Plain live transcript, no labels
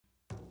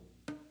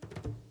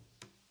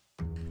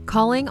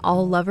calling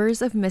all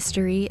lovers of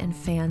mystery and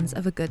fans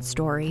of a good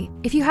story.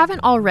 If you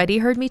haven't already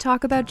heard me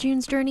talk about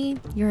June's Journey,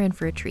 you're in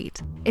for a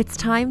treat. It's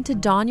time to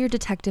don your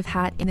detective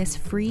hat in this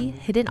free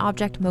hidden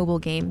object mobile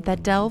game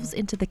that delves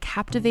into the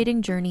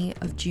captivating journey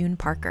of June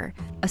Parker,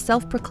 a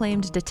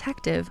self-proclaimed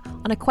detective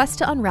on a quest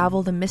to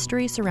unravel the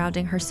mystery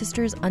surrounding her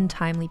sister's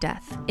untimely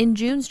death. In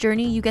June's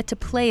Journey, you get to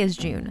play as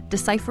June,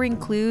 deciphering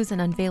clues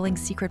and unveiling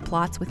secret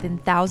plots within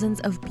thousands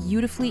of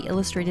beautifully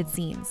illustrated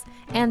scenes.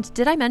 And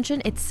did I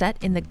mention it's set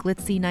in the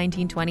glitzy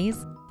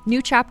 1920s? New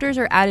chapters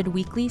are added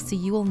weekly, so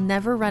you will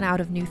never run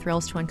out of new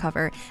thrills to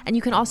uncover, and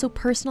you can also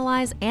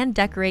personalize and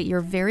decorate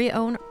your very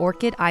own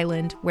Orchid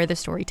Island where the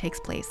story takes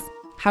place.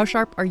 How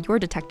sharp are your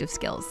detective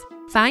skills?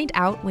 Find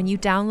out when you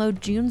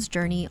download June's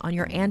Journey on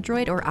your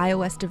Android or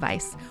iOS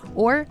device,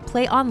 or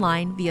play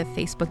online via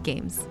Facebook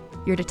Games.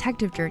 Your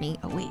detective journey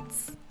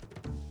awaits.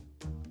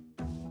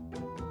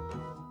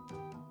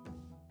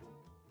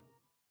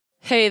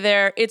 Hey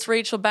there, it's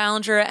Rachel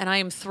Ballinger, and I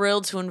am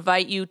thrilled to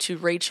invite you to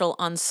Rachel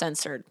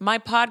Uncensored, my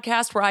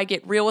podcast where I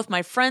get real with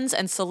my friends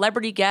and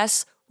celebrity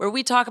guests, where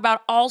we talk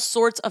about all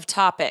sorts of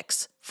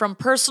topics. From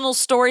personal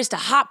stories to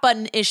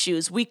hot-button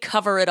issues, we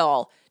cover it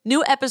all.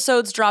 New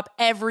episodes drop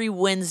every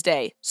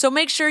Wednesday, so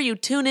make sure you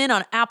tune in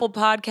on Apple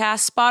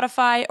Podcasts,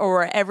 Spotify, or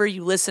wherever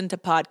you listen to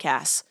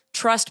podcasts.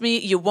 Trust me,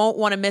 you won't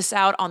want to miss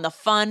out on the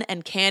fun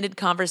and candid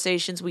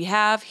conversations we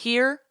have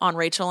here on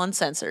Rachel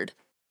Uncensored.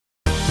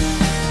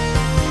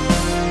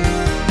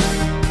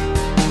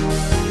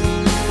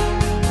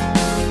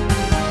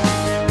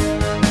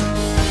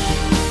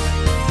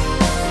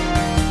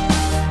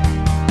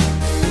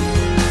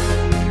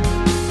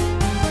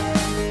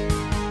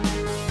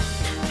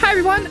 Hi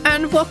everyone,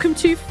 and welcome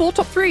to 4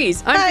 Top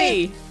 3s. I'm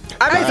V.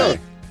 I'm Ivy.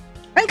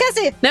 I'm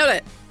Cassie. Nailed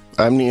it.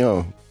 I'm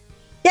Neo.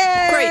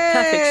 Yay! Great,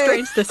 perfect, straight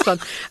into this one.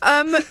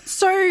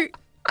 So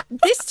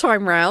this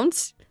time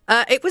round,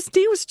 it was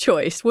Neil's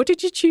choice. What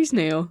did you choose,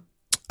 Neil?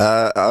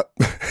 I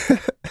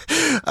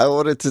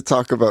wanted to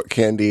talk about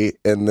candy,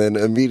 and then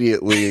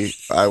immediately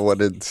I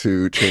wanted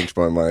to change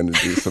my mind and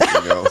do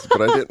something else,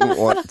 but I didn't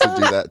want to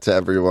do that to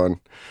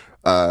everyone.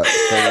 So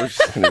we're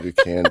just going to do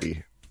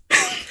candy.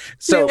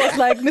 So it was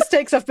like,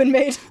 mistakes have been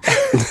made.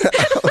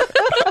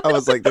 I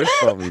was like, there's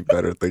probably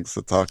better things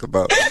to talk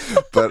about.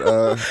 But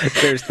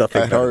there's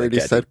nothing. I already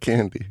said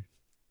candy.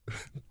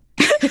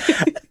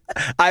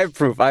 I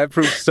approve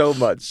so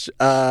much.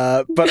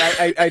 But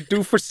I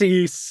do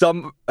foresee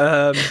some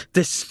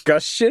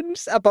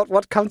discussions about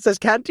what counts as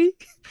candy.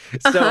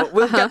 So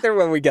we'll get there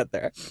when we get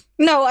there.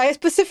 No, I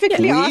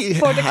specifically asked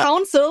for the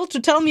council to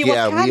tell me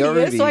what candy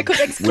is, so I could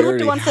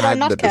exclude the ones that are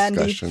not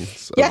candy.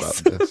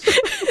 Yes.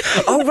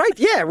 Oh, right.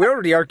 Yeah, we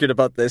already argued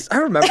about this. I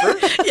remember.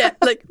 Yeah,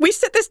 like we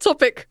set this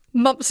topic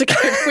months ago.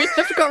 We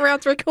never got around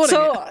to recording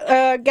it.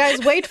 So, guys,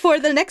 wait for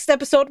the next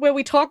episode where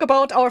we talk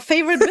about our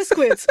favorite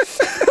biscuits.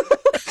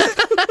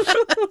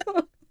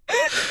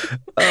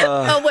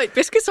 Oh wait,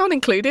 biscuits aren't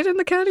included in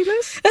the candy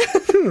list?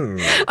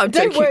 I'm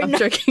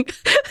joking.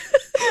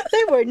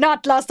 They were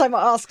not last time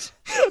I asked.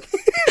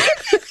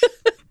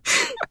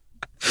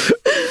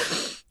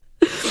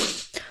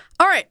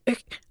 All right,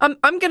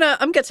 I'm gonna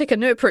take a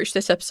new approach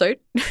this episode.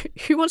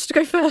 Who wants to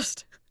go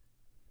first?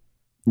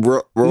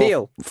 Roll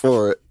Neil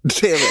for it.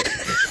 Damn it.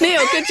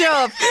 Neil, good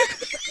job.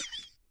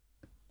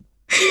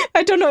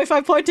 I don't know if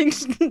I'm pointing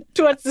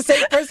towards the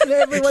same person in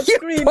everyone's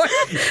screen.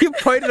 You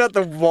pointed at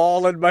the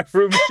wall in my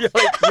room.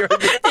 You're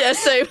Yeah,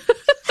 same.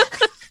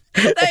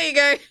 There you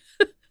go.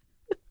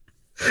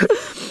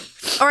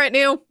 All right,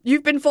 Neil,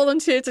 you've been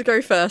volunteered to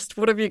go first.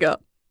 What have you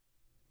got?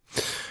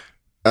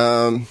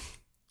 I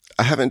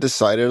haven't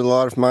decided a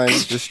lot of mine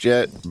just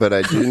yet, but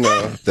I do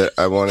know that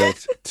I wanted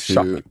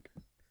to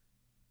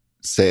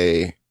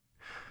say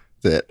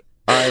that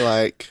I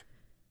like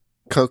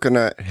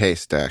coconut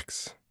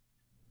haystacks.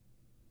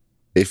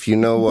 If you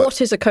know what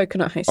is a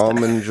coconut haystack?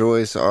 Almond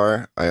Joys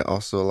are, I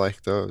also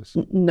like those.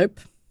 Nope.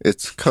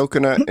 It's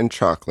coconut and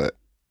chocolate.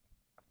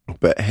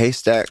 But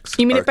haystacks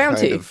You mean are a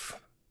Bounty? kind of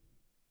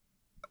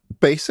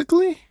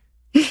basically.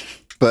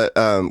 But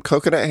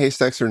coconut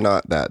haystacks are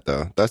not that,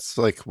 though. That's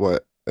like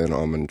what an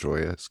Almond Joy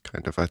is,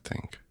 kind of, I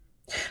think.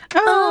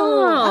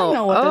 Oh, I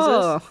know what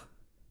this is.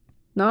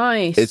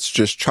 Nice. It's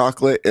just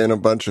chocolate and a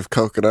bunch of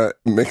coconut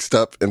mixed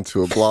up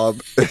into a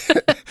blob.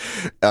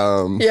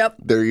 Yep.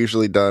 They're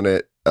usually done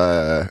at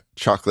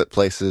chocolate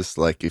places.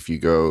 Like if you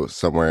go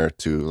somewhere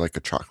to like a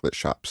chocolate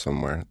shop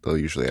somewhere, they'll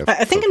usually have.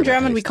 I think in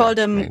German we call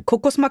them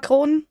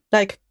Kokosmakronen,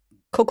 like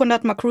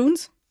coconut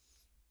macaroons.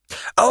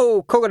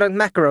 Oh, coconut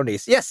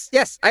macaronis.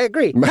 Yes, I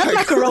agree. Not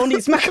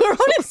macaronis.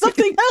 Macaroni is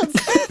something else.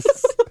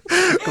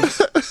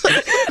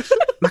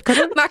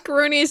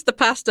 Macaroni is the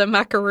pasta.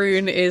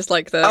 Macaroon is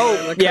like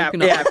the yeah.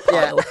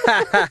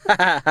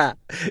 coconut.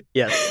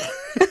 Yes.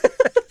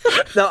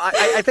 No,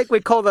 I think we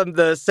call them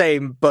the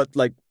same, but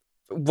like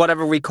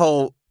whatever we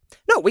call.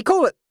 No, we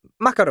call it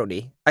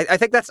macaroni. I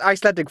think that's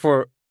Icelandic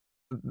for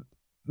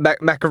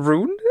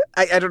macaroon.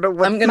 I don't know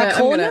what. I'm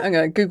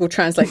gonna Google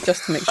Translate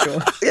just to make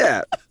sure.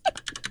 Yeah.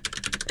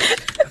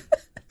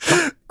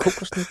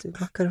 Kokosnötter,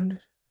 macaroni.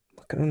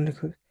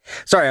 Macaroni.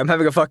 Sorry, I'm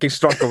having a fucking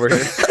stroke over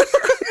here.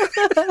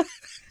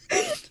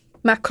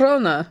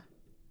 Macarona.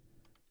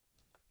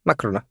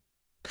 Macarona.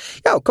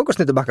 Yeah,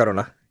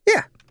 kokosnötter-macarona.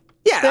 Yeah.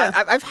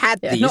 I've had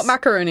these. Not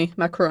macaroni,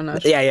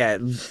 macarona. Yeah.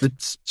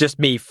 It's just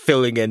me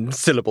filling in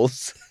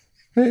syllables.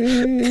 Hey,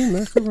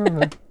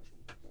 macarona.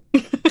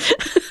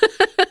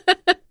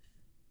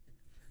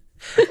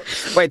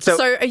 Wait,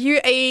 so are you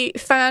a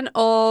fan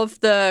of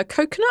the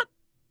coconut?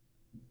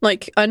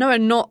 Like, I know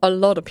not a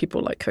lot of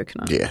people like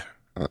coconut. Yeah.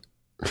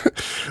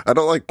 I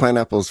don't like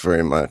pineapples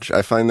very much.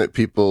 I find that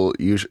people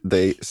if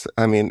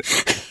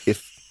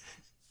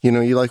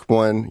you like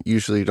one,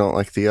 usually you don't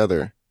like the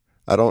other.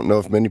 I don't know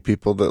of many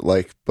people that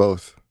like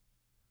both.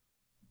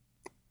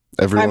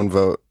 Everyone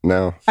vote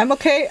now. I'm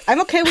okay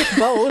with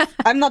both.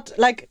 I'm not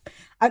like,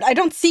 I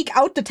don't seek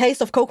out the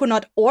taste of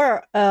coconut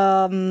or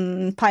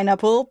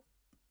pineapple,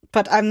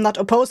 but I'm not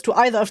opposed to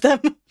either of them.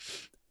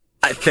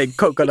 I think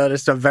coconut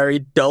is a very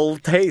dull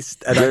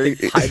taste, and I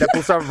think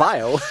pineapples are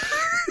vile.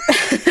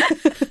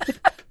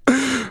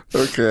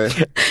 Okay.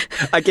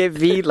 I gave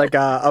V like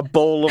a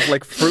bowl of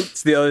like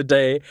fruits the other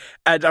day,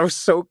 and I was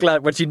so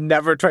glad when she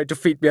never tried to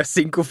feed me a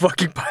single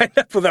fucking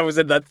pineapple that was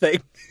in that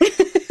thing.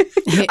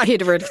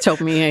 He'd already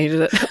told me he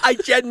hated it. I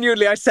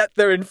sat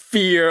there in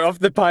fear of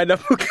the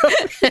pineapple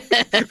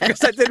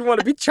because I didn't want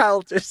to be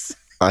childish.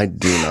 I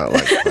do not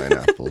like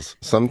pineapples.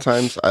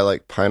 Sometimes I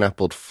like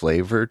pineapple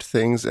flavored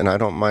things, and I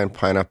don't mind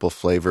pineapple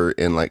flavor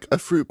in like a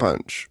fruit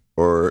punch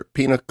or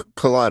pina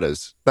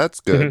coladas. That's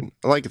good.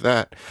 Mm-hmm. I like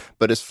that.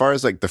 But as far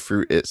as like the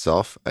fruit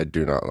itself, I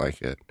do not like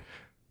it.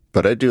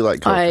 But I do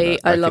like coconut.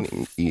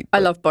 I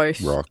love both.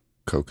 Raw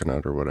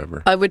coconut or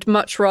whatever. I would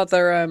much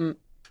rather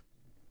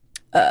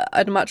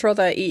I'd much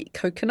rather eat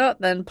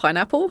coconut than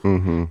pineapple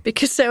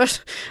because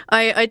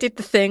I did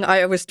the thing.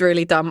 I was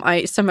really dumb. I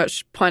ate so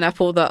much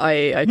pineapple that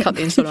I cut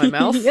the inside of my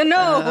mouth.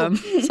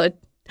 So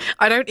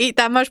I don't eat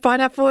that much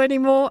pineapple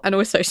anymore. And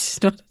also, it's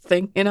just not a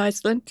thing in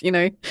Iceland. You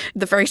know,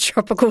 the very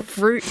tropical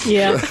fruit.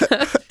 Yeah,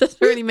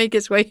 doesn't really make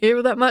its way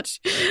here that much.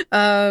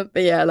 But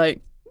yeah,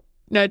 like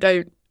no,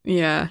 don't.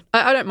 Yeah,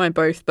 I don't mind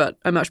both, but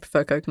I much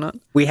prefer coconut.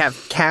 We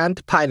have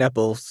canned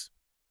pineapples.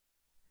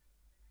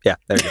 Yeah,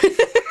 there you go.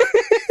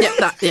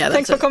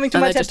 Thanks for coming to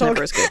my TED Talk.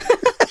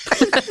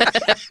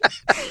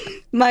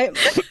 My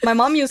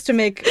mom used to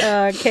make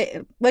cake.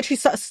 Well, she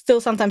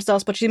still sometimes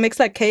does, but she makes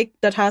like cake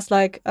that has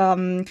like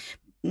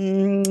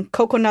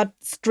coconut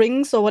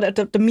strings or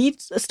whatever, the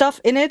meat stuff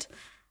in it.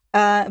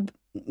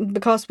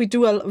 Because we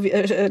do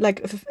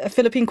like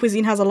Philippine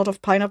cuisine has a lot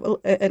of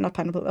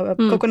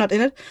coconut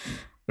in it.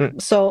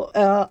 So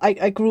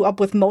I grew up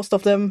with most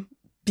of them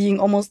being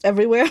almost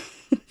everywhere.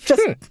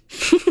 Just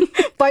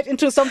bite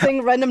into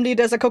something randomly,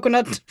 there's a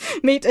coconut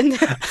meat in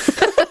there.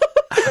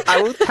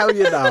 I will tell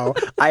you now,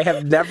 I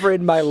have never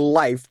in my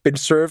life been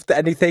served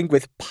anything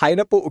with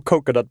pineapple or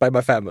coconut by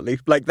my family.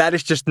 Like, that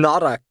is just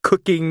not a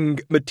cooking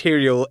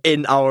material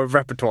in our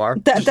repertoire.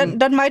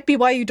 That might be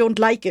why you don't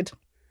like it.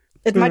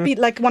 It might be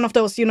like one of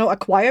those,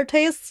 acquired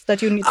tastes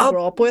that you need to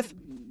grow up with.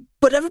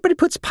 But everybody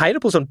puts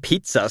pineapples on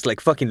pizzas like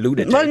fucking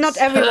lunatics. Well, not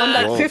everyone.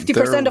 Like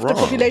 50% of the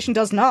population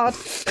does not.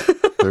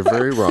 They're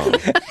very wrong.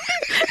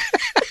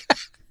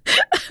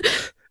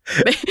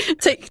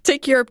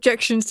 Take your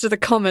objections to the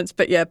comments,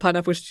 but yeah,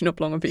 pineapples do not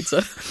belong on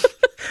pizza.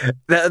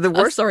 The worst,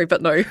 I'm sorry,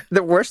 but no.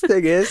 The worst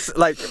thing is,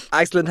 like,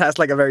 Iceland has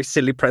like a very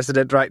silly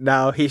president right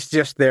now. He's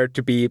just there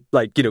to be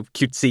like,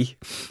 cutesy.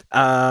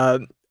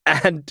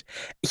 And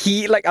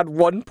he, like, at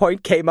one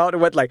point came out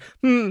and went like,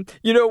 you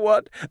know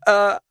what?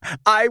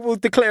 I will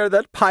declare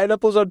that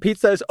pineapples on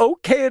pizza is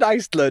okay in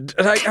Iceland.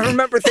 And I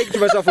remember thinking to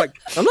myself, like,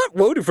 I'm not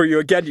voting for you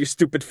again, you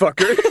stupid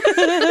fucker.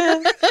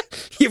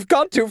 You've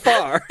gone too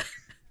far.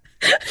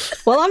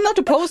 Well, I'm not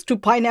opposed to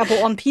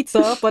pineapple on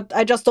pizza, but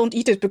I just don't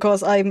eat it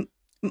because I'm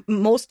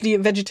mostly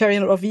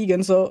vegetarian or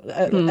vegan. So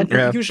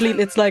usually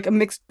it's like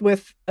mixed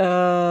with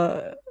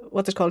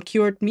what's it called?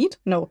 Cured meat?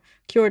 No,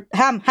 cured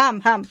ham.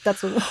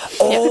 That's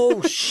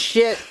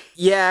shit.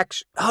 Yeah.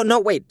 Oh no,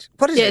 wait.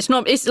 What is it? It's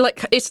not. It's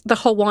like it's the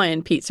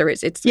Hawaiian pizza.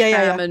 It's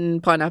ham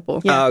and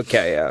pineapple. Yeah.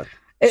 Okay. Yeah.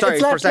 Sorry,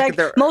 it's like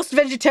most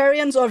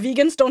vegetarians or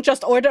vegans don't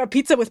just order a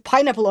pizza with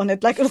pineapple on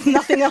it, like with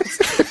nothing else.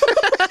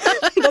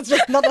 That's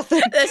just not a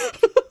thing.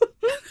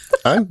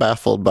 I'm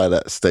baffled by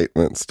that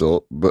statement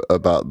still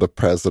about the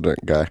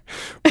president guy.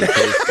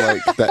 Because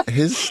like that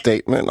his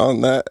statement on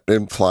that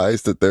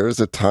implies that there was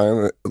a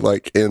time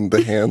like in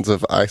the hands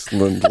of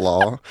Iceland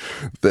law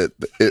that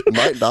it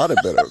might not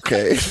have been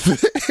okay.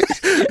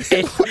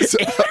 It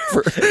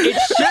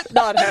should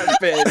not have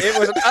been. It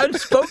was an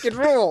unspoken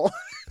rule.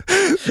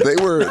 They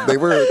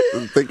were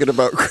thinking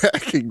about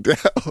cracking down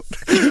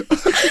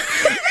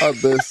on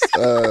this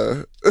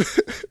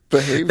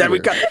behavior. Then we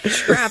got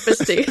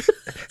travesty.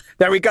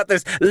 Then we got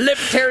this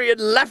libertarian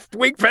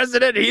left-wing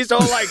president. He's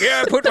all like,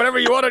 "Yeah, put whatever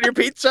you want on your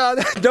pizza.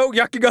 No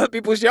yucking on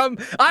people's yum.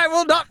 I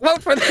will not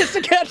vote for this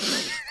again."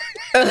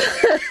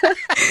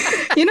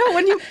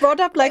 When you brought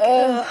up like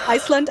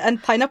Iceland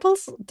and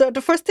pineapples,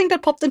 the first thing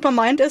that popped into my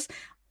mind is,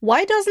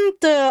 Why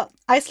doesn't the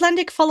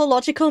Icelandic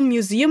Philological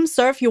Museum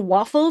serve you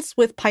waffles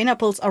with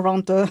pineapples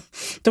around the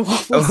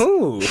waffles?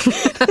 Oh,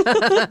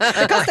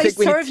 Because they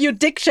serve you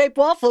dick-shaped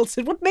waffles.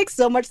 It would make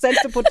so much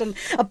sense to put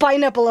a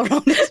pineapple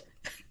around it.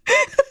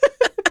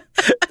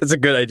 that's a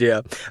good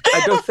idea.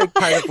 I don't think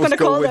pineapples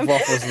go with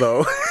waffles,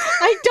 though.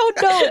 I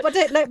don't know,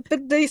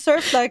 but they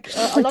serve like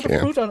a lot of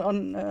fruit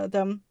on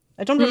them.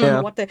 I don't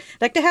remember what they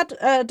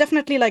had.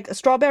 Definitely like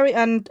strawberry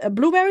and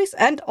blueberries,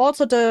 and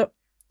also the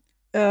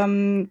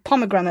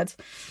pomegranates.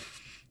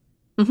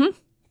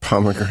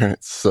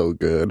 Pomegranate's so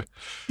good.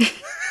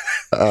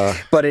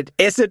 But it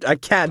isn't a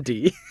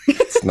candy.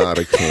 It's not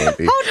a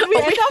candy. How did we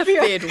end up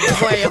here?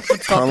 Way off the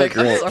topic.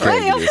 Pomegranate I'm sorry.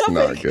 candy is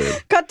not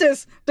good. Cut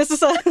this. This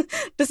is a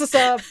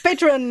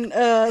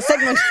Patreon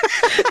segment.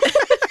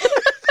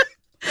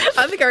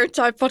 I think our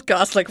entire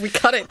podcast, like, we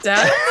cut it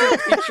down to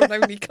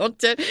Patreon-only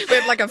content. We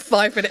have like a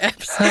 5-minute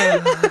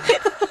episode.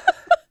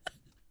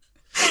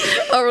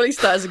 I'll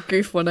release that as a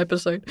goof one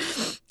episode.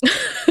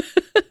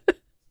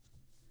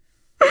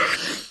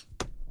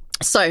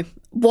 So,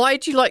 why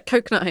do you like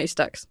coconut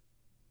haystacks?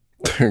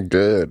 They're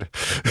good.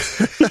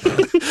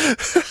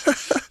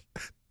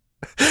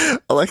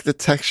 I like the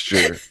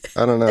texture.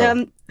 I don't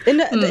know. In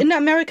the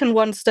American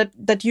ones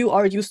that you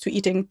are used to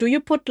eating, do you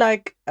put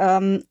like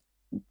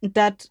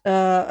that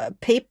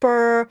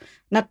paper,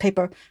 not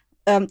paper,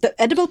 the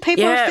edible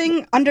paper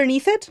thing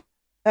underneath it?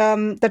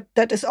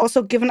 That is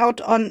also given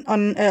out on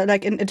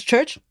like in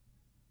church.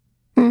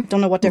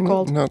 Don't know what they're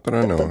called. Not that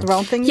I know. The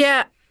round thing.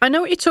 Yeah, I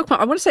know what you're talking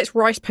about. I want to say it's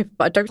rice paper,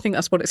 but I don't think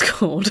that's what it's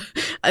called.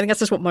 I think that's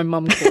just what my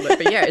mum called it.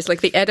 But yeah, it's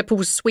like the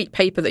edible sweet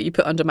paper that you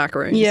put under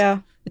macaroons. Yeah,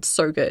 it's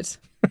so good.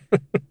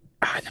 Nom,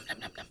 nom,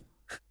 nom, nom.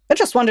 I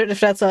just wondered if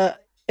that's a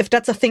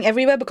thing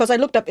everywhere, because I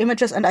looked up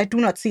images and I do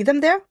not see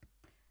them there.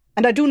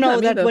 And I do know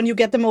that when you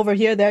get them over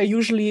here, they're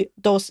usually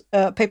those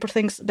paper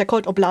things. They're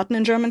called Oblaten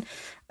in German.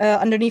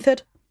 Underneath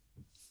it.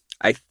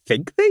 I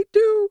think they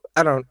do.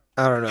 I don't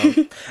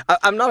know.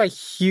 I'm not a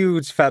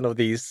huge fan of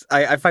these.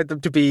 I find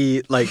them to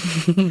be like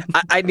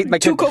I need my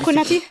too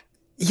coconutty.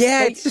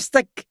 Yeah, it's just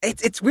like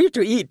it's weird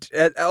to eat.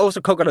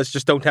 Also, coconuts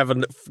just don't have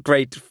a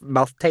great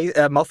mouth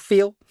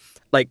feel.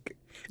 Like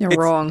you're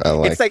wrong.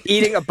 It's like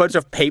eating a bunch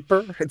of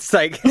paper. It's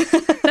like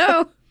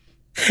no.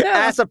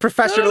 As a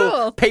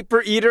professional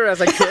paper eater, as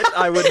a kid,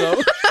 I would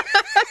know.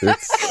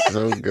 It's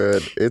so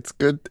good. It's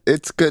good.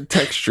 It's good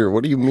texture.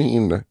 What do you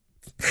mean?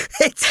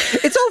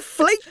 It's all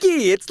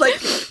flaky. It's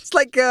like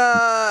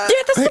yeah,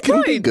 that's the it can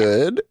point. be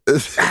good.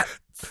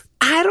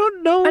 I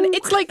don't know. And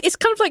it's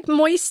kind of like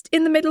moist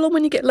in the middle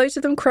when you get loads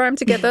of them crammed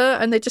together,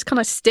 and they just kind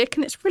of stick,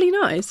 and it's really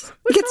nice.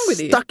 What's wrong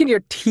with you? Stuck in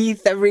your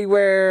teeth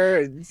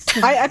everywhere.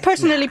 I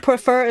personally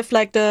prefer if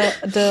like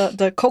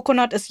the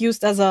coconut is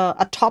used as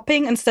a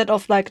topping instead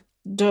of like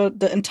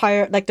the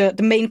entire like the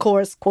main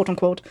course, quote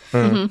unquote.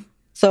 Mm-hmm.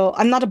 So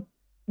I'm not a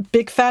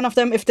big fan of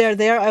them. If they're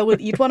there, I will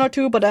eat one or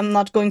two, but I'm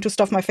not going to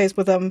stuff my face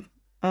with them.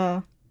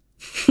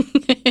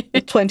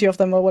 20 of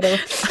them or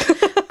whatever.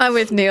 I'm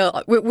with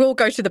Neil. We'll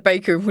go to the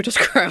bakery and we'll just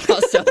cram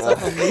ourselves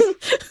up on these.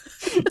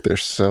 They're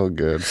so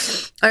good.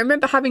 I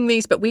remember having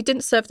these, but we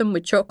didn't serve them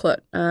with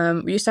chocolate.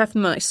 We used to have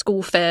them at like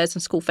school fairs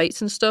and school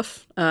fetes and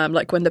stuff.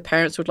 Like when the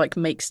parents would like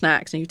make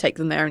snacks and you take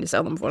them there and you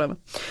sell them for whatever.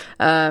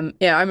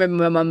 Yeah, I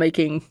remember my mum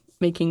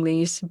making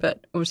these,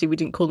 but obviously we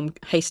didn't call them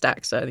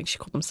haystacks, so I think she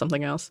called them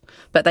something else.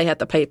 But they had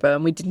the paper,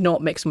 and we did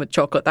not mix them with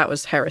chocolate. That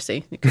was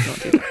heresy. You could not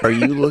do that. Are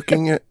you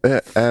looking at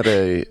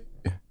a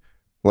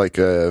like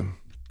a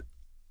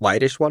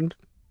whitish one?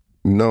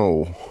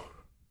 No.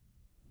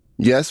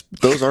 Yes,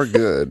 those are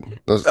good.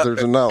 Those are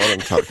not what I'm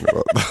talking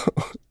about,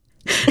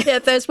 though. Yeah,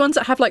 there's ones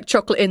that have like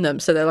chocolate in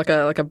them, so they're like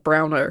a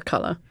browner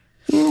color.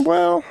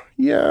 Well,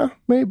 yeah,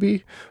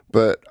 maybe.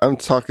 But I'm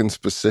talking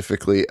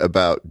specifically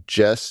about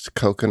just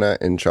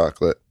coconut and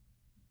chocolate.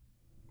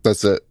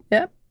 That's it.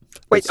 Yeah.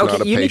 Wait, It's okay,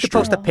 not a you need to pastry.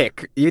 post a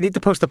pic. You need to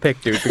post a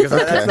pic, dude, because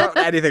that's not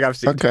anything I've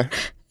seen. Okay.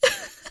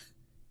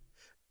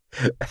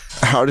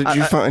 How did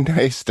you find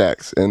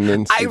haystacks and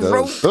then see I those?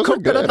 wrote Those are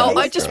coconut good. Oh,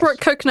 I just wrote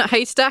coconut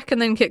haystack and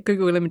then get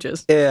Google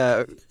Images.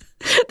 Yeah.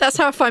 That's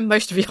how I find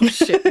most of your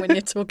shit when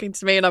you're talking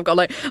to me, and I've got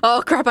like,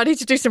 oh crap, I need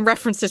to do some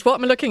references. What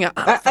am I looking at?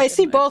 I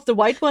see both the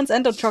white ones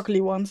and the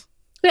chocolatey ones.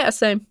 Yeah,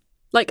 same.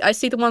 Like I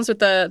see the ones with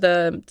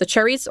the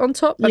cherries on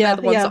top, and they're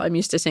the ones that I'm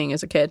used to seeing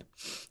as a kid.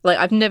 Like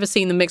I've never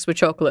seen them mixed with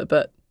chocolate,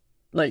 but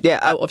like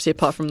obviously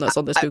apart from that's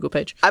on this Google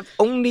page. I've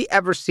only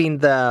ever seen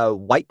the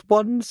white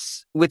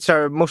ones, which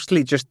are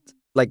mostly just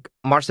like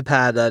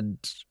marzipan and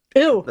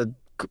Ew.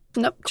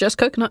 Nope, just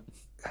coconut.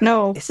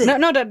 No. Is it?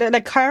 No, they're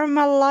like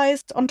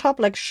caramelized on top,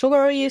 like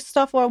sugary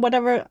stuff or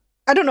whatever.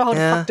 I don't know how the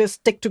fuck they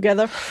stick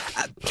together.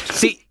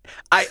 See,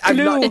 I'm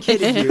not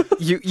kidding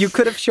you. You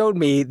could have shown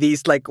me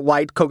these like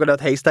white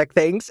coconut haystack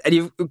things, and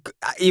you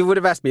would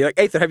have asked me like,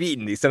 Aether, have you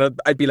eaten these? And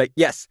I'd be like,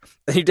 yes.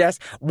 And you'd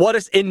ask, what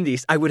is in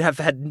these? I would have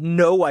had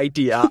no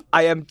idea.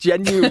 I am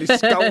genuinely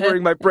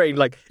scouring my brain.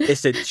 Like,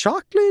 is it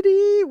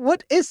chocolatey?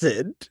 What is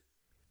it?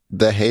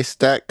 The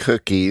haystack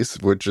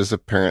cookies, which is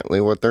apparently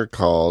what they're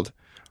called,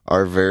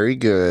 are very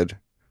good,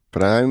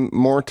 but I'm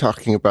more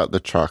talking about the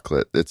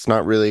chocolate. It's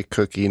not really a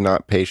cookie,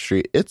 not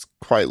pastry. It's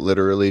quite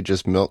literally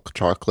just milk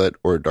chocolate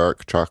or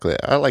dark chocolate.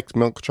 I like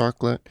milk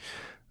chocolate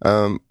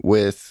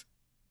with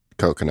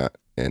coconut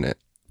in it.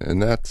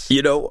 And that's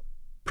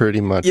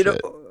pretty much it.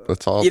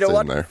 That's all that's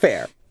in there.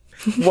 Fair.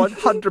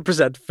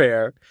 100%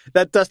 fair.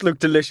 That does look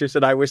delicious,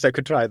 and I wish I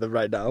could try them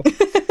right now.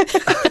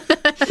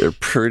 They're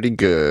pretty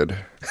good.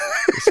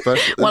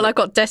 Especially Well, I've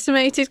got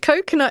decimated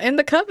coconut in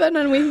the cupboard,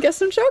 and we can get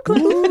some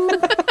chocolate.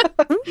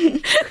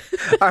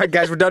 All right,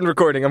 guys, we're done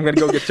recording. I'm going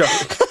to go get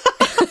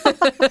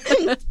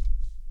chocolate.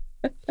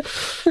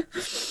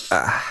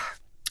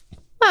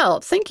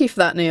 Well, thank you for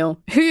that, Neil.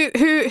 Who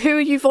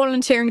are you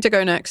volunteering to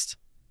go next?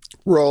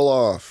 roll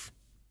off.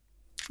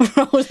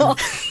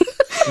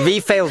 We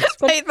failed.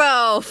 Hey,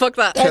 Val, fuck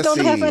that. I don't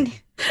have any.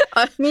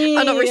 I'm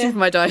not reaching for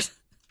my dice.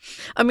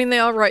 I mean, they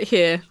are right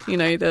here. You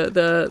know,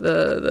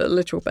 the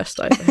literal best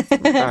dice.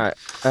 All right.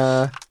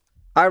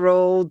 I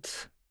rolled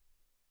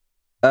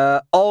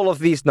all of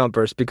these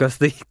numbers because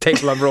the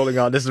table I'm rolling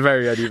on is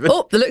very uneven.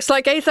 Oh, it looks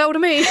like Aethel to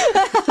me.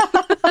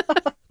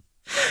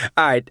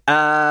 All right.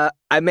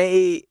 I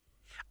may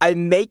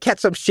catch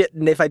some shit,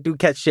 and if I do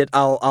catch shit,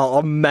 I'll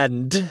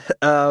amend.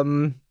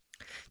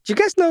 Do you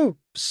guys know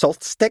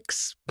salt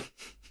sticks?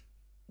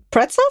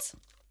 Pretzels?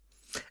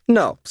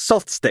 No,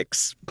 salt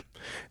sticks.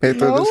 Hey,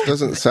 but this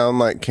doesn't sound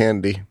like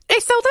candy.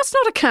 Aethel, that's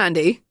not a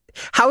candy.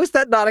 How is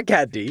that not a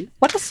candy?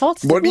 What is salt?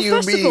 What do you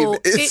First of mean? all,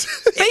 it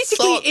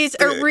basically is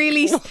a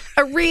really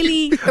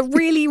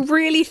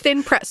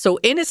thin pretzel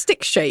in a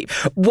stick shape,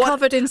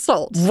 covered in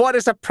salt. What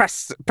is a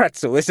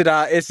pretzel? Is it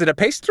a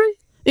pastry?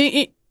 No.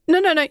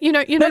 You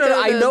know No, the,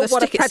 I know the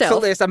what a stick pretzel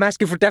itself. is. I'm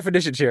asking for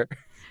definitions here.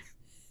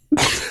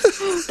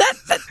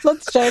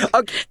 Let's check.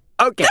 Okay.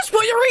 That's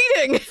what you're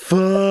eating.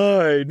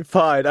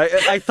 Fine.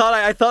 I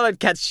thought I'd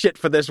catch shit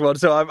for this one,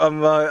 so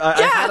I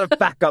had a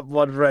backup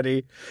one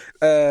ready.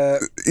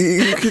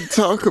 You can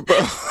talk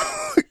about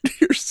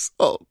your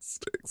salt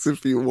sticks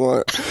if you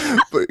want,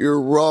 but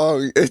you're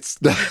wrong.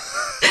 It's not.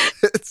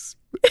 It's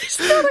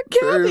not a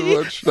very candy.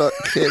 much not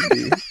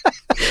candy.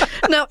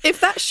 Now, if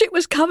that shit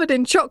was covered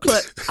in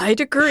chocolate,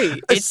 I'd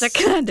agree. It's a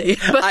candy,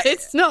 but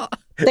it's not.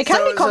 They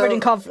can be covered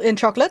in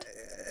chocolate.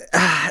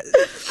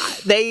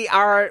 They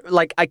are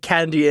like a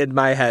candy in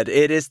my head.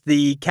 It is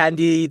the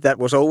candy that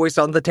was always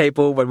on the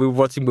table when we were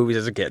watching movies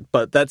as a kid.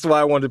 But that's why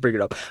I wanted to bring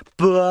it up.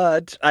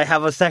 But I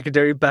have a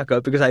secondary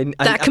backup because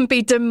That can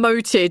be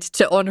demoted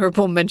to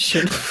honourable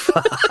mention.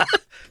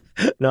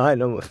 No, I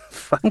know.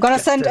 I'm gonna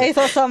send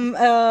Aethel some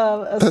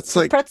That's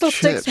like pretzel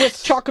sticks chips.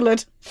 with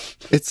chocolate.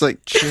 It's like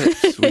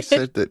chips. We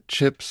said that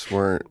chips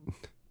weren't.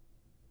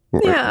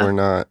 Yeah. We're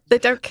not. They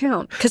don't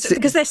count because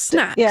they're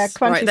snacks. Yeah,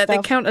 crunchy right? They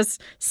stuff. count as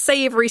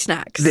savoury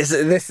snacks.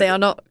 This They are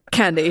not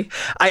candy.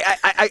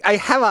 I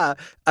have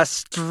a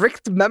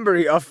strict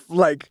memory of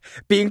like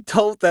being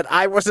told that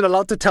I wasn't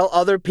allowed to tell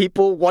other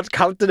people what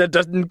counted and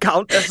doesn't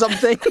count as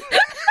something.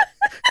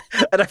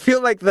 And I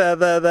feel like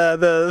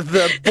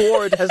the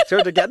board has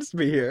turned against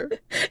me here.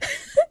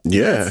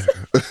 Yeah.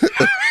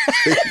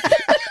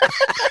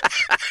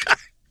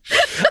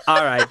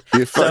 All right.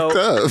 You fucked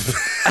up.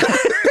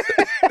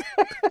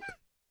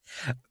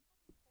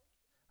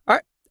 All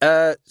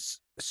right.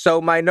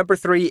 So my number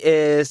 3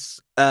 is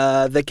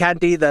the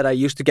candy that I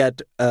used to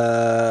get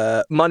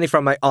money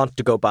from my aunt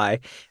to go buy.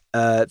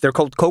 They're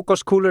called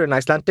Kókoskullur in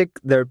Icelandic.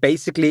 They're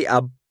basically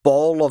a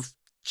ball of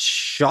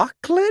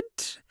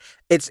chocolate.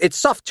 It's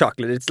soft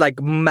chocolate. It's like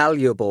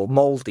malleable,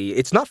 moldy.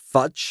 It's not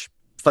fudge.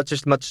 Fudge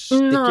is much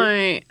stickier.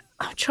 No,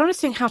 I'm trying to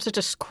think how to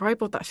describe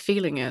what that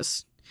feeling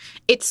is.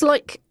 It's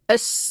like a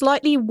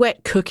slightly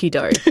wet cookie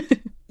dough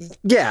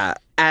Yeah.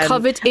 And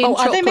covered in are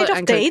chocolate they made of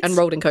and, dates? and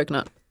rolled in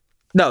coconut.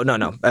 No.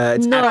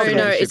 It's No.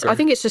 absolutely It's, sugar. I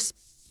think it's just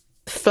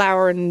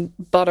flour and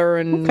butter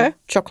and Okay.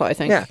 chocolate. I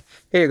think. Yeah.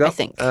 Here you go. I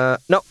think.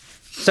 No.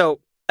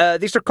 So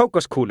these are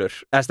Kókoskullur,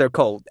 as they're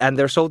called, and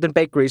they're sold in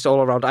bakeries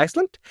all around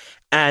Iceland.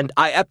 And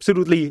I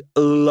absolutely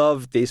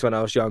loved these when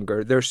I was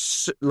younger. They're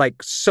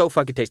so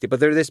fucking tasty. But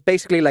they're this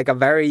basically like a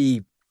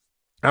very,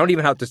 I don't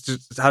even know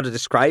how to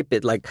describe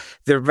it. Like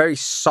they're very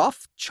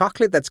soft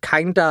chocolate that's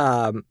kind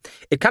of,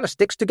 it kind of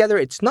sticks together.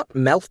 It's not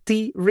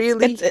melty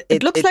really.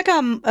 It looks like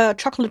a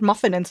chocolate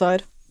muffin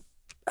inside,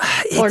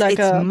 or like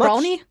a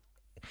brownie.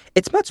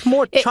 It's much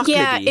more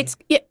chocolatey.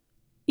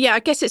 Yeah, I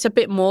guess it's a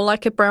bit more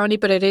like a brownie,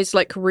 but it is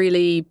like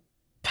really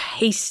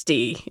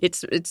pasty.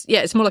 It's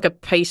more like a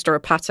paste or a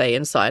pate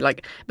inside,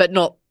 like, but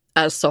not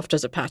as soft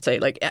as a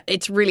pate. Like,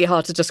 it's really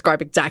hard to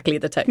describe exactly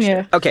the texture.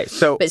 Yeah. Okay,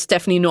 so But it's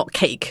definitely not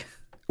cake.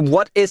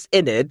 what is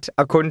in it,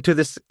 according to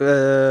this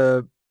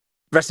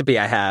recipe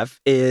I have,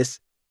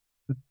 is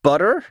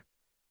butter,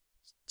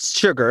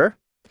 sugar,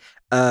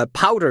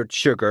 powdered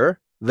sugar,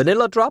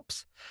 vanilla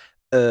drops,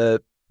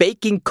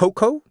 baking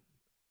cocoa,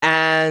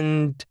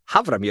 and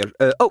havramjöl,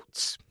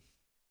 oats.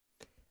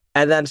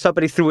 And then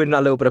somebody threw in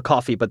a little bit of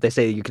coffee, but they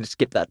say you can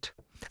skip that.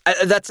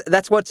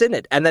 That's what's in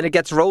it. And then it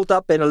gets rolled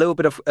up in a little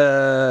bit of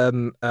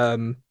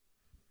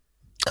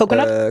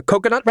Coconut.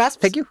 coconut.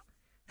 Rasps? Thank you.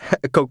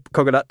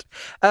 Coconut.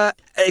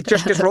 It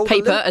just gets rolled.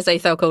 Paper, as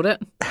Aethel called it.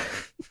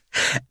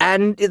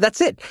 And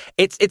that's it.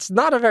 It's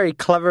not a very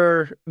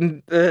clever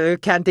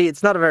candy.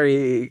 It's not a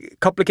very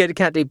complicated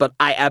candy, but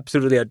I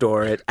absolutely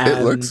adore it. And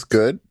it looks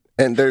good.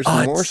 And there's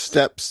more it's-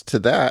 steps to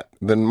that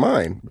than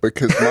mine,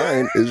 because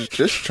mine is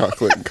just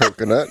chocolate and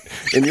coconut,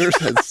 and yours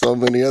has so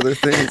many other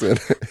things in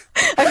it.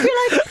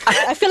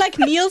 I feel like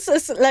Niels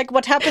is like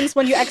what happens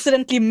when you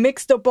accidentally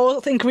mix the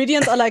both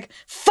ingredients. Are like,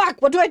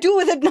 fuck, what do I do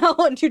with it now?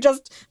 And you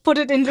just put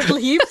it in little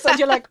heaps, and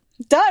you're like,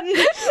 done.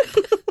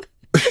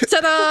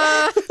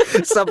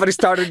 Ta-da! Somebody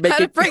started Had a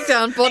making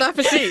breakdown. Bon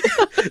appetit.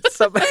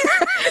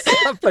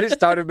 somebody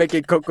started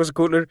making Kokos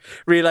Cooler,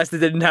 realized they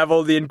didn't have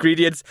all the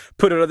ingredients,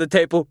 put it on the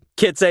table,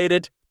 kids ate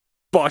it,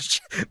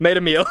 bosh, made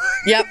a meal.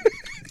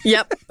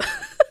 Yep.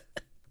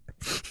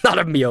 Not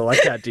a meal, a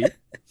candy.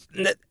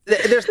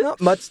 There's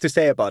not much to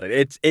say about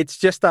it. It's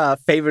just a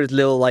favorite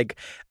little, like,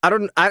 I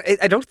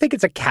don't think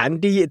it's a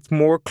candy. It's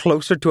more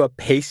closer to a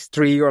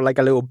pastry or like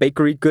a little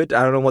bakery good.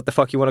 I don't know what the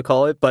fuck you want to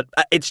call it, but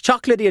it's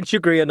chocolatey and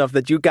sugary enough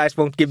that you guys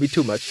won't give me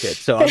too much shit.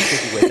 So I'm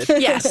sticking with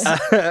it.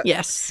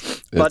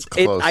 Yes. It's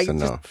close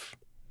enough.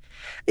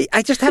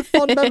 I just have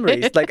fond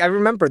memories. Like, I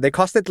remember they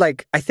costed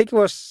like, I think it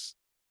was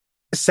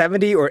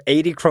 70 or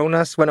 80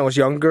 kronas when I was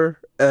younger,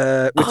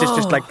 which is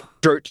just like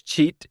dirt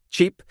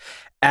cheap.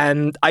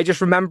 And I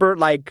just remember,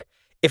 like,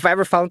 if I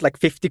ever found like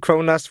 50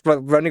 kronas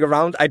running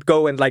around, I'd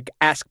go and like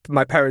ask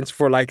my parents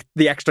for like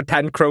the extra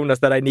 10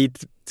 kronas that I need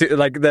to,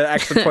 like the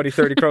extra 20,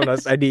 30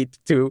 kronas I need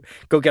to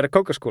go get a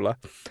Coca-Cola.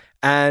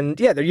 And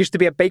yeah, there used to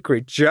be a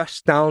bakery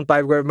just down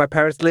by where my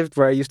parents lived,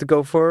 where I used to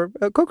go for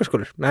a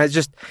Coca-Cola. And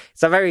it's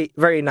a very,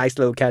 very nice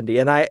little candy.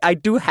 And I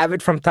do have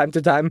it from time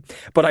to time,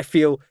 but I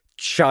feel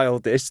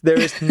childish. There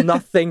is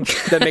nothing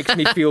that makes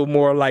me feel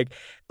more like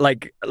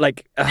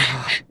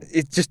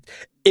it's just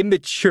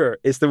immature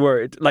is the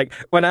word. Like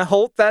when I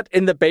hold that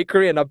in the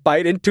bakery and I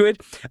bite into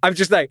it, I'm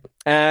just like,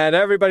 and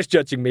everybody's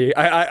judging me.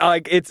 I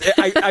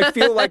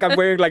feel like I'm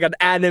wearing like an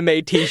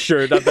anime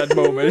T-shirt at that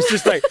moment. It's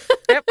just like,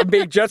 yep, I'm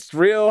being judged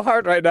real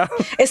hard right now.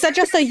 Is that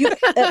just a you?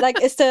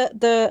 Is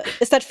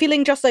is that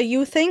feeling just a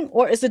you thing,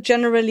 or is it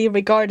generally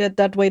regarded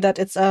that way that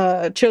it's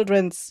a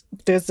children's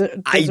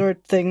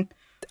dessert thing?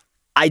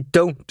 I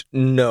don't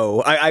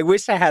know. I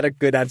wish I had a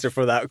good answer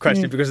for that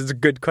question because it's a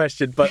good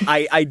question, but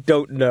I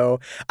don't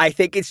know. I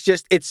think it's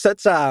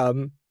such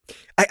a...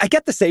 I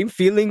get the same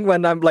feeling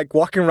when I'm like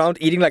walking around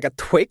eating like a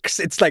Twix.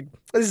 It's like,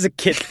 this is a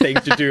kid thing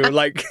to do.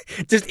 Like,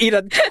 just eat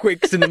a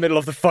Twix in the middle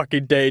of the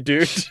fucking day,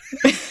 dude.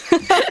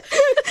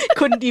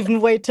 Couldn't even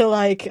wait till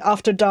like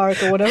after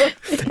dark or whatever.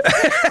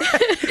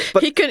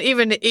 But he couldn't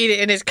even eat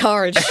it in his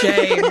car in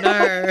shame.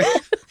 No.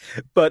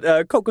 But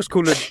Kokos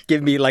Cooler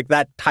give me like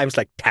that times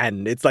like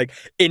 10. It's like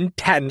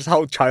intense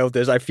how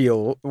childish I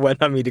feel when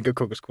I'm eating a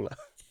Kokos Cooler.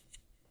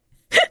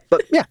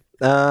 But yeah,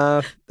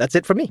 that's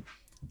it for me.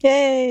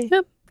 Yay.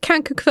 Yep.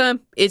 Can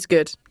confirm is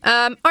good.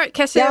 All right,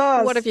 Kessia,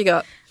 Yes. what have you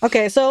got?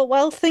 Okay, so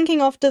while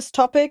thinking of this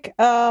topic,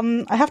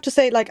 I have to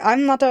say, like,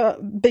 I'm not a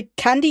big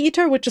candy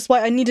eater, which is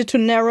why I needed to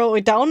narrow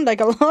it down,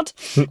 like, a lot.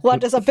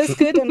 What is a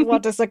biscuit and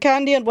what is a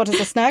candy and what is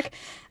a snack?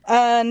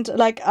 And,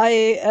 like,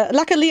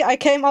 luckily, I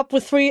came up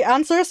with 3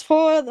 answers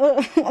for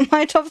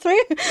my top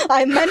 3.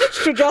 I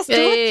managed to just do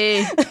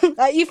it.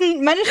 I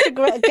even managed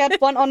to get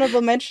one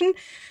honorable mention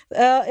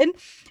in.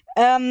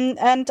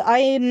 And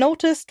I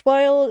noticed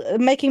while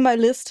making my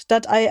list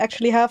that I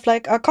actually have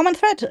like a common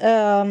thread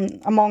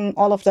among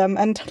all of them.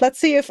 And let's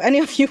see if any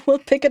of you will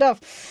pick it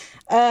up.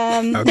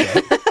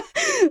 Okay.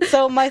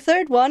 So my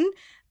third one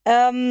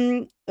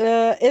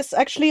is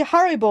actually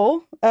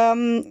Haribo.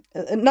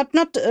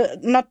 Not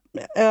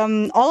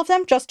all of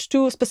them, just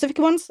 2 specific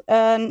ones.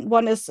 And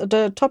one is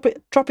the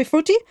Troppi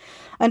Frutti,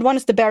 and one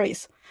is the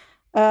berries.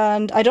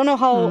 And I don't know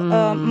how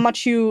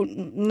much you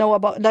know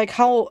about, like,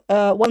 how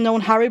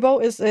well-known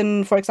Haribo is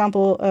in, for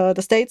example,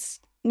 the States,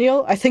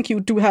 Neil. I think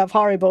you do have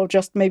Haribo,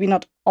 just maybe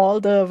not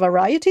all the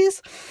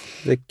varieties.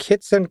 The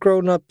kids and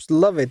grown-ups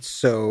love it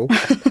so.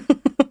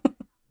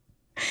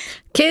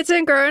 Kids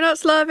and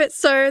grown-ups love it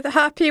so. The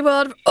happy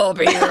world of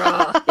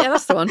Obira. Yeah,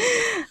 that's the one.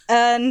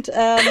 And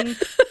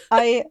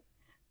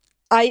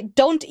I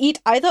don't eat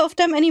either of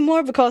them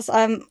anymore because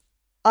I'm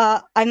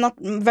not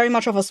very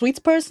much of a sweets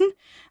person,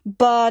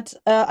 but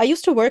I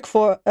used to work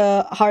for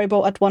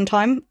Haribo at one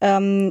time.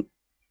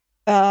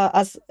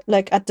 As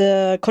like at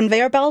the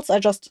conveyor belts, I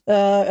just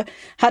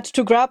had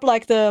to grab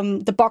like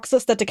the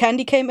boxes that the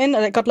candy came in,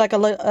 and I got like a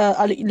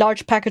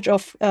large package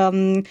of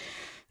all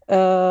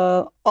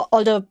the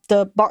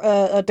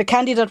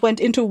candy that went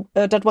into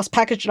that was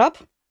packaged up.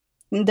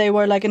 They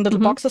were like in little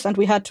boxes, and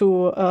we had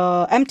to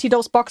empty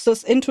those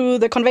boxes into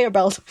the conveyor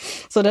belt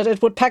so that it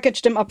would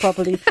package them up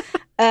properly.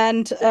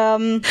 And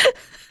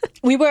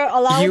we were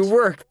allowed... You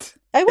worked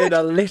in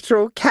a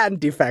literal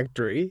candy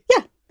factory?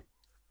 Yeah.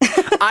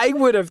 I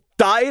would have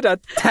died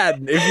at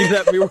 10 if you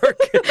let me work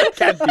in a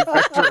candy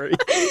factory.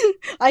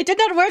 I did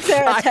not work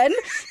there at 10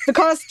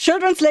 because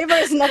children's labor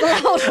is not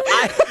allowed.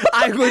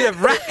 I would have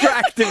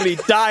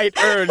retroactively died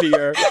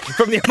earlier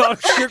from the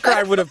amount of sugar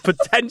I would have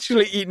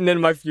potentially eaten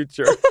in my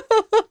future.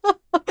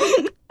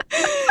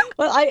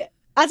 Well,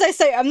 as I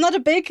say, I'm not a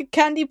big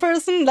candy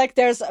person. Like,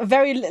 there's a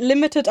very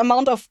limited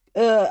amount of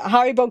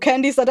Haribo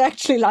candies that I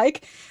actually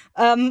like.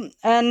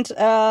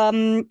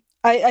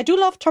 I do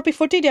love Troppi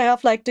Frutti. They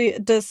have like they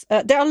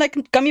are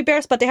like gummy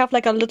bears, but they have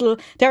like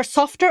they're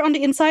softer on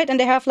the inside, and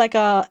they have like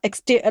a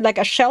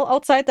shell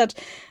outside that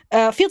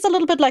feels a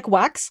little bit like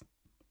wax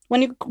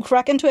when you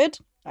crack into it.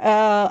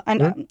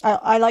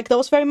 I like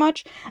those very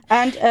much.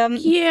 And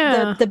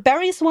the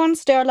berries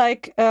ones, they're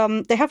like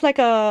they have like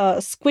a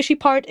squishy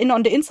part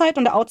on the inside.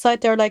 On the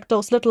outside, they're like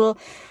those little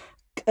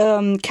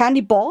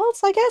candy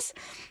balls, I guess.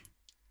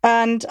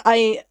 And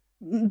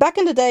back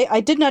in the day,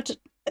 I did not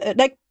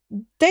like.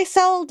 They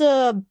sell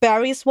the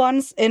berries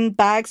ones in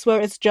bags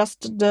where it's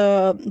just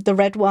the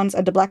red ones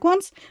and the black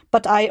ones,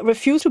 but I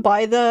refuse to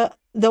buy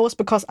those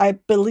because I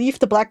believe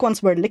the black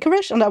ones were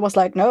licorice, and I was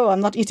like, no,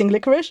 I'm not eating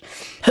licorice.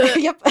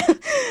 Yep.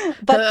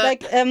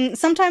 But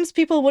sometimes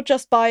people would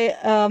just buy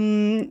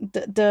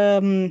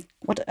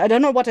what I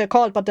don't know what they're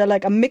called, but they're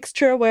like a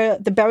mixture where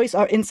the berries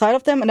are inside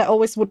of them, and I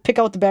always would pick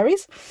out the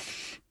berries.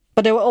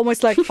 But there were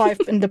almost like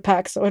 5 in the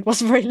pack, so it was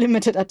very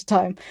limited at the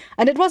time.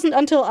 And it wasn't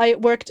until I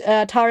worked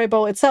at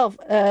Haribo itself,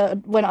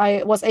 when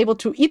I was able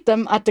to eat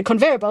them at the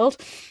conveyor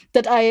belt,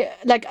 that I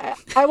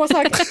was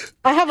like,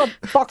 I have a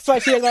box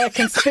right here that I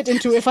can spit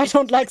into if I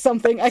don't like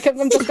something.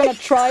 I'm just gonna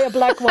try a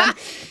black one.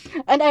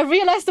 And I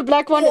realized the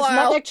black one is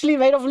not actually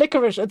made of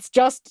licorice. It's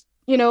just,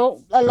 a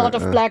lot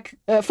of black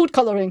food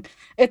coloring.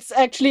 It's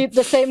actually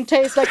the same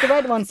taste like the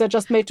red ones. They're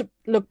just made to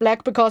look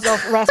black because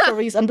of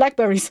raspberries and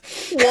blackberries.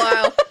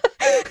 Wow.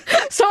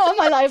 So all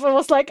my life I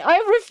was like, I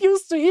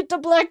refuse to eat the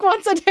black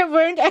ones, and they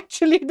weren't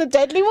actually the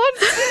deadly ones.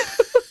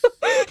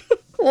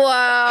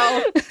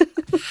 Wow.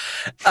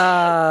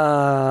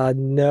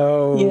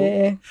 No.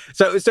 Yeah.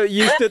 So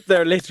you stood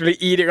there literally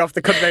eating off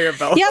the conveyor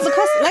belt. Yeah,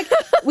 because like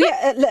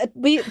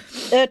we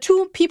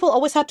 2 people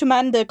always had to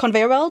man the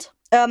conveyor belt.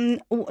 The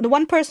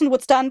one person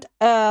would stand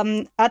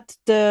at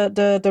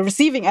the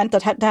receiving end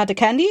that had the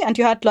candy, and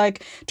you had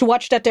like to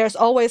watch that there's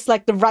always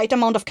like the right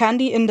amount of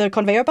candy in the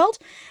conveyor belt,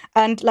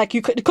 and like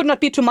it could not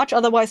be too much,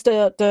 otherwise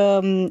the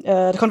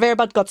conveyor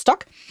belt got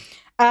stuck.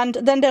 And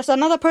then there's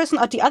another person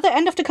at the other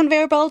end of the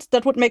conveyor belt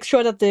that would make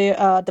sure that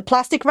the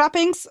plastic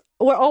wrappings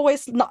were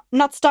always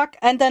not stuck,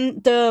 and then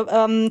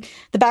the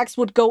bags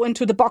would go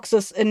into the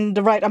boxes in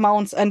the right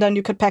amounts, and then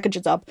you could package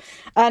it up.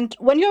 And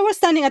when you were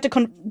standing at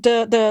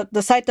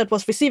the site that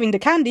was receiving the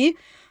candy,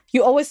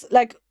 you always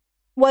like,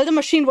 while the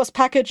machine was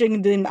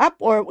packaging them up,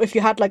 or if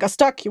you had like a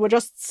stock, you were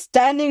just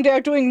standing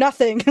there doing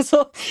nothing.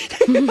 So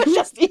you were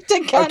just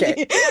eating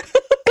candy.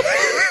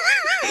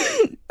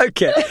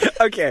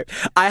 Okay.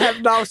 I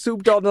have now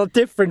zoomed on a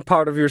different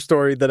part of your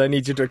story that I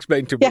need you to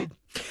explain to me. Yeah.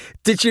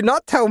 Did you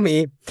not tell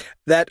me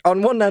that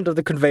on one end of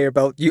the conveyor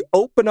belt, you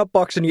open a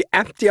box and you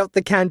empty out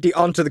the candy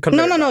onto the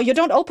conveyor belt? No. You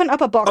don't open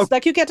up a box. Oh.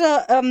 Like you get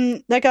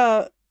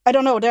I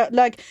don't know. They're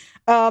like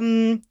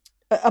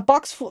a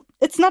box.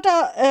 It's not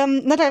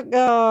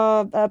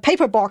a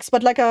paper box,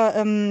 but like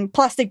a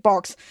plastic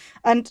box,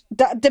 and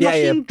the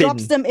machine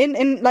drops them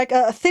in like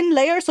a thin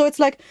layer. So it's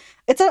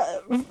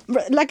a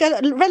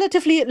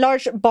relatively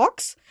large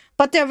box,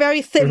 but they're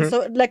very thin. Mm-hmm.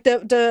 So like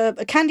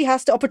the candy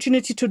has the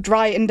opportunity to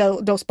dry in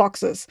those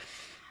boxes.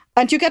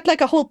 And you get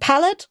like a whole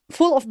pallet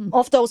full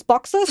of those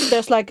boxes.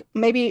 There's like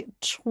maybe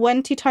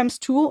 20 times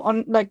 2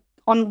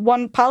 on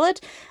one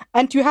pallet,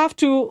 and you have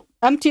to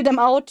empty them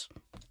out.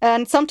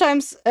 And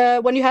sometimes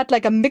when you had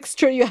like a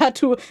mixture, you had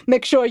to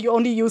make sure you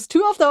only use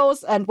 2 of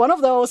those and 1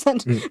 of those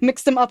and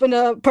mix them up in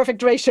a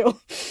perfect ratio.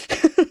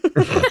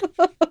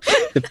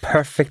 The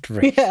perfect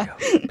ratio. Yeah.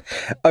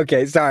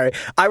 Okay, sorry.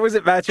 I was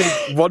imagining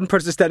one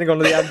person standing on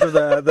the end of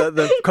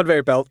the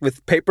conveyor belt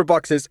with paper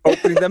boxes,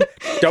 opening them,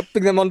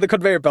 dumping them on the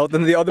conveyor belt,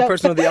 and the other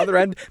person on the other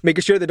end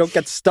making sure they don't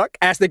get stuck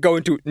as they go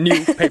into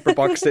new paper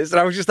boxes. And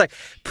I was just like,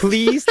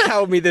 please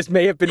tell me this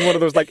may have been one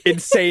of those like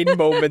insane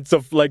moments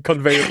of like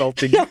conveyor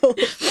belting. No.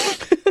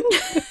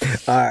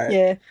 All right.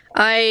 Yeah.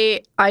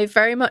 I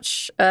very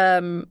much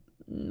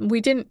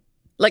we didn't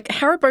like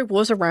Haribo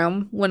was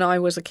around when I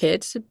was a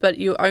kid, but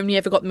you only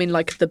ever got them in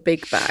like the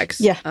big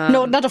bags. Yeah.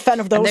 No, not a fan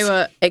of those. And they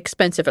were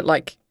expensive at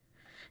like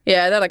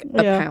they're like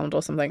a pound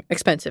or something.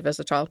 Expensive as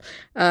a child.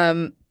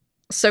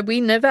 So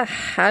we never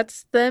had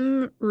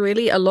them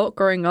really a lot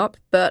growing up,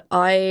 but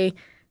I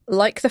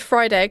like the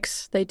fried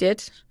eggs they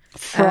did.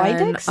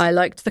 Fried eggs? I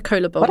liked the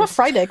cola bowls. What are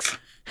fried eggs?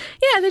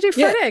 Yeah, they do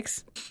fried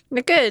eggs.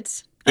 They're good.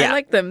 I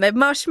like them. They're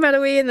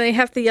marshmallowy and they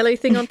have the yellow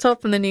thing on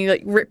top, and then you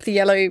like rip the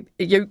yellow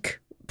yolk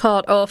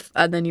part off,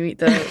 and then you eat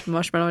the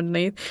marshmallow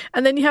underneath.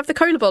 And then you have the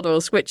cola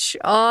bottles, which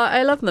are,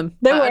 I love them.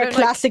 They were a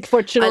classic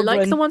for children. I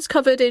like the ones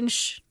covered in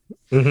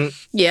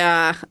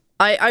Yeah.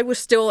 I was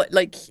still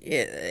like,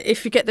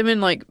 if you get them in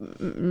like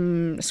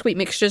sweet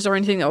mixtures or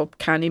anything, or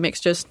candy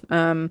mixtures,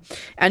 and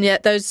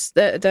those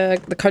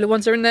the cola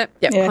ones are in there.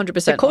 Yeah,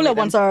 100%. The cola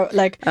ones are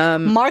like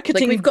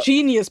marketing like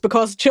genius,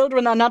 because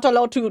children are not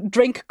allowed to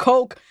drink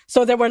Coke,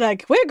 so they were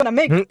like, we're gonna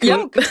make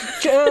Coke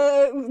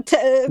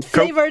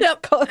flavored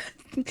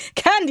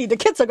candy. The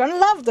kids are gonna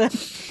love them.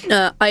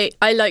 I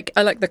like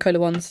the cola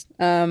ones.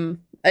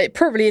 It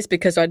probably is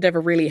because I'd never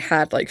really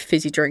had like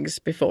fizzy drinks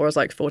before I was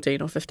like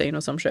 14 or 15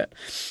 or some shit.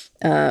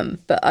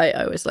 But I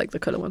always like the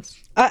colour ones.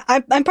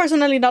 I'm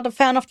personally not a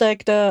fan of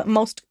the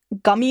most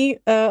gummy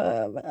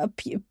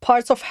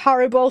parts of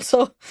Haribo.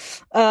 So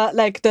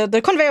like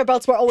the conveyor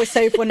belts were always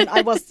safe when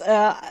I was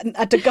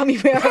at the gummy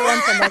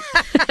warehouse.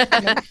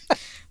 I'm like,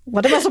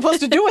 what am I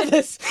supposed to do with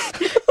this?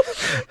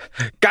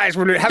 Guys,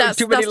 we're having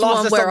too many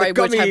losses on the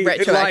gummy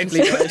lines.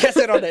 Guess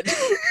it on it.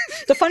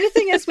 The funny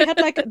thing is, we had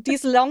like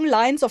these long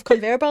lines of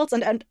conveyor belts,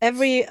 and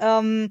every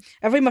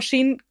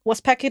machine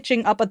was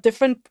packaging up a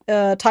different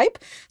type.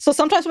 So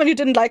sometimes when you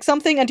didn't like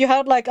something and you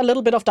had like a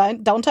little bit of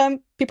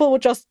downtime, people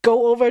would just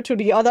go over to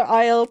the other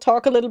aisle,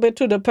 talk a little bit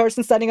to the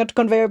person standing at the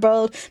conveyor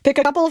belt, pick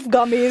a couple of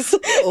gummies,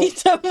 eat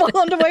them while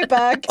on the way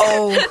back.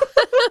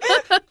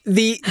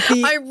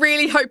 I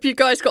really hope you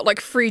guys got like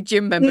free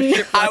gym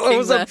membership. I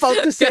was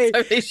about to say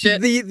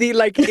the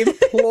like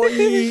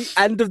employee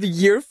end of the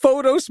year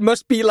photos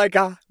must be like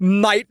a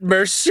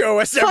nightmare show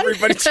as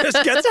everybody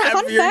just gets heavier.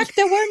 Fun fact: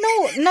 there were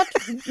not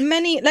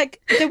many, like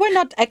there were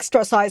not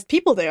extra sized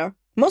people there.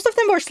 Most of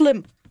them were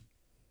slim.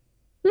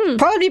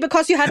 Probably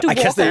because you had to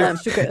walk around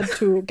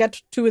to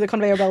get to the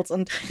conveyor belts,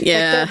 and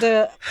like,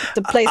 the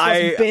place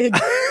was big.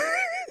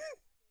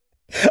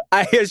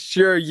 I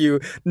assure you,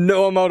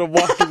 no amount of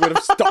walking would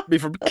have stopped me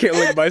from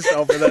killing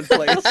myself in that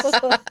place.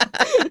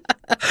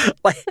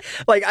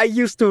 like I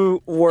used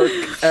to work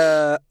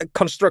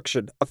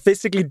construction, a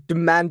physically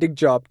demanding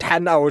job,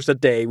 10 hours a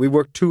day. We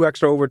worked 2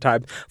 extra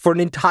overtime for an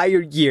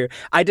entire year.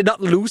 I did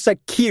not lose a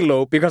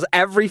kilo because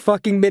every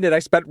fucking minute I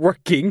spent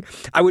working,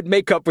 I would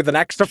make up with an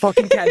extra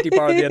fucking candy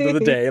bar at the end of the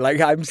day. Like,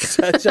 I'm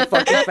such a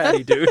fucking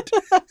fatty dude.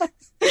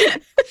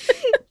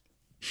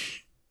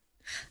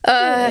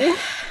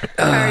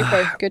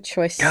 Haribo, good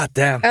choice. God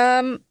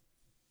damn.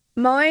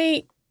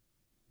 My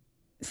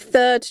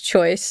third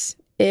choice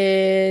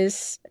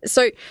is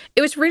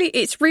it's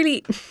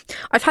really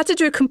I've had to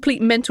do a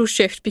complete mental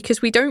shift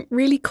because we don't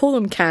really call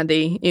them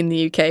candy in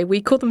the UK.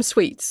 We call them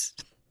sweets.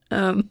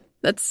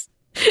 It's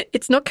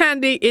not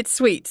candy, it's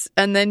sweets.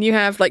 And then you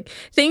have like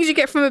things you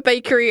get from a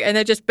bakery and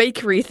they're just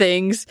bakery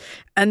things,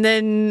 and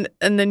then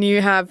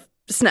you have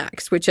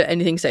snacks, which are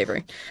anything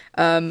savory.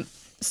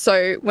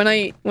 So when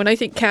I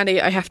think candy,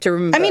 I have to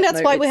remember. I mean,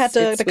 that's why we had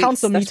the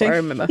council meeting. That's what I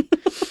remember.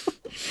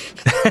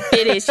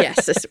 It is,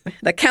 yes.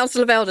 The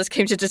Council of Elders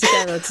came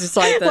together to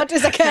decide that what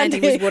is a candy?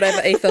 was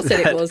whatever Aethel said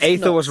it was.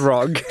 Aethel was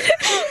wrong.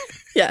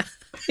 Yeah,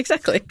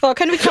 exactly. Well,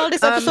 can we call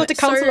this episode the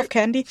Council of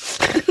Candy?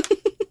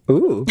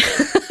 Ooh.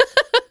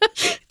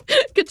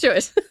 Good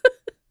choice.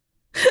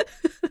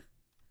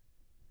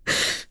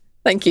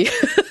 Thank you.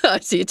 I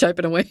see you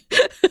typing away.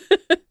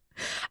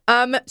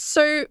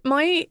 So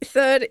my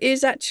third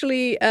is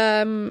actually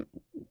a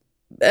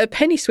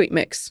penny sweet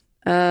mix,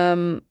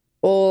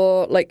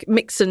 or like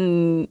mix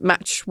and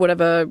match,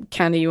 whatever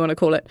candy you want to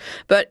call it.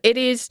 But it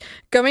is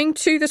going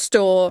to the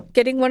store,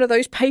 getting one of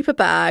those paper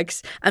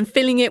bags and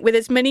filling it with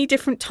as many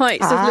different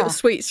types of little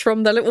sweets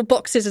from the little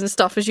boxes and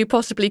stuff as you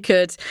possibly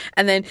could,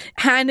 and then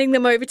handing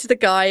them over to the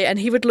guy, and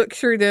he would look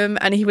through them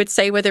and he would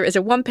say whether it's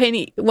a one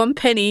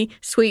penny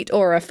sweet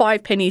or a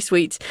 5 penny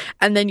sweet,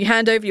 and then you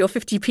hand over your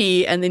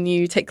 50p and then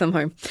you take them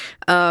home.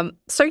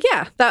 So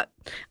yeah, that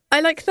I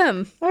like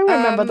them. I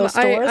remember those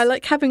stores. I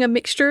like having a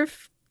mixture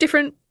of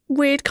different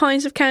weird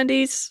kinds of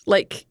candies,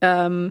 like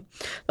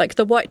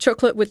the white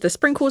chocolate with the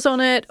sprinkles on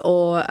it,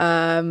 or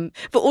but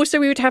also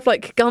we would have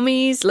like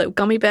gummies, little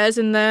gummy bears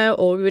in there,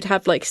 or we would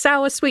have like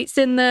sour sweets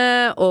in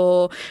there,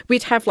 or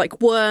we'd have like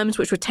worms,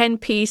 which were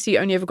 10p, so you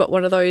only ever got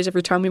one of those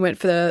every time we went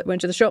to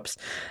the shops.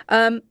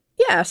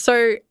 Yeah,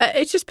 so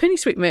it's just penny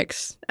sweet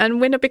mix. And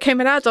when I became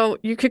an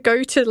adult, you could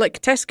go to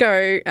like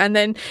Tesco and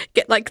then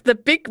get like the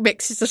big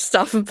mixes of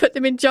stuff and put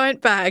them in giant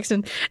bags,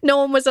 and no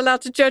one was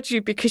allowed to judge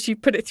you because you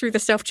put it through the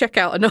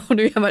self-checkout and no one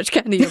knew how much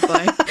candy you're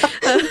buying.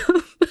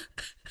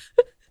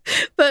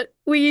 But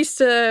we used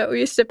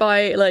to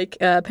buy like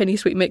penny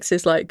sweet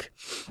mixes like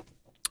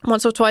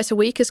once or twice a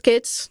week as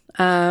kids.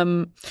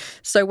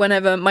 So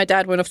whenever my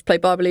dad went off to play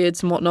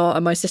Barbaliads and whatnot,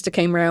 and my sister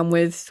came around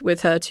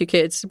with her 2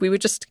 kids, we would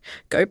just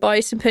go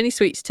buy some penny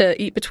sweets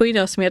to eat between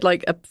us. And we had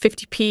like a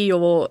 50p,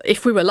 or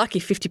if we were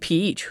lucky, 50p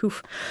each.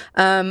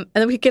 And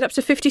then we could get up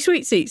to 50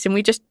 sweets each, and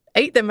we just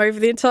ate them over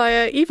the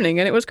entire evening,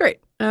 and it was great.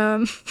 There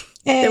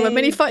were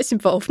many fights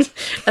involved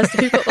as to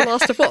who got the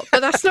last of what,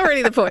 but that's not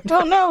really the point.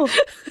 Oh no.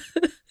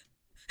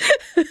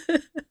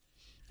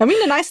 I mean,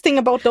 the nice thing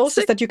about those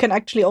is that you can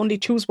actually only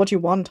choose what you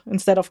want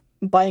instead of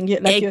buying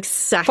it. Like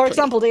exactly. For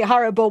example, the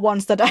Haribo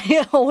ones that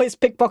I always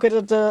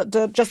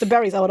pickpocketed just the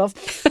berries out of.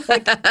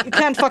 Like, you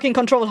can't fucking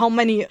control how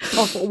many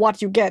of what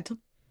you get.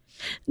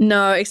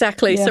 No,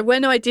 exactly. Yeah. So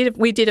when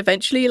we did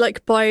eventually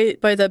like buy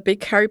the big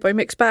Haribo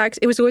mix bags,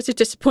 it was always a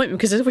disappointment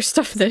because there was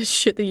stuff in there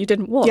shit that you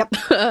didn't want. Yep.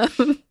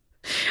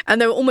 And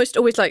they were almost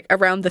always like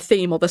around the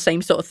theme or the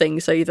same sort of thing.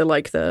 So either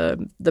like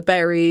the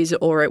berries,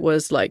 or it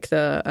was like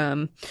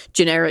the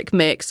generic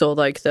mix, or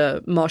like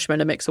the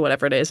marshmallow mix, or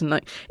whatever it is. And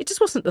like it just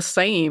wasn't the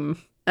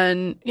same.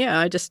 And yeah,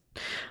 I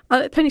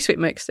like penny sweet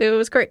mix. It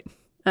was great.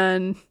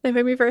 and they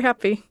made me very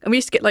happy. And we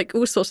used to get like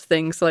all sorts of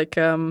things, like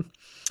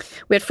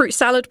we had fruit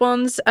salad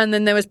ones, and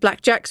then there was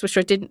blackjacks, which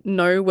I didn't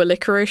know were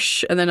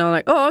licorice. And then I'm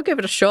like, oh, I'll give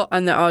it a shot.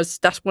 And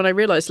that's when I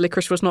realized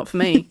licorice was not for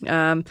me.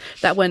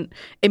 That went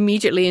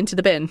immediately into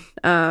the bin.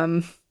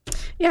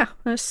 Yeah,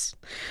 that's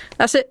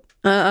it.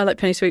 I like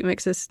penny sweet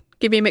mixes.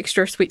 Give me a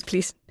mixture of sweets,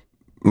 please.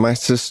 My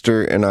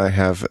sister and I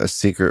have a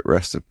secret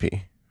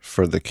recipe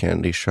for the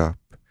candy shop.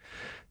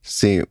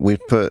 See, we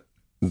put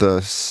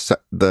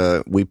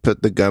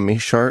the gummy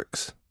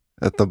sharks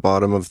at the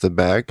bottom of the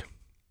bag,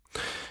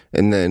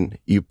 and then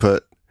you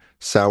put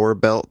sour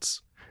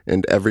belts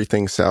and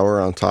everything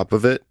sour on top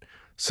of it,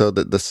 so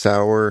that the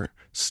sour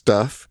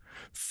stuff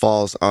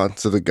falls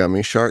onto the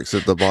gummy sharks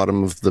at the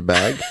bottom of the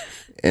bag.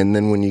 And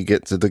then when you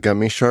get to the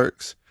gummy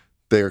sharks,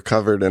 they're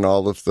covered in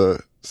all of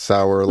the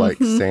sour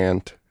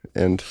sand,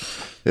 and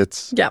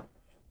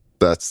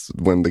that's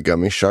when the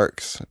gummy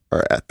sharks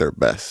are at their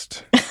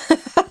best.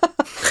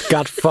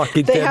 God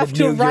fucking They damn have it,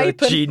 to Neil, you're a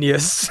ripen.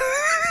 genius.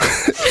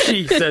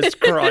 Jesus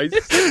Christ.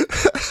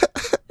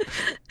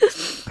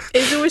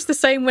 It's always the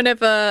same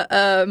whenever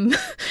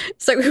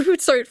so we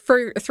would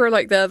throw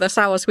like the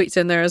sour sweets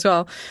in there as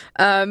well,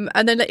 and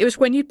then it was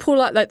when you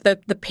pull out like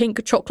the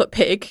pink chocolate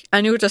pig,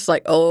 and you were just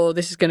like, oh,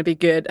 this is going to be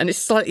good, and it's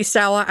slightly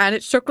sour and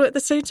it's chocolate at the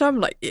same time.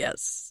 I'm like,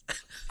 yes.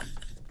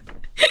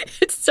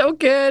 It's so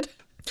good.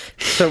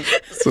 So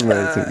It's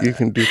amazing. You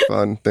can do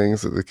fun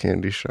things at the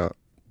candy shop.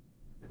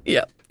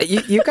 Yeah.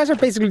 you guys are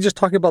basically just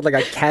talking about like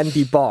a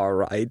candy bar,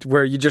 right?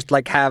 Where you just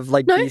like have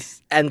like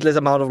these endless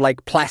amount of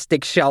like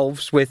plastic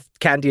shelves with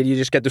candy, and you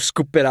just get to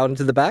scoop it out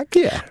into the bag.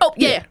 Yeah. Oh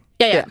yeah.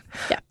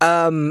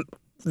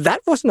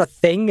 That wasn't a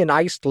thing in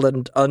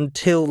Iceland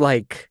until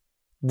like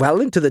well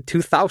into the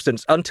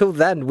 2000s. Until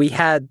then, we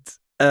had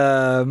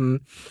in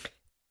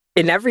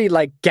every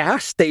like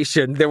gas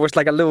station there was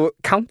like a little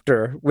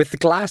counter with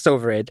glass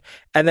over it,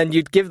 and then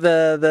you'd give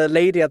the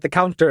lady at the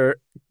counter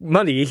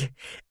money,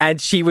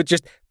 and she would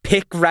just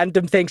pick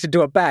random things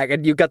into a bag,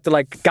 and you got to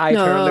like guide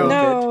her a little bit.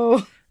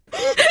 No.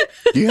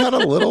 You had a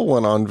little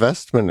one on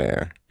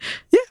Vestman.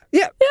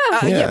 Yeah,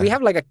 we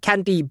have like a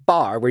candy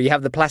bar where you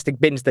have the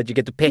plastic bins that you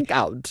get to pick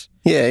out.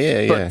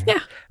 Yeah.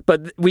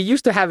 But we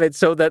used to have it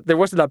so that there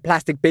wasn't a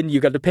plastic bin you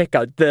got to pick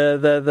out.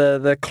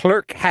 The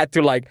clerk had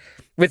to like,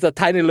 with a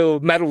tiny little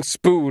metal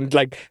spoon,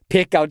 like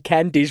pick out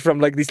candies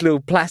from like these little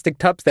plastic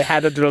tubs they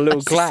had under a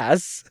little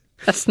glass.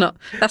 That's not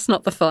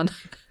the fun.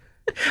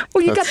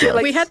 Well, you got to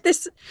like...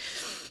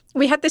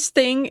 We had this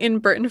thing in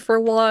Britain for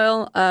a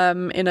while,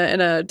 in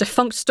a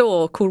defunct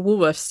store called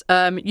Woolworths.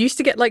 You used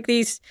to get like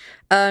these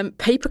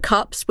paper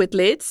cups with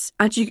lids,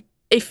 and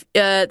if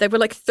they were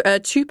like £2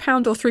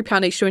 or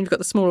 £3 each, so you've got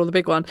the small or the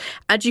big one,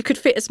 and you could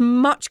fit as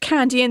much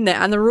candy in there.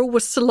 And the rule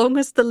was, so long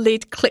as the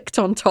lid clicked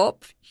on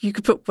top, you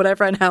could put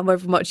whatever and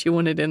however much you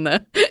wanted in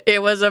there.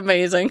 It was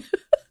amazing.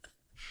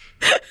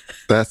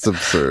 That's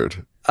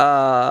absurd.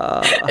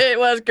 It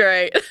was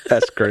great.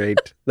 That's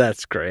great.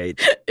 That's great.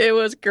 It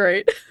was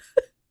great.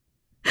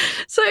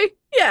 So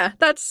yeah,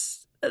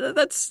 that's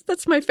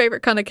my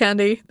favorite kind of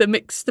candy. The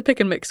pick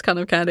and mix kind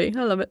of candy.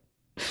 I love it.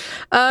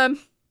 All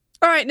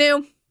right,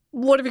 Neil,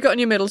 what have you got in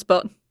your middle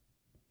spot?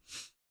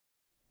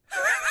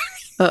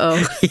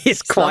 Uh-oh.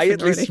 He's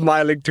quietly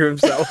smiling to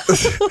himself.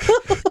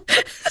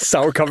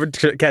 Sour covered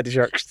candy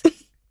sharks.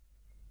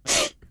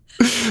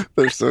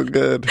 They're so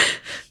good.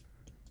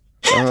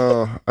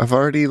 Oh, I've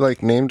already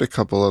like named a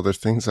couple other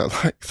things I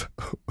like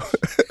though.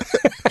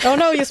 Oh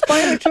no, you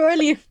spoiled it too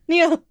early,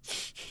 Neil.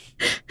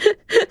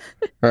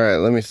 All right,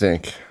 let me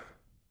think.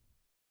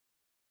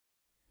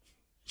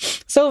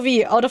 So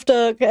V, out of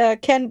the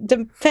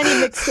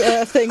penny mix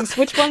things,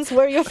 which ones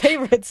were your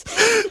favorites?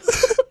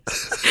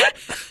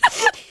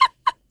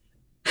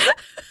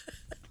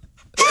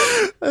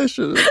 I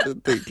should have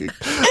been thinking.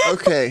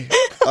 Okay,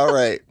 all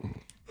right.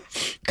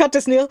 Cut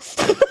this, Neil.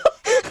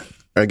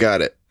 I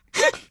got it.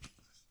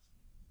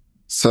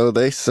 So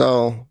they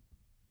sell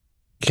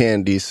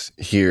candies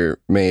here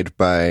made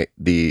by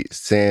the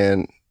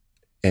San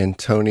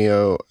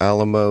Antonio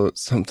Alamo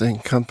something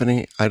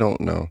company. I don't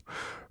know.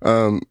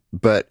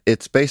 But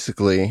it's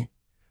basically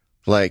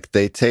like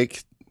they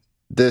take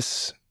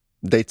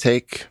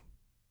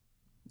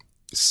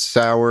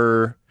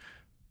sour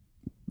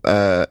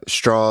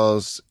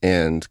straws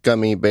and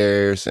gummy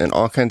bears and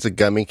all kinds of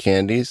gummy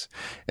candies,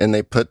 and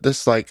they put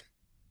this like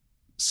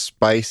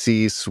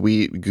spicy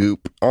sweet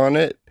goop on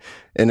it,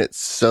 and it's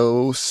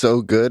so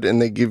good,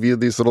 and they give you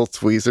these little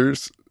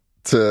tweezers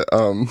to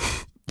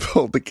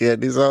pull the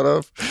candies out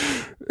of.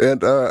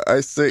 And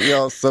I sent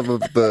y'all some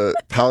of the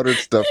powdered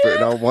stuff,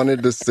 and I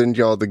wanted to send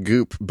y'all the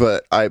goop,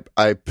 but I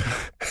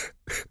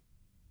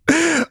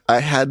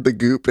had the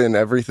goop and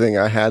everything.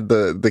 I had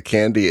the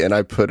candy, and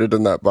I put it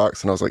in that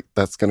box, and I was like,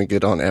 that's gonna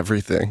get on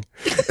everything.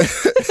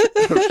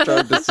 I was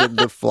trying to send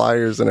the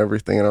flyers and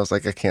everything, and I was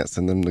like, I can't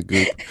send them the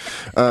goop.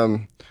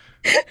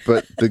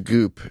 But the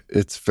goop,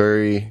 it's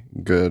very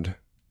good.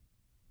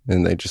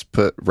 And they just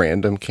put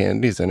random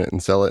candies in it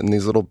and sell it in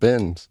these little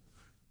bins.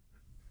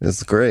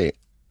 It's great.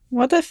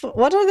 What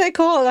are they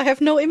called? I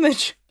have no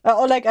image.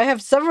 Or like I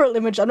have several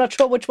images. I'm not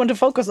sure which one to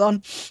focus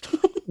on.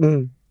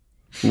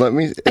 Let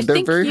me. I They're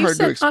think very you hard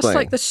to sent explain. us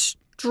like the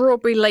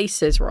strawberry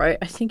laces, right?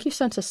 I think you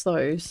sent us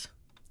those.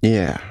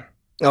 Yeah.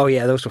 Oh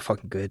yeah, those were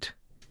fucking good.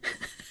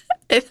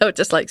 They'll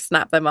just like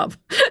snap them up.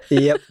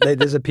 Yep, they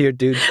disappeared,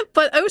 dude.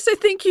 But I also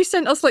think you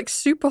sent us like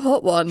super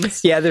hot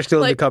ones. Yeah, they're still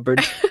in the Like-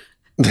 cupboard.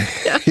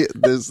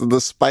 There's the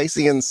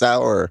spicy and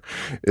sour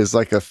is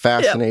like a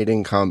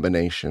fascinating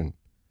combination,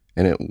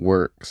 and it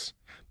works.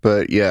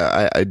 But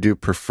yeah, I do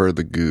prefer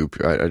the goop.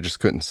 I just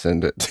couldn't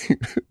send it to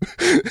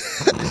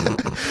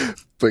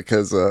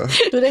because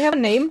Do they have a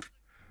name?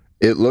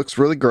 it looks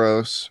really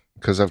gross.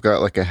 Because I've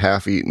got like a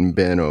half-eaten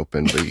bin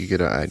open, but you get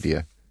an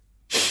idea.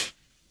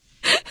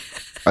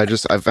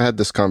 I've had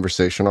this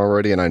conversation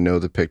already, and I know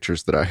the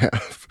pictures that I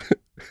have,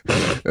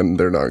 and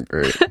they're not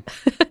great.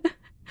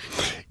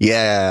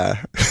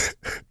 Yeah.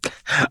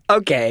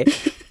 Okay,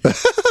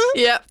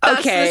 Yep, that's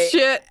Okay. the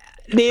shit.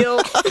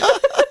 Neil.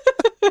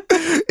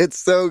 It's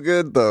so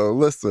good, though.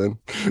 Listen.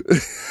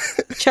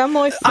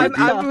 Chamoy I'm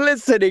Frita.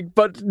 listening,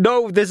 but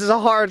no, this is a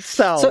hard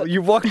sell. So-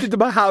 You walked into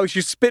my house,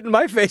 you spit in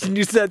my face, and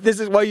you said, "This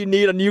is why you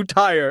need a new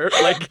tire."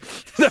 Like,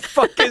 the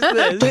fuck is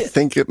I this?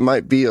 think it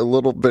might be a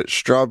little bit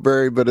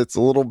strawberry, but it's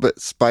a little bit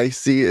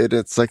spicy, and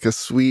it's like a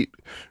sweet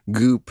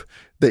goop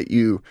that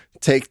you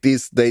take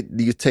these.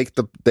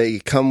 They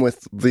come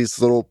with these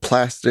little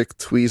plastic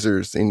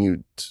tweezers, and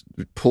you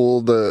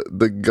pull the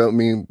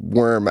gummy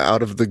worm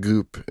out of the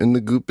goop, and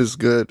the goop is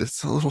good.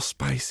 It's a little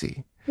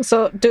spicy.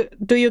 So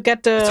do you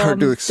get the? It's hard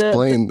to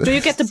explain Do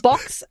you get the this.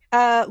 box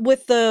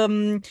with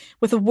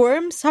the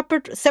worm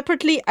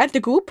separately and the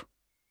goop?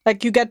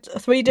 Like you get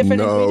 3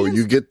 different No, ingredients?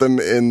 you get them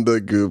in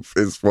the goop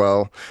as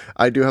well.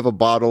 I do have a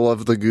bottle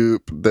of the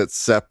goop that's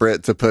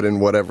separate to put in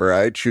whatever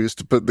I choose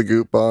to put the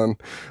goop on.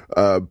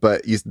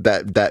 But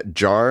that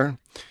jar,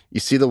 you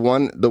see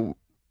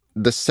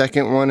the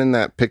second one in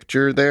that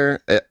picture there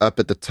up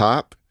at the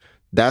top.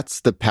 That's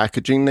the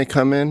packaging they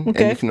come in,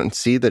 Okay. and you can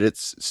see that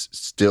it's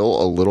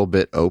still a little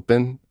bit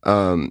open.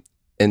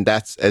 And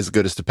that's as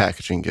good as the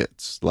packaging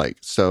gets. Like,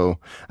 so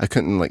I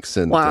couldn't like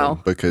send Wow.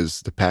 them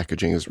because the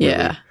packaging is really.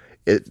 Yeah.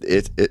 It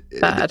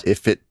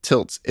if it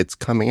tilts, it's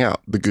coming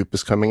out. The goop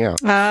is coming out.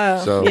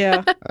 Ah, So-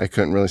 yeah. I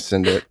couldn't really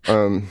send it.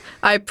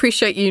 I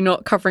appreciate you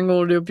not covering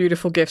all your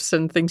beautiful gifts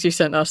and things you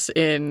sent us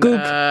in Goop.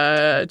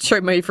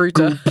 Chomei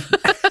Fruta.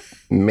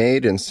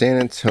 Made in San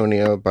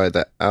Antonio by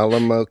the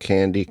Alamo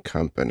Candy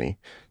Company.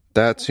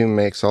 That's who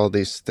makes all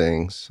these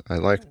things. I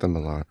like them a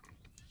lot.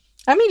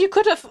 I mean, you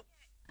could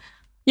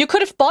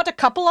have bought a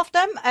couple of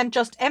them and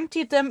just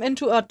emptied them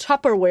into a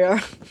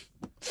Tupperware.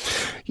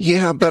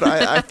 Yeah, but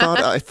I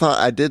thought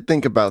I did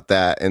think about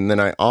that, and then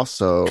I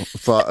also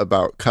thought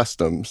about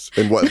customs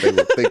and what they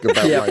would think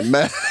about my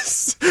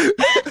mess.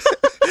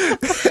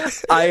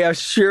 I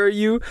assure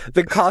you,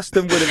 the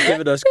custom would have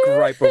given us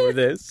gripe over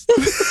this.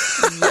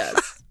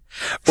 Yes.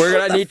 We're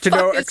gonna need to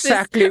know fuck is this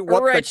exactly what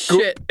the red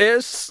goop shit?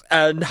 is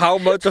and how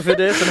much of it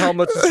is and how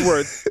much it's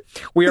worth.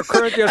 We are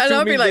currently And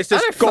I'll be assuming like, this I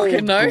is don't gold.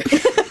 fucking know.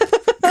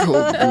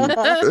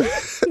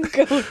 Cold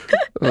goop.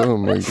 Oh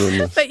my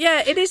goodness. But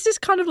yeah, it is this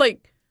kind of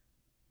like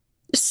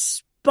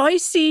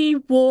spicy,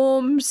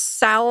 warm,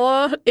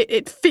 sour.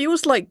 It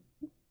feels like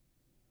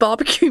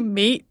barbecue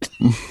meat.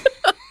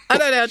 I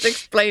don't know how to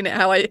explain it.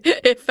 How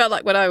it felt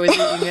like when I was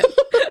eating it.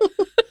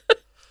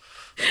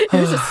 It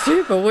was just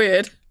super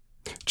weird.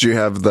 Do you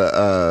have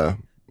the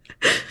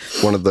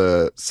one of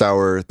the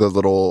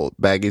little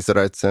baggies that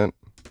I'd sent?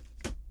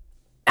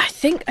 I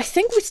think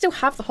we still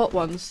have the hot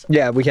ones.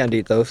 Yeah, we can't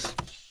eat those.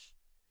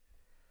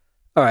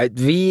 All right,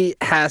 V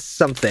has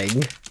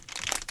something.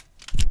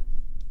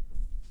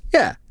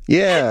 Yeah.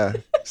 Yeah.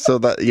 So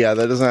that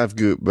doesn't have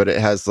goop, but it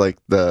has like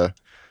the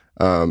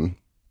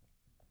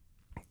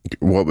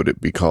what would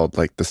it be called?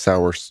 Like the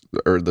sour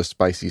or the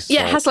spicy salt.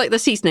 Yeah, it has like the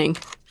seasoning.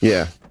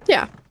 Yeah.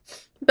 Yeah,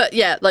 but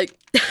yeah, like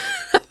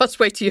that was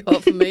way too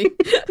hot for me.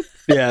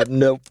 Yeah,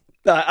 no.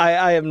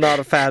 I am not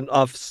a fan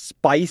of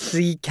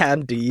spicy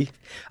candy.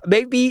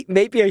 Maybe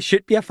I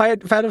should be a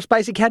fan of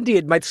spicy candy.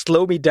 It might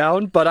slow me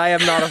down, but I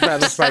am not a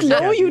fan of spicy Slow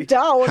candy. you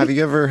down. Have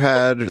you ever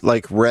had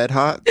like Red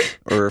Hot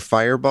or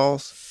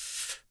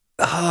Fireballs?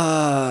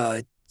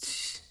 Uh,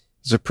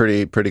 Those are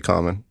pretty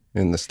common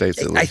in the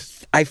States at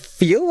least. I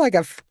feel like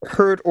I've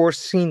heard or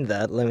seen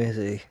that. Let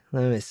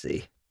me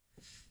see.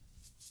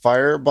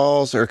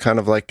 Fireballs are kind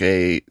of like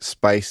a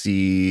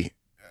spicy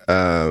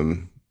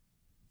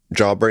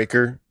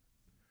jawbreaker.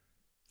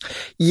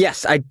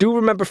 Yes, I do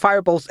remember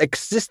fireballs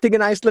existing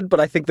in Iceland, but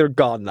I think they're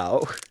gone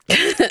now.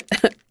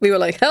 We were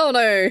like, hell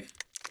no.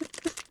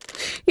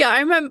 Yeah,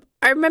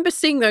 I remember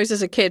seeing those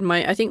as a kid.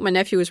 I think my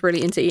nephew was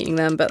really into eating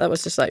them, but that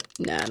was just like,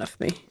 nah, enough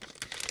for me.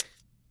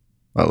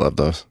 I love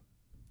those.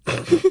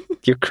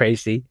 You're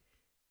crazy.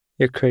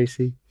 You're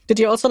crazy. Did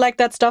you also like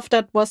that stuff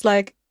that was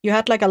like you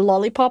had like a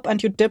lollipop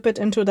and you dip it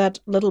into that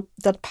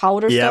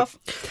powder Yep.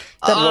 stuff?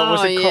 What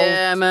was it called?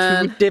 Yeah,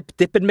 man. Dip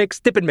and mix.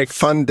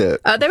 Fun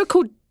dip. They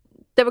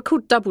were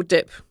called double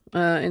dip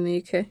in the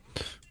UK.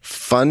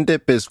 Fun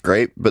Dip is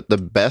great, but the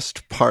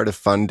best part of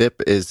Fun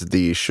Dip is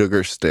the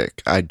sugar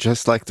stick. I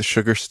just like the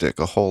sugar stick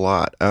a whole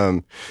lot.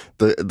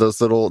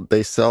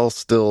 They sell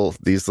still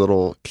these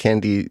little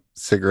candy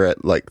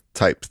cigarette like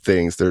type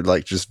things. They're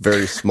like just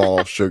very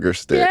small sugar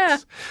sticks. Yeah.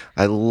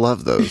 I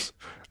love those.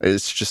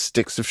 It's just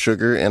sticks of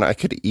sugar, and I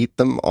could eat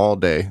them all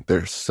day.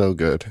 They're so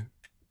good.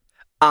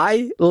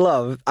 I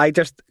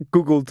just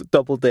Googled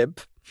Double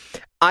Dip.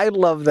 I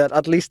love that,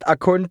 at least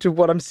according to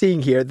what I'm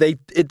seeing here,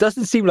 it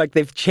doesn't seem like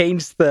they've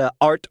changed the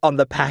art on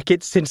the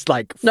package since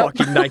like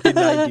fucking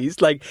 1990s.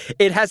 Like,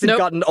 it hasn't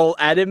gotten all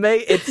anime.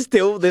 It's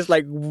still this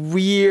like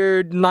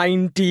weird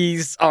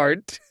 90s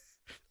art.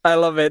 I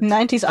love it.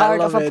 90s art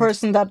of a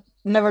person that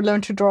never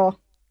learned to draw.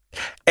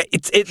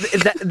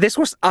 This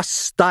was a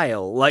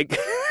style. Like,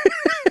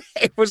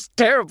 it was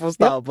terrible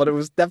style, but it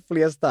was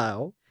definitely a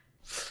style.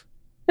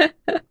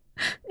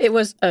 It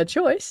was a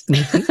choice.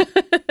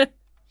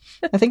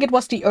 I think it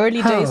was the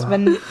early days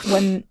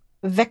when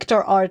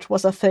vector art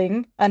was a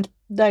thing, and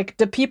like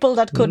the people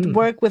that could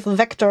work with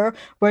vector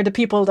were the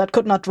people that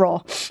could not draw.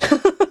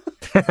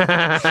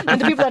 And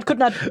the people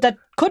that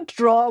could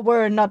draw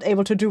were not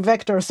able to do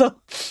vector, so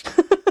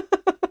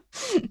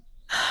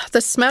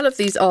The smell of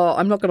these are,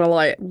 I'm not going to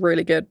lie,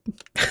 really good.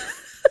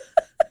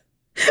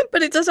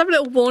 But it does have a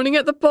little warning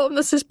at the bottom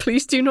that says,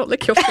 please do not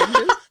lick your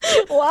fingers.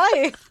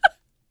 why?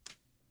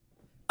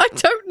 I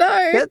don't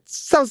know. That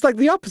sounds like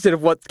the opposite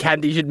of what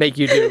candy should make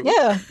you do.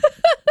 Yeah.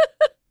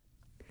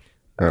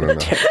 I don't know.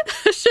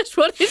 It's just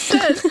what it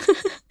says.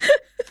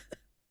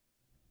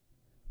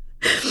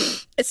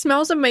 It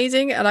smells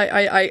amazing, and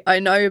I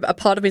know a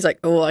part of me is like,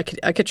 oh, I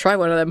could try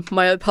one of them.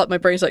 My other part of my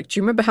brain's like, do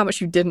you remember how much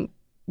you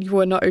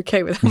were not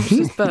okay with how much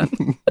this burnt?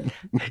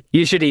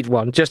 You should eat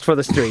one just for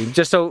the stream,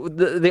 just so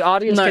the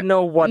audience can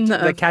know what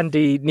the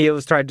candy Neil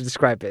is trying to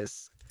describe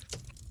is.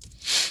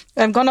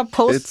 I'm gonna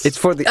post. It's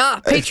for the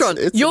Patreon.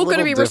 it's You're a going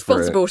to little be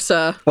responsible,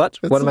 sir. what?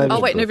 What am I? Oh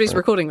wait, nobody's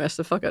recording this,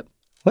 so fuck it.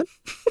 What?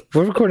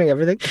 We're recording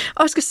everything.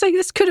 I was going to say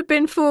this could have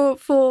been for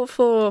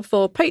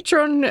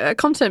Patreon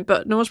content,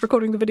 but no one's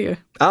recording the video.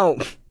 Oh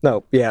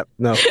no! Yeah,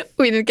 no.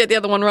 We didn't get the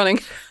other one running.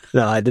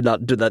 No, I did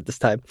not do that this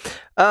time.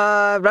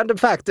 Random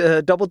fact,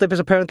 Double Dip is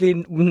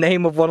apparently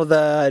name of one of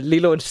the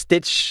Lilo and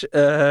Stitch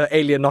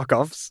alien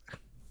knockoffs.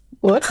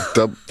 What?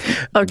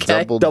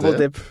 Okay. Double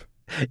dip.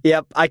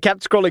 Yep, I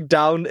kept scrolling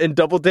down in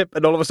Double Dip,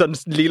 and all of a sudden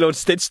Lilo and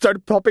Stitch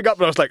started popping up,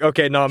 and I was like,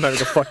 okay, now I'm having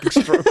a fucking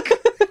stroke.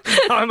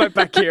 How am I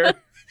back here?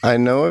 I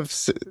know of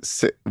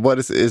what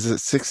is it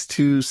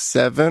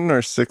 627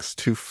 or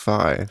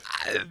 625?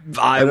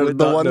 I would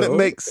the not one know. that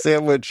makes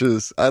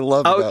sandwiches. I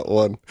love that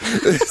one.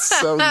 It's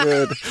so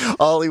good.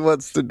 All he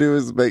wants to do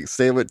is make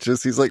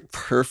sandwiches. He's like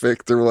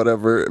perfect or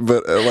whatever,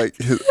 but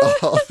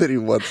all that he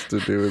wants to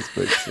do is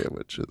make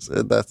sandwiches,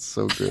 and that's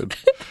so good.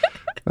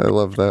 I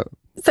love that.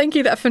 Thank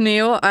you for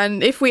Neil.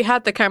 And if we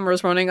had the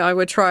cameras running, I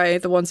would try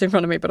the ones in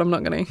front of me, but I'm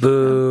not going to.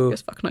 Boo.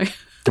 Yes, fuck no.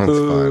 That's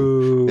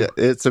fine. Yeah,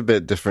 it's a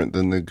bit different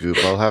than the goop.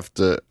 I'll have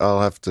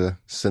to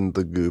send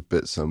the goop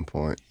at some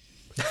point.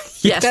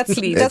 Yes, That's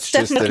please. that's It's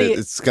just that definitely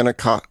it's gonna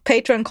cost.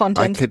 Patreon I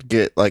content. could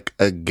get like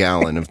a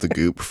gallon of the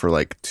goop for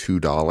like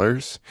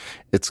 $2.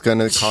 It's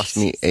gonna cost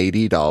me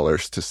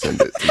 $80 to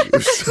send it to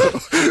you. So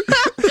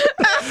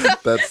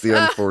that's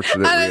the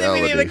unfortunate I don't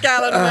reality. even need a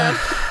gallon, man.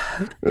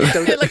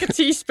 Get like a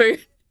teaspoon.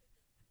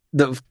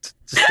 No,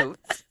 just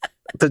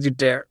don't you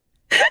dare.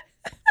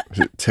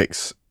 It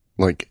takes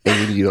like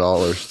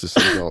 $80 to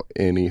send out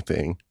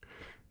anything.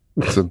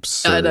 It's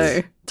absurd. I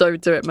know.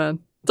 Don't do it, man.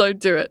 Don't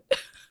do it.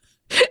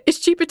 It's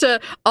cheaper to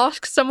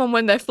ask someone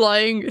when they're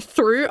flying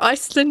through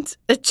Iceland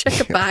to check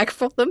a bag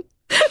for them.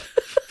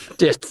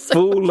 Just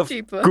full of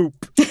cheaper. goop.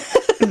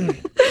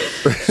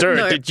 Sir,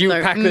 No, did you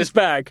no. pack this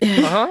bag?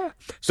 Uh-huh.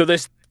 So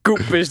this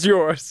goop is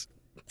yours.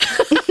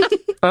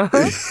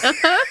 Uh-huh.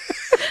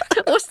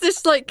 What's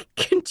this like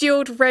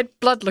congealed red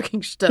blood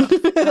looking stuff?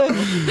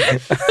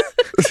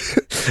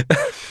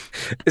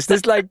 Is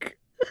this like,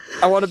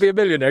 I want to be a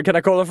millionaire, can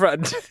I call a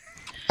friend?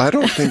 I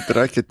don't think that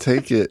I could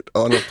take it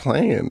on a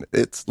plane.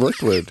 It's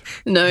liquid.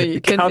 No, you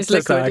couldn't. It's Counts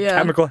as liquid, a yeah.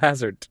 chemical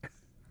hazard.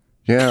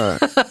 Yeah.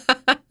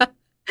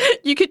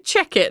 You could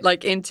check it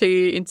like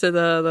into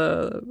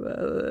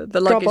the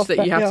luggage Drop-off that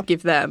you bag, have yeah. to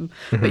give them,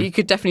 but you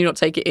could definitely not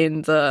take it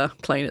in the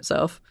plane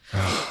itself.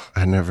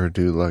 I never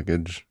do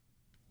luggage.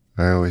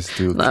 I always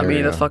do. Not me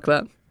either. carry-on. Fuck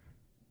that.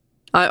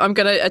 I'm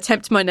going to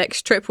attempt my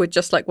next trip with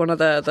just like one of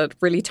the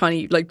really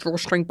tiny like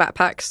drawstring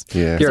backpacks.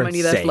 Yeah. You're I'm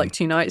only there for insane. like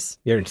 2 nights.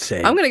 You're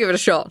insane. I'm going to give it a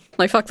shot.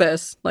 Like, fuck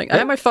this. Like, I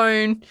have my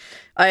phone.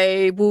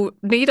 I will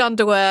need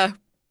underwear.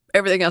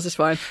 Everything else is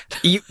fine.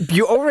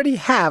 You already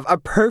have a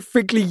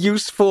perfectly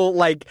useful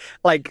like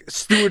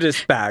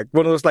stewardess bag,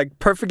 one of those like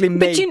perfectly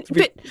made.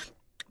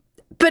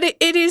 But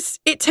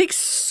it takes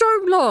so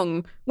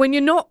long when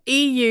you're not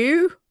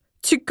EU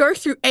to go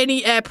through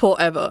any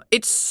airport ever.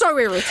 It's so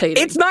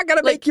irritating. It's not going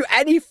to make you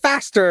any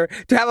faster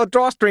to have a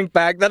drawstring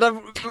bag than a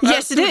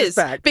Yes, it stewardess is.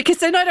 bag. Because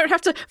then I don't have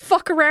to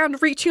fuck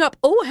around reaching up.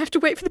 Oh, I have to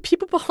wait for the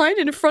people behind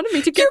and in front of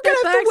me to get You're their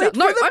gonna have bags to wait out.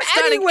 No, for them I'm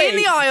standing anyway, in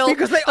the aisle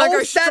because they I all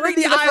go stand in straight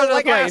the to the front aisle of the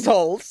like plane.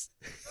 assholes.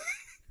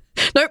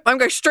 Nope, I'm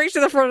going straight to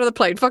the front of the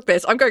plane. Fuck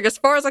this. I'm going as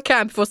far as I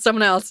can before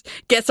someone else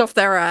gets off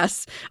their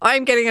ass.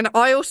 I'm getting an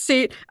aisle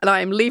seat and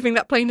I am leaving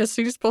that plane as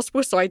soon as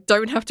possible so I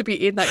don't have to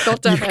be in that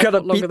goddamn You're gonna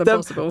airport longer beat than them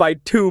possible. by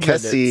 2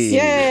 minutes. Cassie,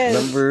 Yes.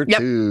 number Yep.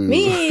 2.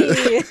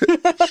 Me.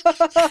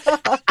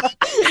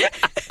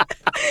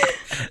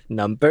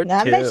 Number 2.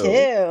 Number 2.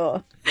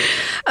 Yeah.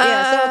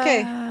 So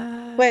okay.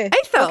 Wait.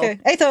 Aethel. Okay.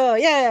 Aethel.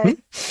 Yeah.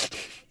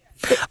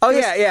 Oh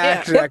yeah.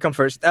 Actually, I come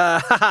first.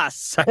 Sorry,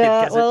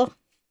 Cassie. Well.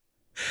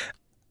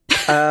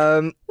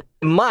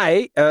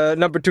 My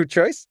number 2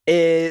 choice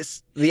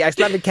is the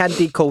Icelandic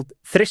candy called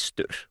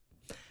Þristur.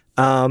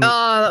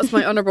 That's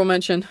my honorable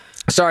mention.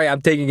 Sorry,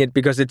 I'm taking it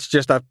because it's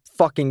just a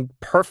fucking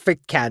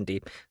perfect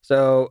candy.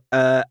 So,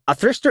 a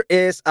Þristur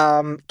is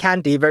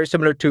candy very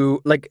similar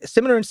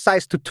in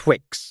size to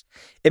Twix.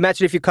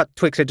 Imagine if you cut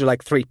Twix into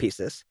like 3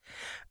 pieces.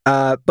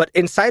 But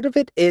inside of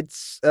it,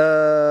 it's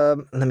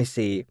let me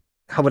see.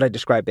 How would I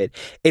describe it?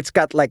 It's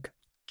got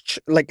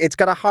it's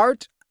got a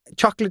hard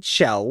chocolate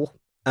shell,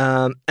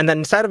 and then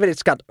inside of it,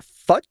 it's got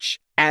fudge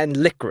and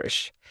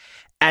licorice,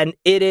 and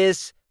it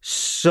is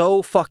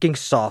so fucking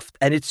soft,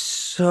 and it's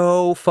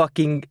so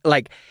fucking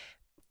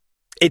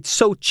it's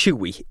so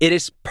chewy. It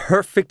is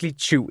perfectly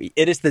chewy.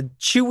 It is the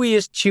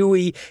chewiest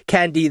chewy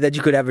candy that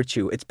you could ever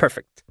chew. It's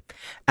perfect.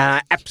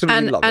 I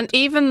absolutely love it. And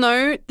even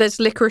though there's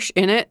licorice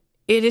in it,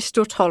 it is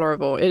still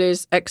tolerable. It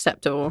is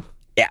acceptable.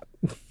 Yeah.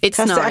 It's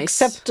Has to nice.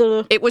 accept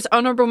the It was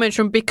honorable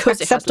mention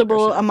because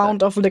acceptable it has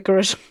amount of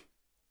licorice.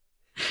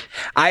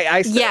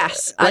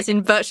 Yes, as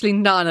in virtually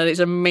none, and it's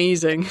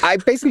amazing. I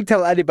basically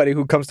tell anybody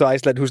who comes to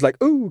Iceland who's like,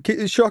 "Oh,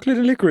 chocolate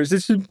and licorice,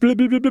 it's blah,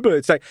 blah, blah, blah, blah."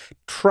 It's like,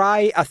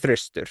 try a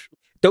Þristur.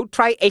 Don't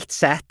try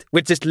 8-set,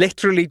 which is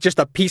literally just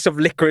a piece of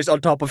licorice on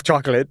top of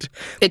chocolate.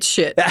 It's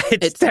shit.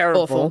 It's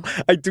terrible. Awful.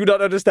 I do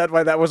not understand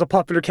why that was a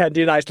popular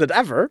candy in Iceland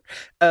ever.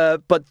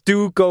 But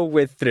do go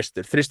with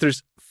Þristur.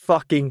 Þristur's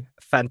fucking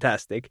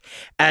fantastic.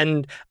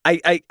 And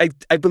I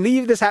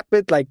believe this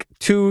happened like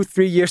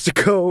 2-3 years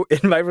ago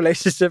in my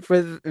relationship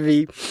with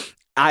V.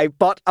 I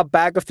bought a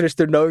bag of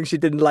Þristur knowing she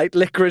didn't like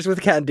licorice with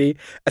candy,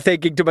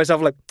 thinking to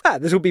myself like,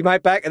 this will be my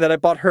bag. And then I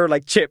bought her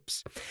like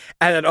chips.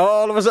 And then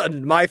all of a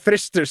sudden my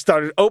Þristur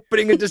started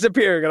opening and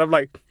disappearing. And I'm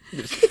like,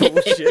 this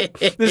bullshit.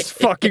 This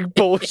fucking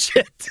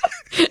bullshit.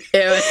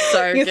 It was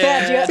so You good.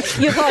 thought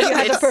you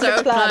had a It's perfect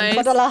so plan, nice.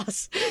 but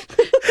alas.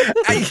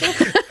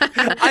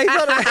 I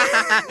thought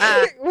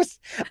it was,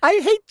 I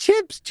hate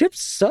chips.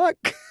 Chips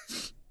suck.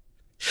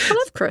 I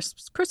love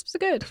crisps. Crisps are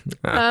good.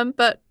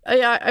 But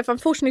yeah, I've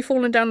unfortunately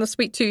fallen down the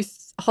sweet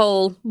tooth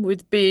hole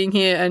with being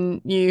here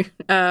and you.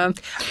 The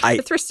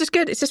Þristur is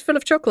good. It's just full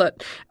of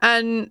chocolate.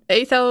 And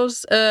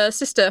Aethel's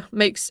sister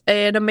makes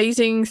an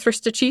amazing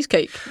Þristur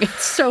cheesecake.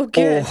 It's so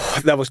good.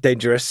 Oh, that was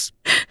dangerous.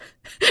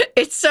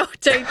 It's so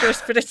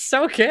dangerous, but it's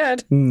so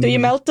good. Do you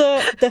melt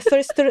the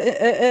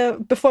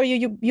Þristur before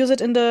you use it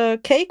in the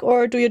cake,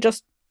 or do you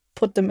just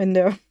put them in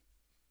there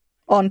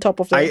on top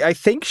of the... I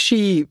think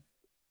she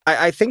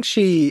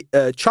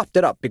chopped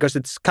it up because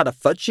it's kind of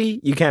fudgy.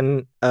 You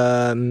can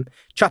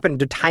chop it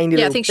into tiny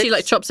little Yeah, I think she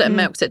bits. chops it and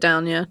melts it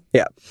down, yeah.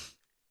 Yeah.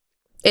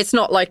 It's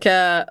not like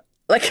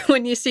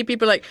when you see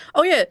people like,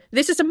 oh yeah,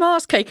 this is a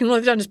Mars cake, and all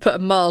they've done is put a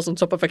Mars on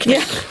top of a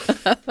cake.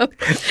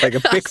 Like a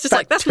big It's just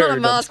like, that's not a turd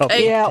on Mars top.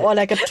 cake. Yeah, or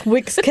like a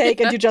Twix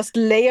cake, and you just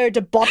layer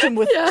the bottom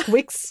with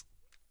Twix.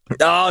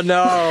 Oh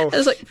no!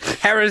 It's like,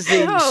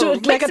 Heresy. Oh, So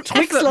it's like a make some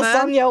Twix effort,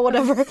 man. lasagna or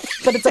whatever,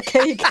 but it's a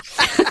cake.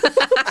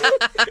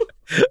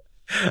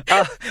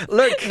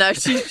 Look, no,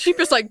 she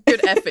puts like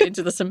good effort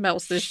into this and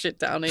melts this shit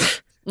down.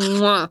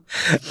 Mwah.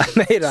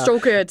 I So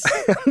good.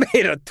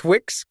 made a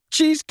Twix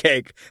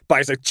cheesecake.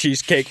 Buys a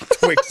cheesecake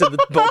Twix in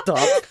the bottom.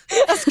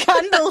 As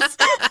candles.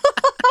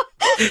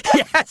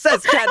 Yes,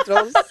 as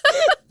candles.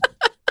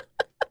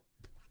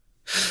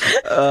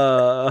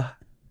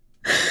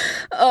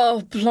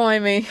 Oh,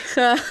 blimey.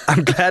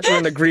 I'm glad we're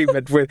in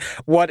agreement with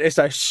what is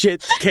a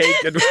shit cake.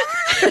 And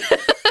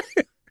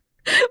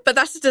But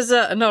that's a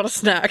dessert and not a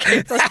snack.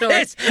 That's not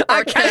it's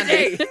or a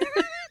candy.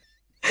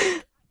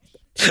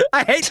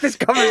 I hate this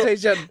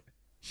conversation.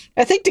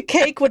 I think the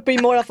cake would be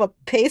more of a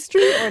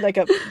pastry or like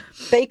a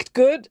baked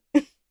good.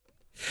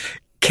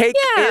 Cake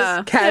Yeah,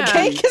 is candy. yeah.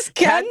 Cake is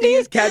candy? Candy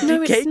is candy.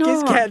 No, it's Cake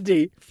is not.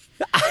 candy.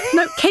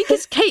 No, cake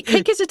is cake.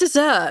 Cake is a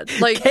dessert.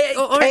 Like, Cake-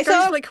 or it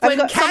goes like when I've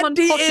got- someone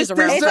Candy poshes is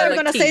around. dessert. their, I'm like,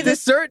 gonna tea. say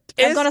this. Dessert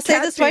I'm is gonna say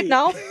this right candy.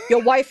 now.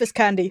 Your wife is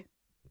candy.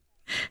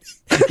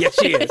 Yes,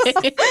 she is.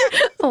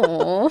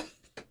 Aww.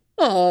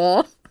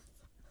 Aww.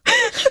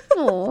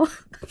 Aww.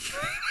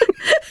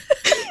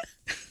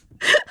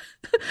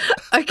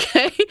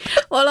 Okay.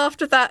 Well,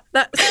 after that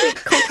sweet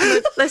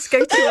compliment, let's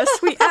go to a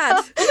sweet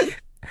ad.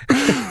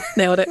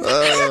 Nailed it.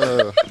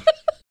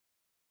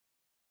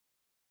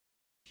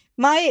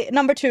 My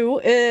number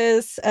 2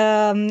 is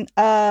a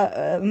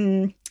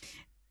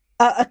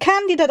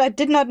candy that I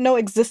did not know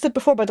existed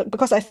before, but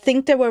because I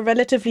think they were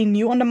relatively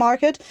new on the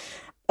market.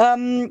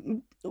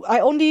 I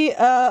only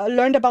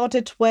learned about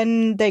it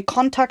when they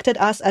contacted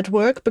us at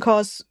work,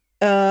 because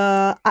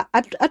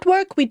at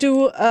work we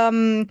do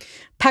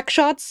pack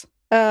shots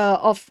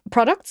of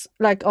products,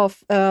 like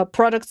of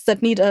products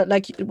that need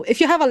like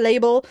if you have a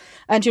label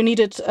and you need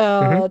it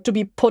to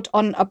be put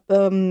on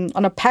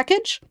a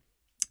package,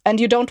 and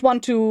you don't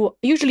want to.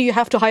 Usually, you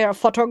have to hire a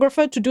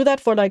photographer to do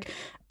that for like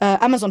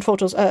Amazon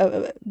photos,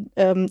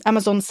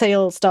 Amazon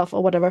sale stuff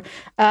or whatever.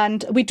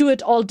 And we do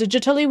it all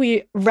digitally.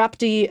 We wrap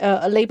the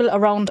label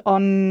around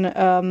on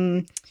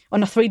a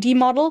 3D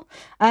model.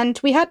 And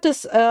we had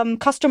this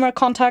customer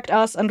contact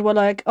us and were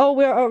like, "Oh,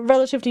 we're a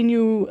relatively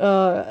new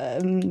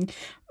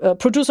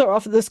producer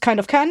of this kind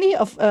of candy,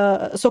 of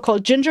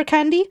so-called ginger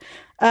candy,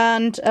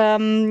 and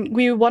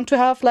we want to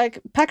have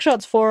like pack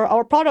shots for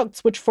our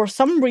products, which for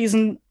some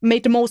reason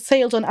made the most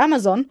sales on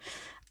Amazon,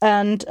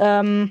 and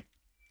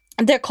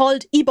they're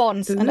called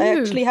E-Bonds, and I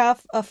actually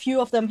have a few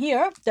of them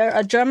here. They're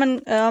a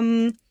German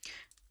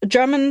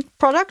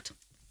product.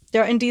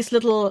 They're in these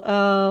little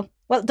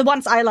the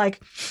ones I like.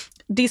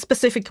 These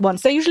specific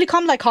ones. They usually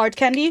come like hard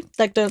candy,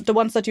 like the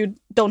ones that you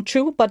don't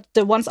chew, but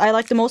the ones I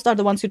like the most are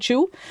the ones you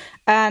chew.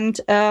 And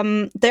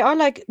they are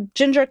like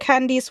ginger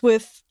candies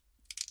with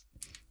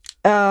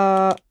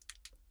well,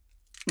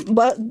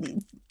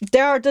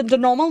 there are the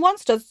normal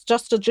ones, that's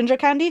just the ginger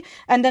candy,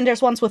 and then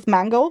there's ones with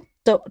mango.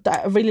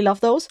 I really love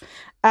those.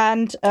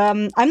 And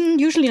I'm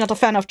usually not a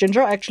fan of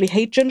ginger. I actually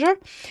hate ginger.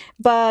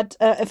 But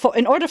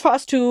in order for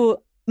us to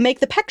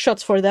make the pack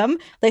shots for them,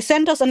 they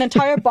sent us an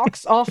entire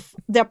box of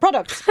their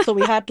products. So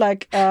we had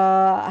like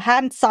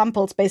hand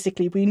samples,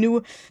 basically. We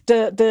knew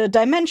the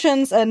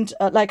dimensions and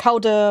like how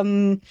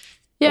the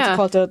what's it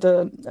called,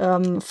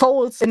 the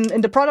folds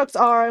in the products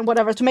are and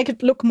whatever, to make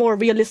it look more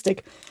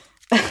realistic.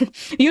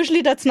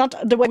 Usually that's not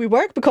the way we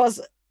work,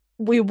 because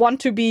we want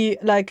to be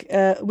like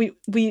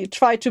we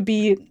try to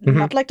be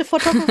not like the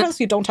photographers.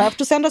 You don't have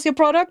to send us your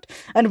product,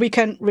 and we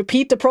can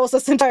repeat the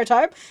process the entire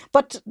time.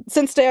 But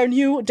since they are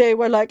new, they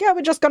were like, "Yeah,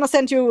 we're just gonna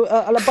send you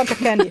a bunch of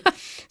candy."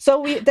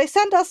 So they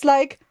sent us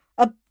like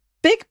a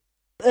big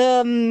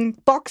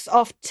box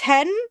of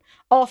 10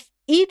 of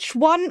each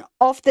one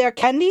of their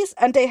candies,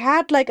 and they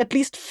had like at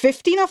least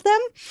 15 of them.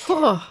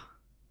 Oh.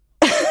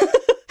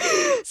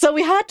 So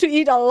we had to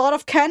eat a lot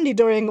of candy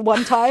during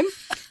one time,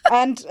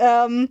 and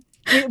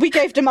we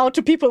gave them out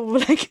to people who were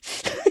like,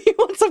 "You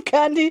want some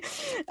candy?"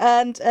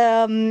 And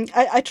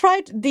I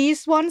tried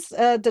these ones,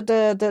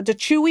 the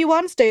chewy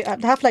ones. They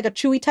have like a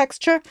chewy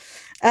texture,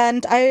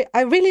 and I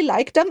really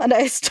like them. And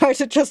I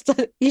started just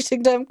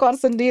eating them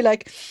constantly,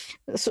 like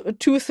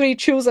 2-3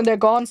 chews, and they're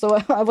gone.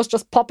 So I was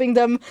just popping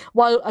them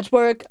while at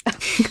work,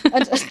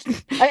 and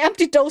I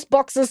emptied those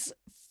boxes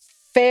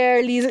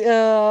fairly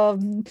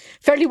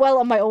well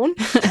on my own.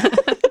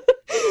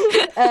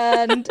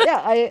 And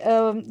yeah,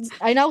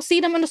 I now see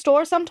them in the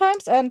store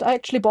sometimes, and I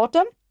actually bought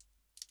them.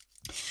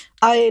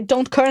 I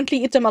don't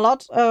currently eat them a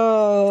lot.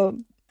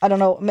 I don't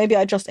know, maybe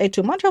I just ate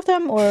too much of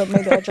them, or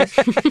maybe I just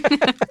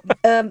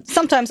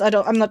sometimes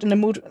I'm not in the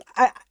mood.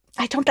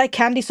 I don't like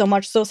candy so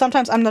much, so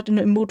sometimes I'm not in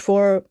the mood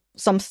for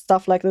some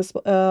stuff like this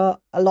a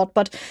lot,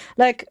 but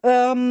like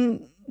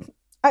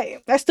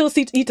I still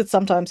eat it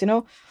sometimes, you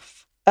know.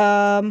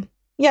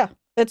 Yeah,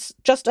 it's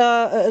just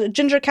a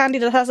ginger candy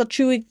that has a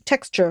chewy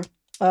texture.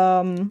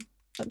 From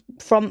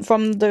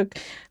the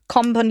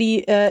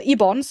company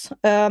E-Bonds,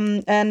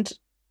 and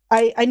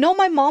I know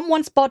my mom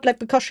once bought, like,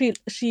 because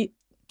she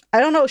I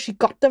don't know if she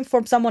got them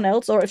from someone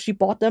else or if she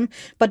bought them,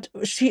 but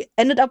she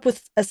ended up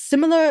with a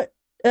similar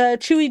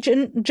chewy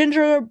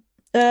ginger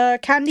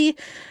candy,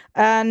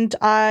 and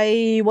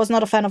I was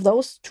not a fan of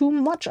those too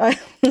much. I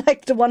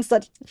like the ones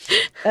that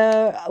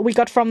we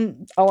got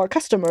from our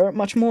customer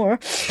much more.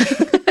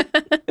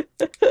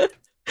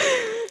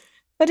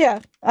 But yeah,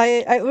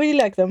 I really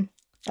like them.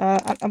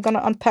 I'm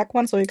gonna unpack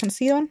one so you can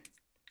see one.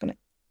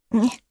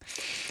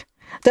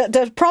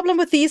 The problem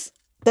with these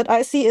that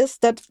I see is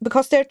that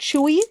because they're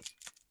chewy,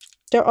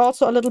 they're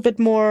also a little bit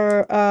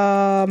more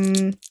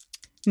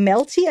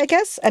melty, I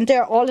guess, and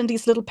they're all in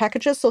these little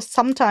packages. So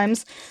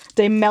sometimes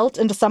they melt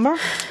in the summer,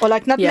 or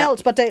like not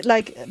melt, but they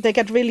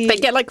get really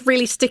like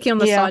really sticky on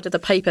the side of the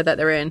paper that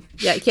they're in.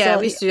 Yeah. So,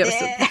 we used to do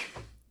it.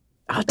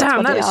 Oh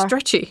damn, that is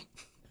stretchy.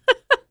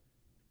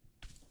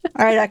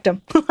 I like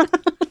them.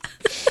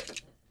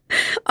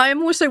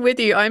 I'm also with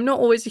you. I'm not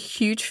always a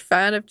huge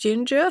fan of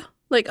ginger.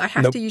 Like, I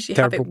have to usually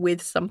have it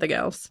with something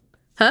else.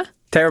 Huh?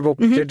 Terrible.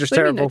 Mm-hmm. Ginger's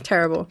terrible.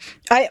 Terrible.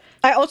 I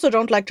also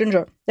don't like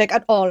ginger, like,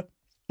 at all.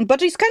 But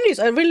these candies,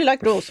 I really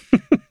like those.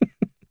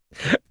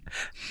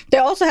 They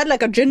also had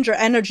like a ginger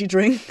energy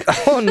drink.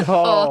 Oh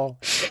no!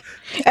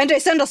 And they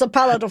sent us a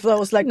pallet of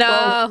those. Like,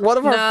 one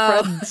of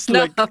our friends,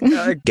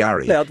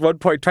 Gary, at one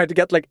point tried to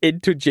get like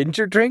into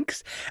ginger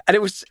drinks, and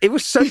it was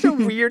such a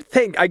weird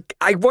thing. I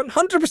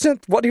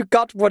 100% what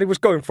he was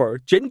going for.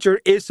 Ginger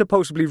is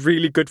supposedly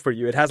really good for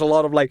you. It has a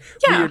lot of like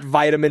weird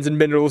vitamins and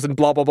minerals and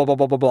blah blah blah blah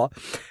blah blah blah.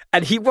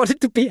 And he wanted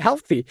to be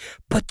healthy,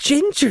 but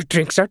ginger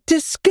drinks are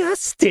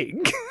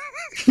disgusting.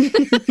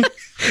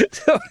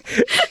 So,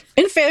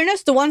 in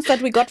fairness, the ones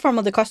that we got from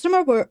the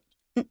customer were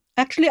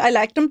actually, I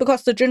liked them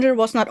because the ginger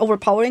was not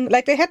overpowering.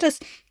 Like, they had this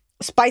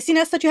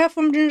spiciness that you have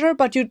from ginger,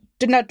 but you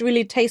did not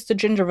really taste the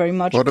ginger very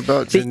much. What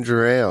about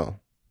ginger ale?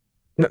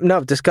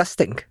 No,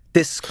 disgusting.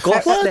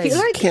 Disgusting. Well, if you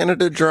like-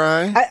 Canada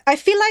Dry. I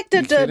feel like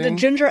the kidding?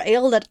 ginger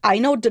ale that I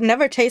know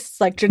never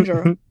tastes like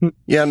ginger.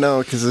 Yeah, no,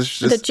 because it's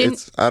just gin-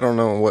 it's. I don't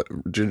know what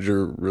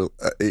ginger.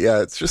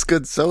 Yeah, it's just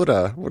good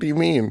soda. What do you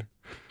mean?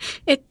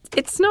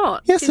 It's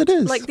not. Yes, it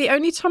is. Like the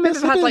only time Yes,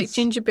 I've ever it had like is.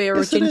 ginger beer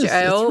Yes, or it ginger is. It's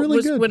ale really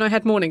was good. when I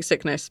had morning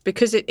sickness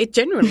because it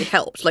genuinely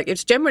helped. Like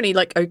it's generally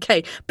like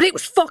okay, but it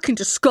was fucking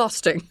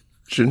disgusting.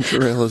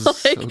 Ginger ale is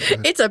so Like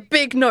good. it's a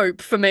big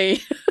nope for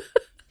me.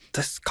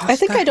 Disgusting. I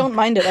think I don't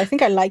mind it. I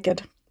think I like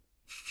it.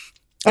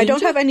 I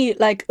don't have any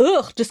like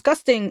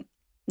disgusting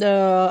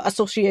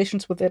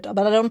associations with it,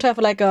 but I don't have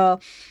like a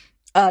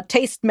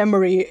taste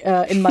memory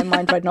in my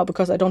mind right now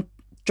because I don't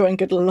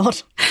drink it a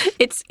lot.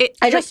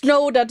 I just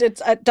know that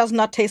it does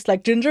not taste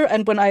like ginger.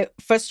 And when I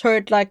first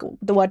heard like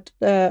the word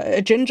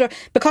ginger,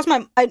 because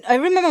I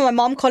remember my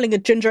mom calling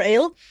it ginger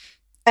ale,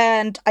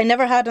 and I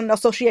never had an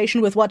association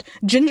with what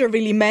ginger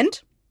really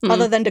meant.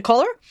 Other than the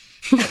color,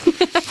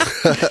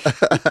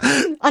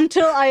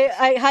 until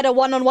I had a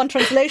one-on-one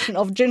translation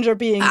of ginger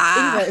being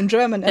Ingwer in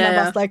German, and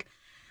I was like,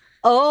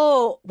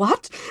 "Oh,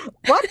 what?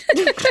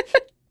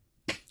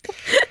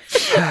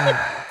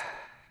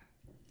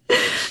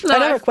 I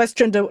never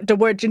questioned the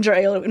word ginger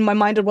ale. In my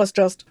mind, it was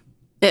just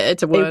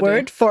it's a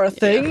word. For a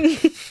thing.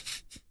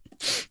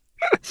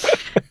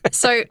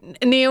 So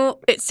Neil,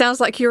 it sounds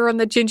like you're on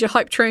the ginger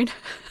hype train.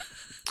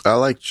 I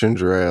like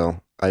ginger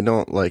ale. I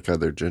don't like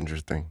other ginger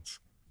things.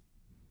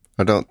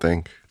 I don't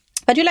think.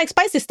 But you like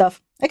spicy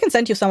stuff. I can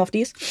send you some of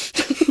these.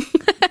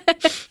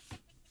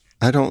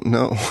 I don't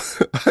know.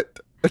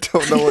 I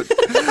don't know what.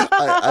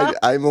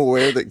 I'm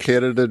aware that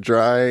Canada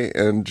Dry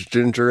and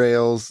ginger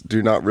ales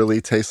do not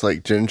really taste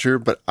like ginger,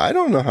 but I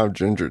don't know how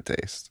ginger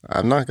tastes.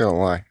 I'm not gonna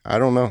lie. I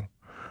don't know.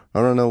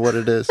 I don't know what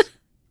it is.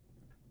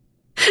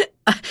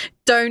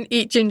 Don't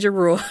eat ginger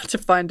raw to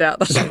find out.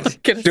 That's what I'm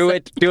gonna Do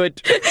say.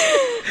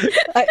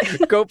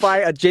 it. Go buy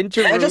a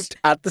ginger root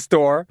at the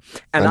store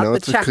and I know at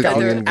it's the a cooking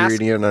checkout. Ask,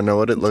 ingredient. I know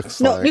what it looks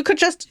No, like. you could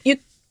just you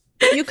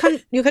can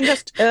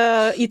just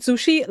eat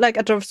sushi. Like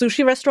at a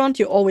sushi restaurant,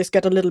 you always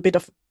get a little bit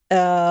of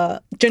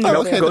ginger. Oh,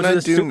 ale. okay. go then to I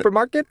the do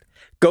supermarket,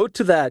 go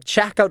to the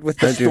checkout with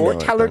the I do know it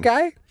storyteller then.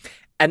 guy,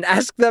 and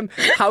ask them,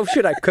 how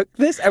should I cook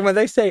this? And when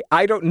they say,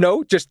 I don't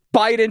know, just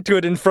bite into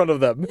it in front of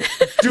them.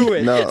 Do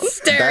it. No,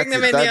 Staring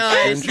them in the that's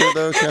eyes. ginger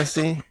though,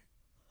 Cassie.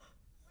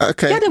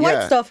 Okay. Yeah, the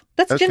white stuff.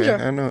 That's Okay, ginger.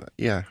 I know.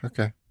 Yeah.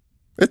 Okay.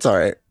 It's all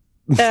right.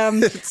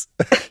 It's,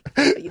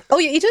 oh,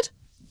 you eat it?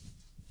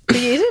 Do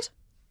you eat it?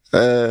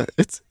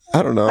 It's.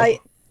 I don't know. I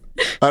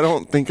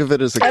don't think of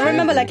it as a. I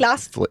remember, like,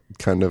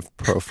 kind of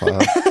profile.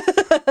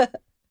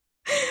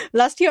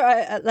 last year,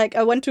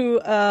 I went to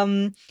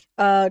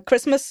a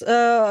Christmas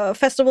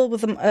festival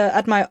with them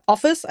at my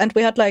office, and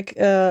we had like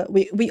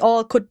we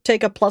all could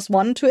take a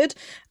 +1 to it,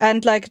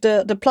 and like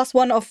the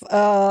 +1 of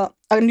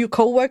a new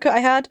coworker I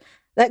had,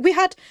 like we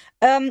had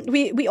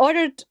we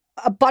ordered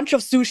a bunch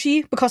of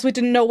sushi because we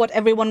didn't know what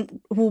everyone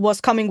who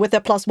was coming with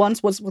their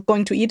 +1s was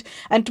going to eat,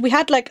 and we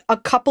had like a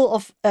couple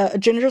of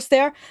gingers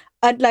there,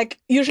 and like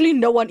usually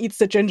no one eats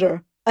the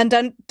ginger. And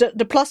then the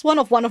 +1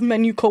 of one of my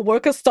new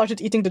co-workers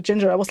started eating the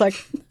ginger. I was like,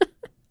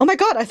 oh my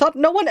God, I thought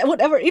no one would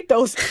ever eat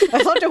those.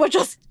 I thought they were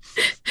just,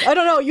 I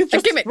don't know, you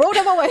just throw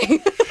them away.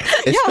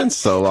 It's been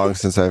so long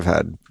since I've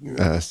had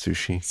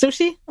sushi.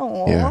 Sushi?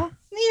 Oh, Yeah.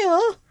 yeah.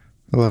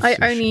 I love I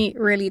sushi. only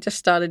really just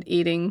started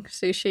eating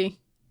sushi.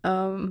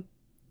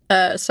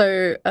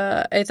 So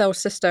Ethel's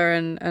sister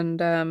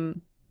and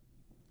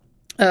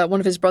one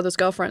of his brother's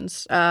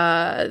girlfriends,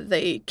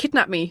 they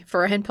kidnapped me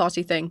for a hen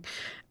party thing.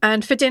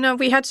 And for dinner,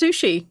 we had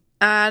sushi.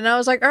 And I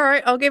was like, all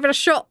right, I'll give it a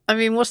shot. I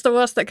mean, what's the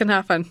worst that can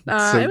happen?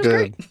 So it was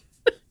good.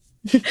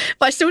 great.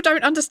 But I still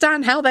don't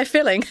understand how they're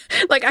feeling.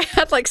 Like, I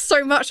had, like,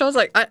 so much. I was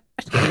like,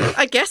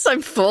 I guess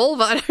I'm full,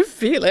 but I don't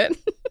feel it.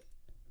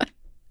 I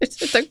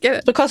just don't get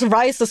it. Because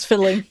rice is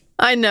filling.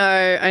 I know.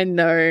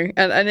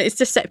 And it's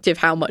deceptive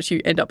how much you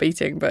end up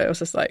eating, but it was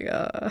just like,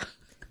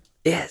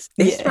 Yes.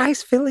 Is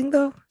rice filling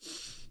though?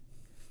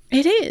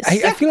 It is.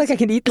 I feel like I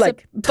can eat It's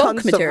like a bulk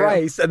tons material. of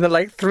rice, and then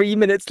like 3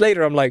 minutes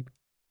later, I'm like,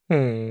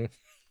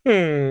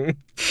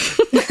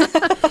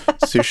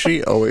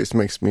 Sushi always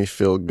makes me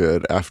feel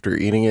good after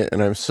eating it,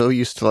 and I'm so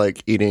used to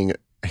like eating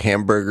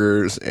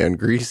hamburgers and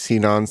greasy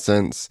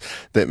nonsense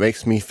that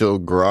makes me feel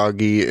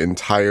groggy and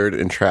tired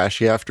and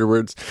trashy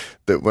afterwards,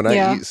 that when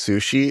I eat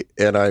sushi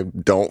and I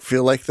don't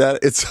feel like that,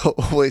 it's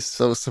always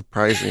so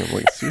surprising. I'm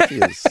like,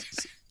 sushi is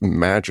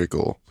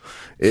magical.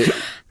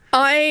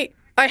 I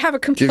have a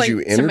Gives you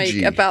complaint to make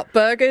energy. about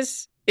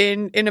burgers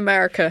in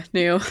America,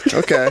 Neil.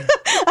 Okay.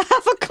 I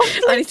have a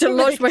complaint. I need to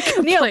lodge my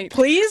Neil, complaint.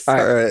 please, All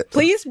right.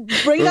 please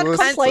bring that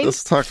complaint.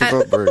 Let's talk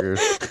about burgers.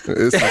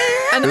 This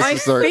I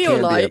is our feel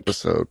candy like-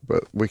 episode,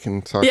 but we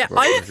can talk Yeah, about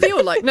I burgers.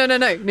 feel like no,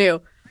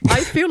 Neil.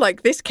 I feel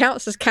like this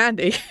counts as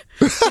candy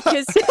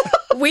because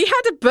we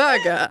had a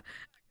burger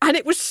and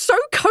it was so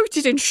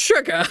coated in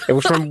sugar. it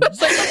was from What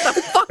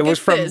the fuck it was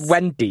is from this?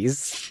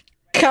 Wendy's.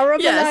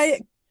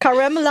 Yes.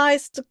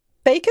 Caramelized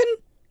bacon?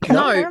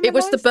 No, it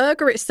was the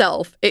burger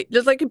itself. It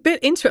was like a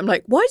bit into it. I'm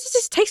like, why does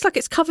this taste like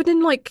it's covered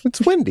in like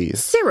It's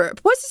Wendy's. syrup?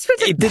 Why does this feel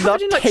like It did not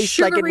covered in like taste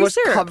like it sugary was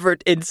syrup?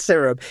 covered in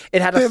syrup.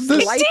 It had a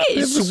slight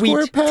did.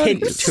 sweet Square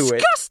tint patties. to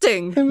it.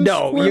 Disgusting.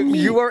 No,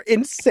 you are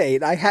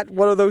insane. I had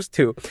one of those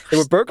too. They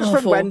were burgers from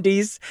Awful.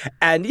 Wendy's,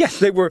 and yes,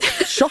 they were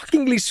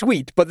shockingly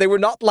sweet, but they were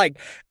not like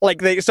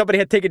somebody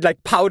had taken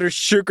like powdered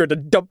sugar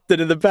and dumped it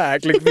in the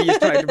bag, like V is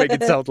trying to make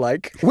it sound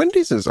like.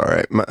 Wendy's is all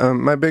right.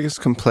 My biggest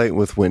complaint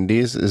with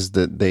Wendy's is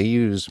that they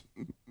use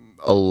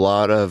a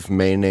lot of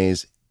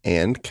mayonnaise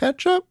and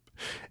ketchup,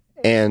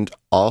 and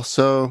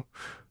also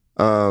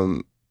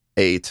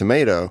a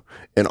tomato,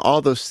 and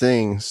all those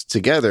things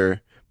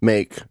together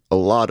make a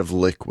lot of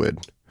liquid.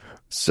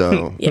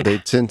 So Yeah. they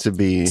tend to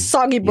be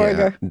Soggy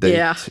burger.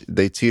 Yeah.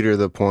 They teeter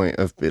the point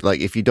of like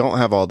if you don't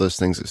have all those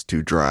things, it's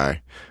too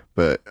dry.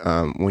 But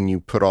when you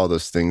put all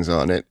those things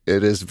on it,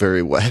 it is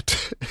very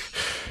wet.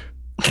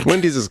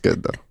 Wendy's is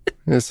good though.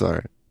 It's all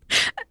right.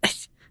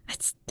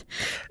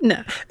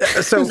 No.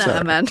 So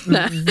Nah, man.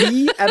 Nah.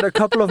 V and a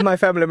couple of my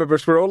family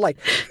members were all like,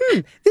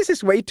 this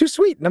is way too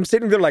sweet. And I'm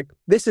sitting there like,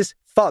 this is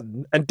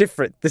fun and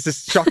different. This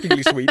is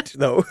shockingly sweet,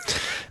 though.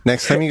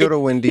 Next time you go to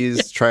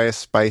Wendy's, try a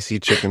spicy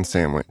chicken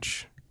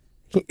sandwich.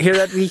 Hear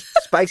that, V?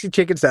 Spicy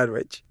chicken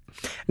sandwich.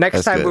 Next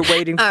That's time good. we're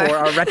waiting for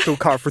our rental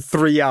car for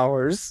 3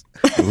 hours.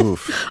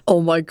 Oof.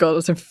 Oh my god,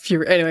 that's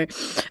infuriating. Anyway,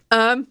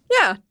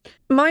 yeah.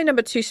 My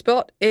number 2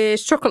 spot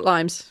is chocolate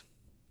limes.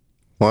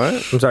 What?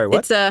 I'm sorry,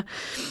 what?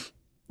 It's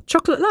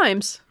chocolate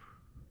limes.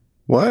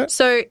 What?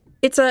 So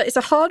it's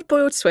a hard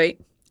boiled sweet,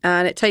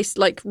 and it tastes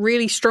like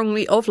really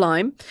strongly of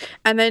lime.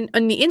 And then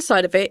on the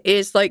inside of it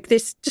is like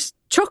this just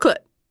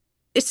chocolate.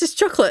 It's just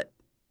chocolate,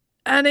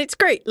 and it's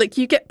great. Like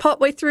you get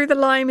partway through the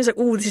lime, is like,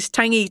 oh, this is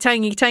tangy,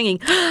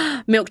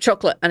 milk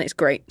chocolate, and it's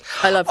great.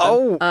 I love them.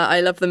 Oh.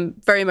 I love them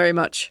very, very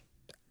much.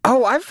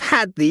 Oh, I've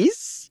had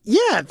these.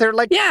 Yeah, they're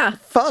like Yeah,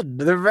 fun.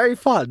 They're very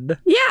fun.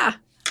 yeah,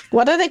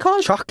 What are they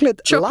called?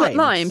 Chocolate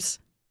limes.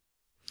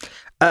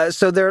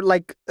 So they're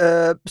like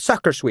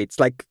sucker sweets,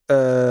 like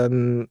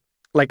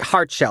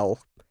hard shell.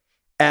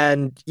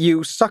 And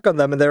you suck on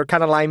them and they're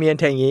kind of limey and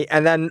tangy.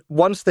 And then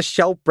once the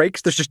shell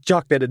breaks, there's just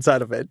chocolate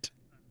inside of it.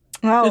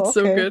 Oh, It's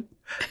so okay. good.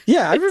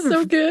 Yeah, I It's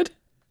so good.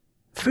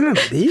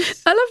 remember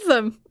these. I love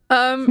them.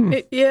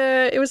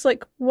 It was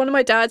like one of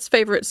my dad's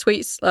favorite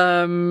sweets.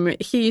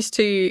 He used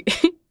to,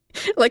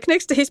 like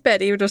next to his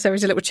bed, he would also have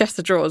his little chest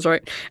of drawers,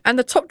 right? And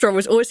the top drawer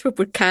was always filled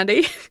with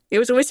candy. It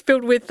was always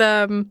filled with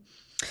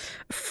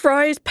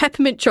Fry's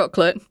peppermint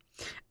chocolate,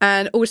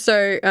 and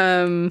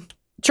also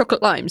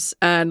chocolate limes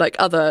and like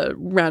other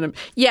random.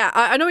 Yeah,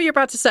 I know what you're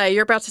about to say.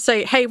 You're about to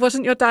say, "Hey,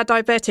 wasn't your dad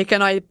diabetic?"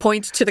 And I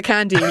point to the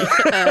candy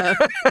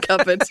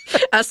cupboard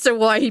as to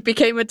why he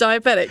became a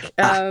diabetic.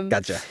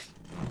 Gotcha.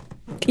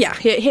 Yeah,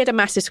 he had a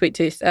massive sweet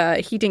tooth.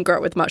 He didn't grow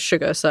up with much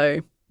sugar,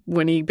 so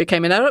when he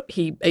became an adult,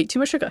 he ate too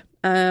much sugar.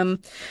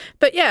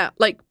 But yeah,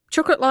 like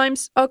chocolate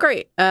limes are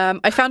great.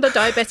 I found a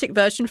diabetic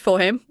version for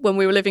him when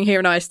we were living here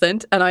in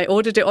Iceland, and I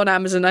ordered it on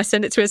Amazon. I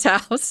sent it to his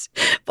house,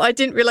 but I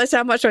didn't realize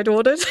how much I'd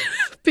ordered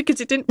because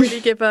it didn't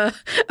really give a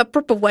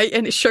proper weight,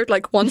 and it showed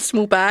like one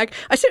small bag.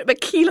 I sent him a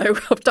kilo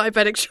of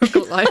diabetic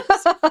chocolate limes.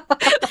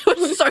 There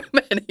were so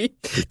many.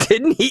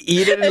 Didn't he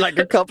eat it in like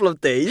a couple of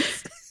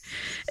days?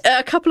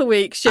 A couple of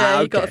weeks,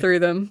 yeah, he got okay. through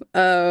them.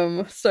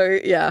 So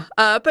yeah,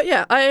 but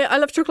yeah, I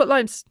love chocolate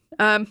limes.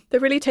 They're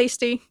really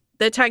tasty.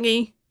 They're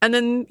tangy, and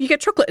then you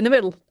get chocolate in the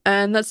middle,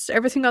 and that's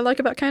everything I like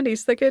about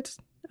candies. They're good.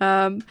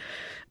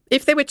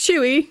 If they were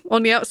chewy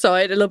on the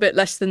outside, a little bit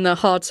less than the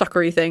hard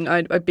suckery thing,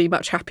 I'd be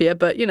much happier.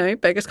 But you know,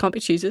 beggars can't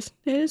be choosers.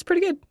 It's pretty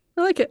good.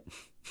 I like it.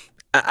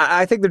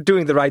 I think they're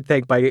doing the right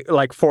thing by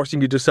like forcing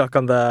you to suck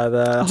on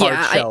the hard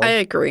Yeah, shell. I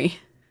agree.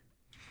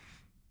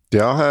 Do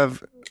y'all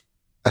have?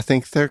 I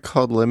think they're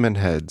called lemon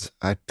heads.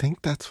 I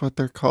think that's what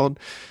they're called.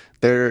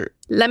 They're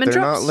Lemon they're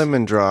drops? not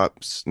lemon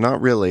drops.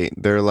 Not really.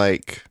 They're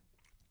like,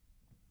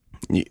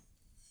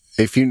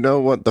 if you know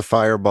what the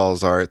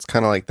fireballs are, it's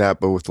kind of like that,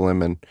 but with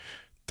lemon.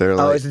 They're Oh,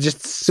 like is it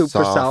just super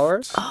soft. sour?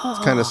 It's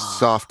kind of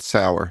soft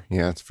sour.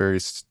 Yeah, it's very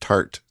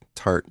tart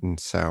and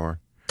sour.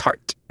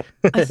 Tart.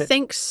 I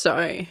think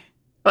so.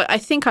 But I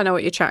think I know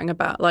what you're chatting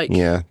about. Like,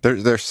 Yeah,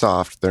 they're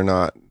soft. They're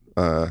not.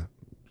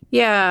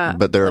 yeah,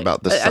 But they're like,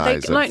 about the are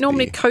they size like of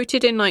normally the-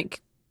 coated in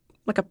like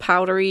a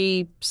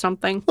powdery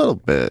something? A little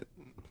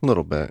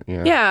bit.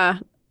 Yeah.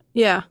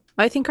 Yeah.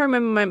 I think I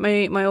remember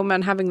my old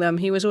man having them.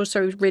 He was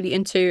also really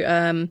into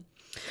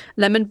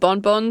lemon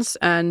bonbons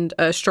and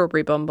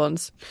strawberry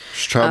bonbons.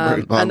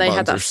 Strawberry bonbons and they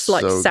had that are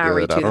slight so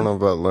soury good. to I don't them. know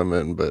about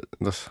lemon, but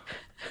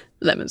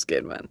Lemon's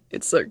good, man.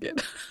 It's so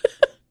good.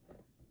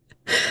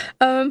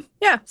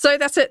 Yeah. So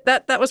that's it.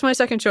 That was my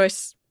second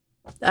choice.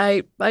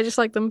 I just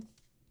like them.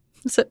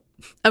 That's it.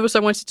 I also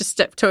wanted to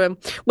step to him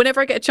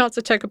whenever I get a chance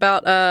to talk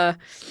about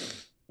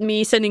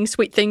me sending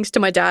sweet things to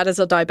my dad as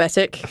a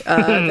diabetic.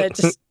 They're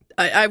just.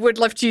 I would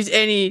love to use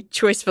any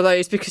choice for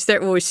those because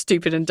they're always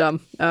stupid and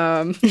dumb.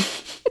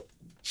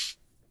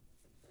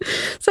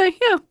 So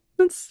yeah,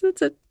 that's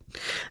it.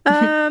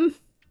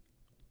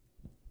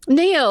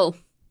 Neil,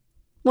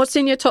 what's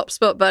in your top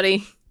spot,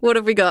 buddy? What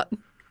have we got?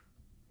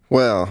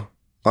 Well,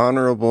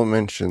 honorable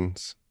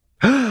mentions.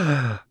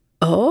 Oh,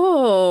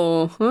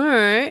 all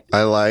right.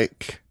 I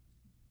like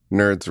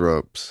Nerds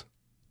Ropes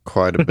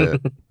quite a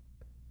bit.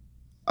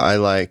 I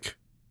like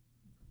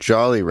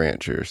Jolly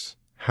Ranchers.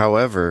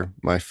 However,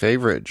 my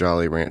favorite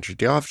Jolly Rancher.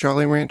 Do y'all have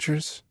Jolly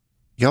Ranchers?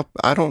 Yup.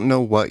 I don't know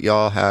what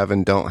y'all have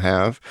and don't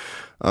have.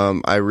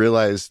 I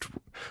realized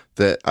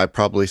that I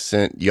probably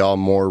sent y'all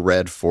more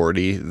Red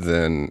 40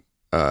 than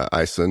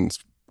Iceland's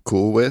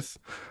cool with.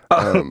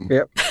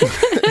 Yep.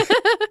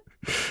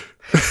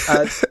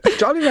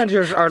 Jolly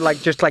Ranchers are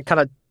like just like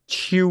kind of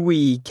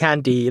chewy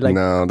candy. Like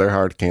No, they're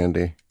hard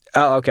candy.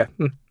 oh, okay.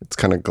 It's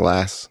kind of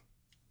glass.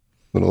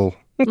 Little,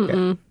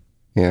 Mm-mm.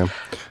 yeah.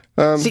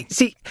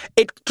 See,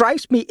 it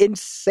drives me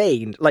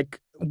insane. Like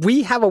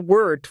we have a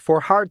word for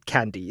hard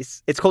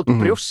candies. It's called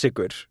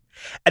brjóstsykur,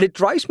 and it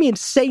drives me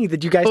insane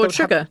that you guys Boiled don't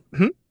sugar.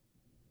 have.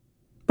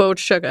 Boiled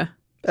sugar.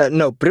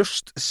 No,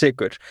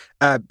 brjóstsykur.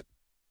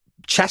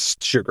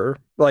 Chest sugar.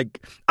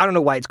 Like, I don't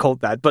know why it's called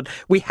that, but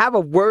we have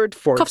a word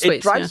for Cough it. sweets,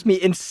 It drives me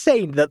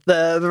insane that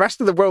the rest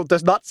of the world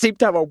does not seem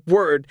to have a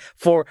word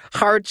for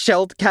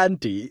hard-shelled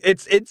candy.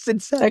 It's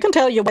insane. I can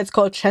tell you why it's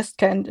called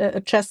chest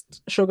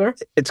sugar.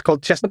 It's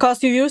called chest.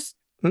 Because you used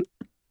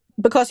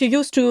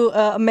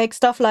to make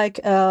stuff like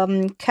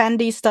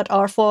candies that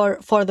are for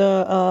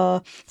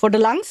the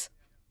lungs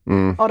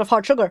out of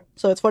hard sugar.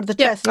 So it's for the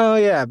chest. Oh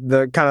yeah,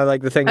 the kind of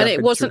like the thing. And that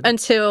it wasn't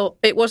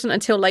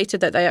until later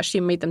that they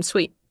actually made them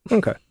sweet.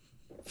 Okay.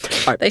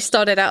 They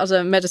started out as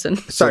a medicine.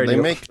 Sorry, So they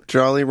Neil. make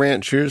Jolly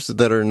Ranchers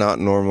that are not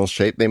normal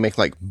shape. They make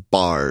like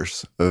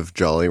bars of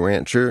Jolly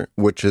Rancher,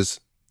 which is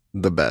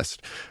the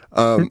best.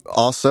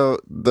 Also,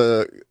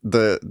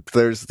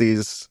 there's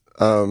these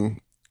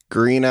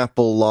green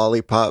apple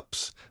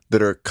lollipops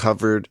that are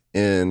covered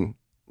in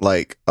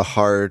like a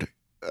hard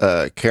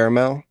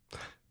caramel.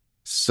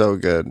 So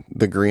good.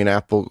 The green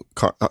apple,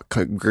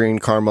 green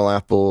caramel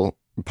apple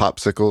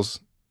popsicles.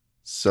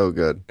 So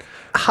good.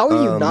 How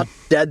are you not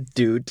dead,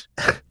 dude?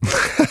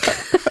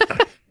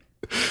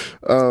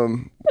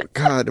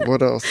 God,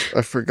 what else?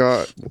 I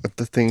forgot what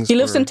the things He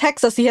lives were. in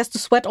Texas. He has to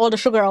sweat all the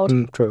sugar out.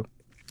 True.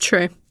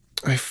 True.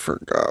 I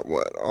forgot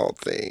what all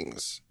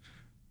things.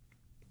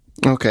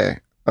 Okay.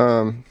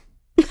 I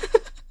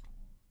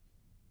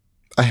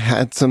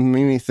had some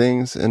mini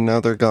things and now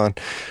they're gone.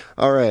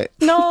 All right.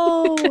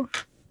 No.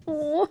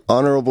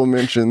 Honorable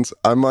mentions.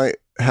 I might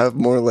have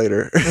more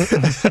later.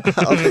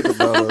 I'll think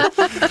about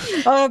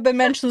it. I've been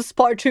mentioned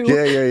part 2.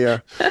 Yeah.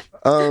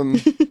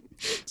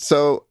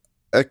 So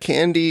a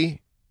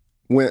candy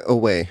went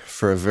away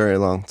for a very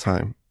long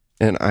time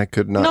and I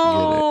could not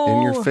get it.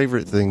 And your No.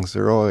 favorite things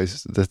are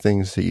always the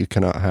things that you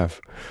cannot have.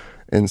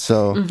 And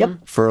so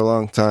Yep. for a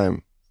long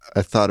time,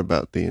 I thought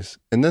about these.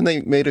 And then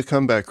they made a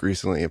comeback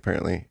recently,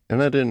 apparently.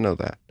 And I didn't know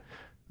that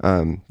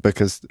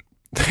because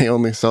they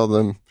only sell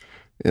them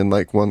in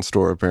like one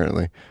store,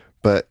 apparently.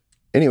 But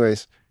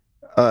anyways,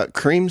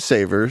 Cream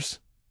Savers,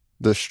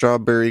 the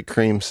strawberry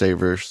cream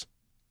savers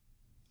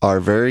are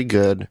very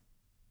good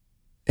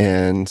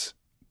and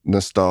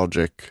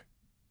nostalgic.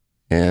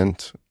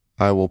 And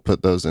I will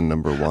put those in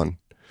number 1.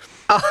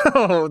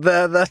 Oh,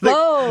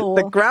 Whoa.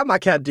 the grandma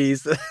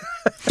candies.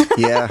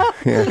 Yeah.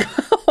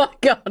 Oh my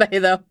god,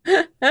 either.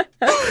 They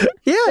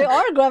Yeah,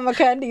 are grandma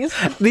candies.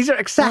 these are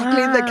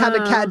exactly the kind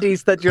of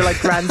candies that your like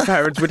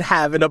grandparents would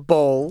have in a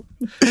bowl.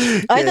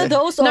 Either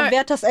those or No.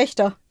 Werther's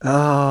Echter.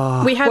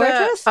 Oh, We had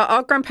Werther's?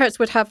 our grandparents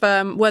would have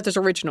Werther's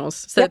Originals.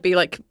 So it'd be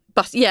like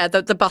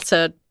the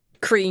butter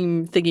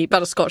cream thingy,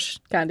 butterscotch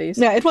candies.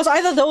 Yeah, it was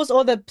either those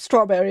or the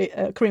strawberry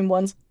cream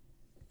ones.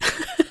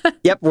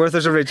 yep,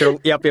 Werther's Original.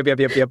 Yep.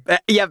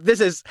 Yep,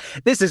 this is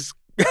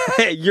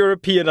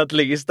European at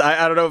least.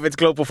 I don't know if it's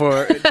global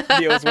for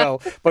Neo as well,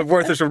 but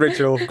Werther's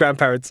Original,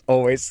 grandparents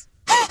always.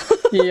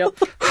 Yep.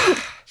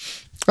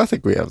 I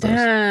think we have those.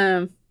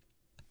 Damn.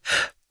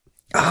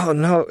 Oh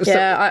no. So,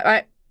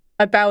 Yeah,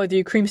 I bow with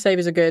you. Cream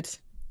savers are good.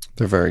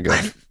 They're very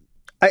good.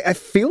 I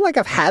feel like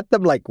I've had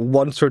them like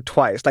once or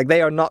twice. Like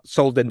they are not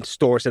sold in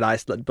stores in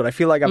Iceland, but I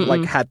feel like I've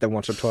like had them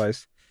once or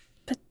twice.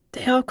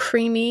 They are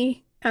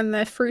creamy and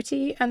they're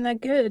fruity and they're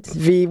good.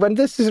 V, when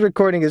this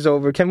recording is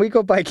over, can we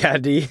go buy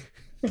candy?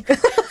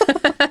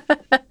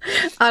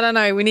 I don't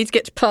know. We need to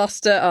get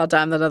past. Oh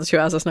damn! Another 2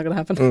 hours. That's not going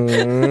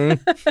to happen.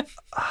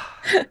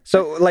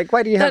 So, like,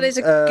 why do you have That is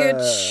a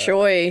good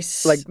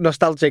choice. like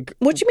nostalgic?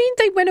 what do you mean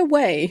they went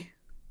away?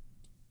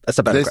 That's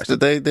a better question.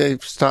 They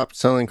stopped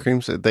selling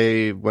cream.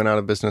 They went out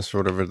of business or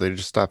whatever. They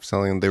just stopped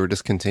selling them. They were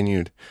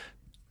discontinued.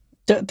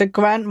 The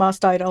grandmas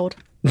died out.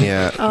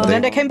 Yeah. And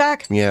then they came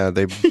back. Yeah,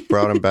 they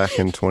brought them back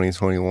in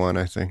 2021,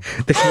 I think.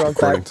 They brought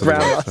According back to the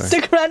grandmas.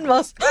 website. The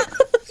grandmas.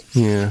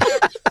 Yeah.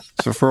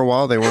 So for a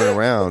while they weren't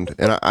around,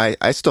 and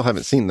I still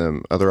haven't seen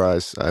them.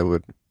 Otherwise, I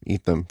would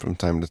eat them from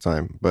time to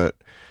time. But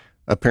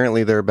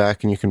apparently they're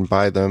back, and you can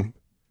buy them.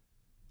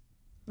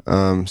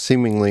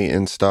 Seemingly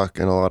in stock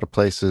in a lot of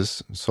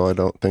places. So I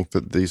don't think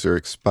that these are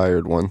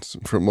expired ones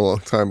from a long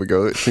time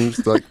ago. It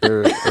seems like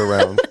they're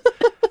around,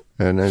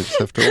 and I just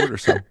have to order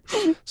some.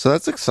 So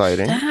that's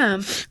exciting.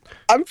 Damn.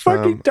 I'm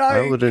fucking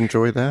dying. I would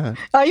enjoy that.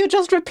 Are you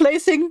just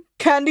replacing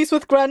candies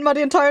with grandma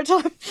the entire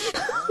time?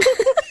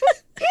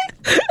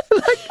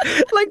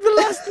 like the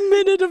last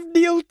minute of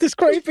Neil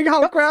describing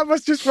how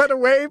grandmas just went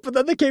away, but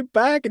then they came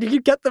back and you can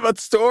get them at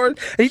stores,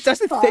 and he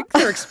doesn't think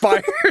they're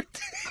expired.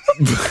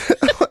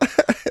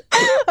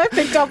 I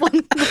picked up on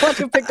what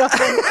you picked up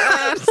on.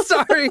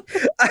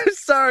 I'm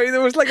sorry.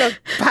 There was like a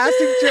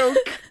passing joke,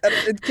 and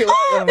it killed.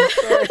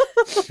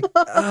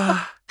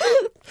 Sorry.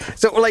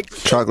 So like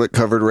Chocolate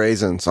covered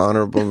raisins,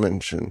 honorable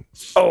mention.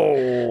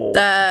 oh,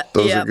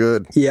 Those are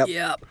good. yep,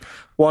 Yep.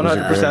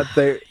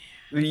 100%.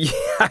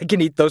 I can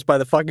eat those by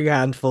the fucking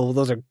handful.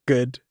 Those are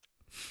good.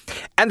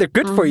 And they're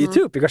good for you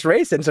too, because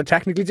raisins are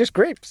technically just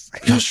grapes.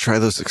 Just try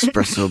those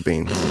espresso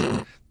beans.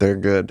 They're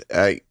good.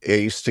 I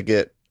used to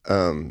get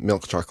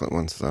milk chocolate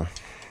ones though.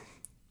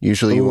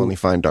 Usually you only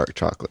find dark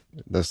chocolate.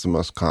 That's the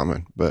most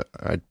common, but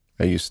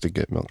I used to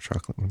get milk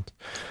chocolate ones.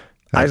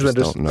 I just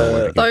Icelanders, don't know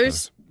where to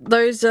get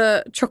Those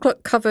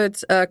chocolate covered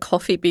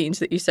coffee beans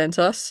that you sent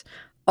us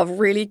are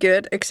really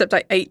good, except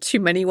I ate too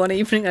many one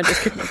evening. I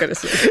just could not go to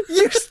sleep.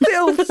 You're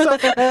still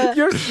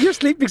your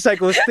sleeping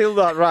cycle is still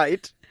not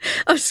right.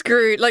 I'm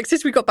screwed. Like,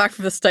 since we got back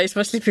from the States,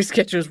 my sleeping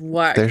schedule is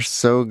whacked. They're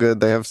so good.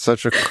 They have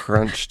such a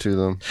crunch to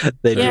them.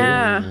 They do.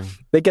 Yeah.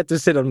 They get to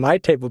sit on my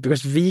table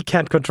because V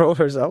can't control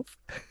herself.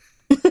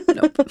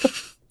 Nope.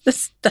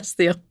 That's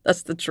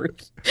the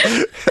truth.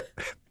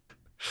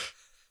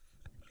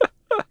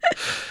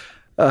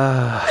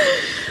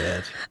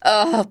 Good.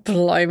 Oh,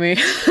 blimey.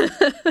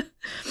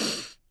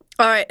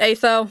 All right,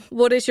 Aethel,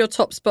 what is your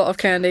top spot of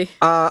candy?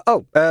 I'm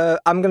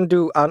going to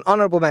do an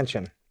honorable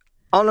mention.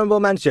 Honorable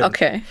mention.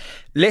 Okay.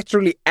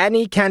 Literally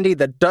any candy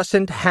that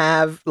doesn't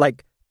have,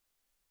 like,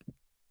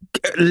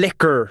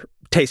 liquor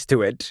taste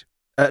to it.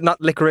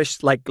 Not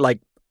licorice, like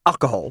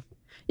alcohol.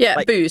 Yeah,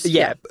 Like, booze.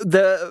 Yeah.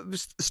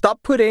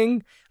 Stop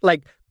putting,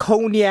 like,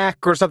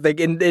 cognac or something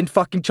in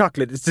fucking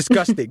chocolate. It's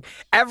disgusting.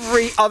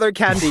 Every other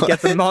candy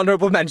gets an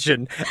honorable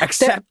mention,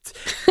 except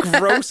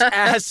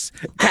gross-ass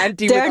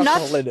candy with They're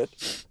not- alcohol in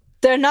it.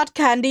 They're not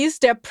candies,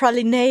 they're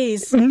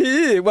pralines.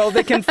 Well,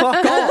 they can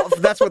fuck off.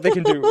 That's what they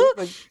can do.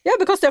 Like, Yeah,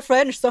 because they're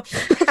French, so.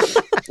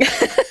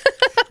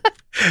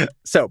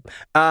 so,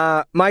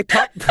 my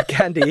top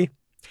candy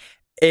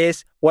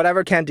is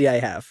whatever candy I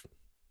have.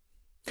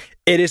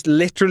 It is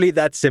literally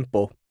that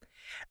simple.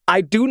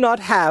 I do not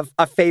have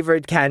a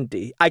favorite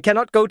candy. I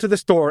cannot go to the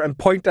store and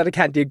point at a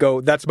candy and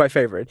go, that's my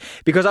favorite.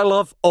 Because I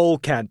love all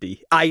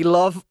candy. I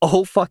love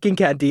all fucking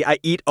candy. I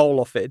eat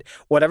all of it.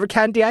 Whatever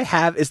candy I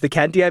have is the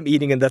candy I'm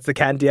eating, and that's the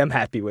candy I'm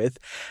happy with.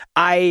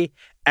 I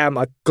am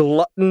a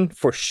glutton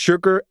for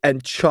sugar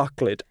and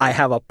chocolate. I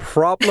have a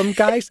problem,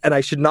 guys, and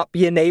I should not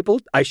be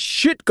enabled. I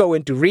should go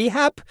into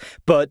rehab,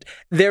 but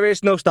there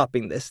is no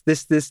stopping this.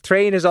 This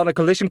train is on a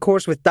collision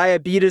course with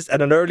diabetes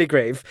and an early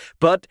grave,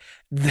 but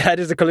that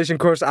is a collision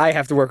course I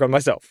have to work on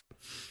myself.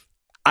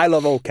 I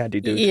love old candy,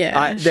 dude.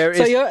 Yeah.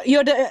 So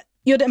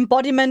you're the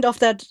embodiment of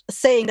that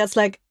saying that's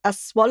like a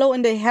swallow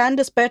in the hand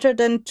is better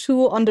than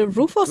two on the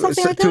roof or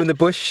something like that? Two in the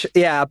bush.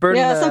 Yeah, burn.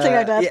 Yeah, something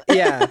like that.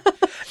 Yeah.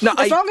 No,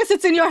 As long as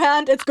it's in your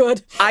hand, it's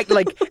good.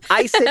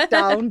 I sit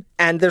down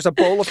and there's a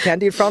bowl of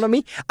candy in front of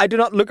me. I do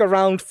not look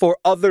around for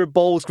other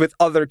bowls with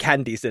other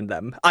candies in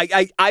them.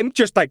 I'm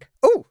just like,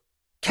 oh,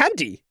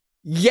 candy.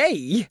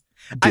 Yay.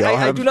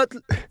 I do not.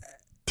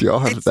 Do y'all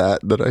have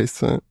that I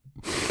sent?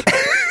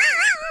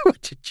 What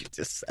did you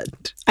just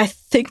send? I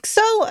think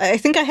so. I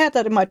think I had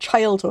that in my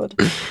childhood.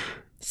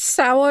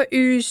 Sour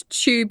ooze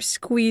tube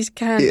squeeze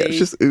candy. Yeah, it's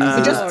just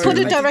oozing. Just put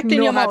it directly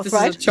in your mouth,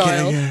 right?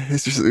 Child. Yeah,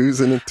 it's just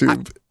oozing a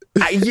tube.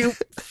 Are you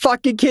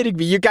fucking kidding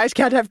me? You guys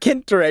can't have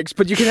Kinder eggs,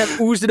 but you can have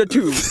ooze in a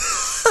tube.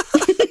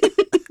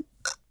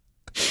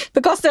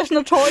 Because there's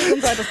no toys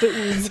inside of the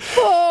ooze.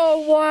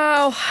 Oh,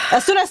 wow.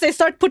 As soon as they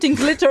start putting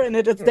glitter in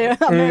it, it's there.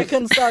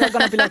 Americans are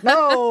going to be like,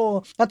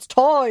 no, that's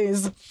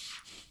toys.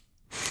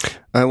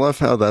 I love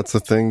how that's a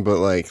thing, but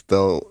like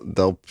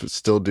they'll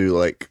still do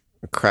like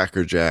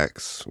Cracker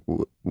Jacks,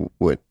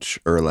 which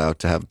are allowed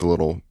to have the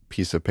little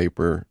piece of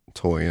paper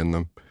toy in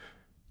them.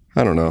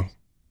 I don't know.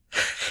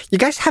 You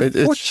guys have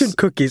It's fortune just-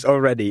 cookies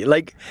already.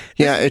 Like,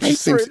 Yeah, it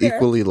just paper seems in there.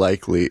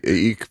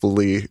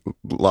 equally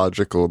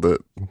logical that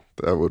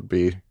would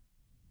be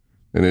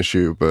an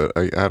issue, but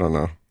I don't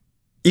know.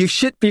 you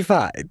should be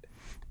fine.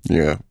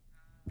 Yeah,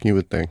 you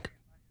would think.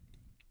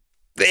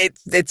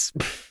 It's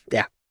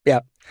yeah.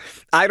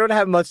 I don't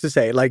have much to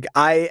say. Like,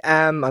 I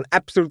am an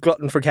absolute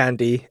glutton for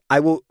candy. I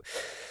will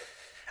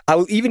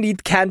even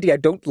eat candy I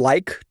don't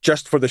like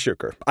just for the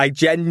sugar. I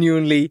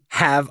genuinely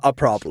have a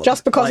problem.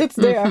 Just because Like, it's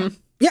there.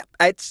 Yeah,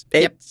 it's.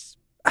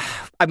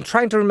 I'm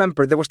trying to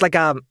remember. There was like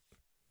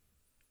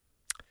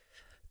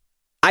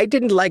I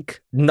didn't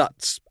like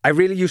nuts. I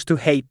really used to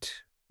hate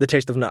the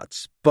taste of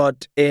nuts.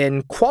 But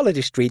in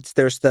Quality Streets,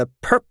 there's the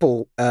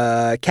purple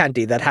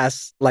candy that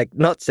has like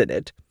nuts in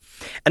it,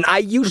 and I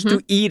used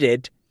to eat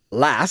it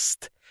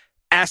last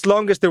as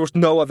long as there was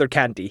no other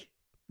candy.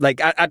 Like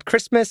at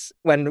Christmas,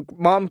 when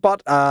Mom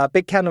bought a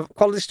big can of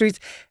Quality Streets,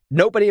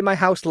 nobody in my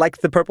house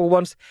liked the purple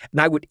ones, and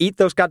I would eat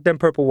those goddamn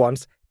purple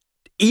ones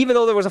even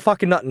though there was a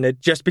fucking nut in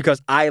it, just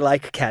because I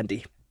like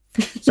candy.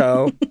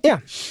 So,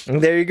 yeah,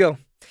 there you go.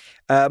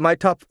 My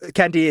top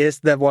candy is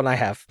the one I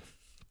have.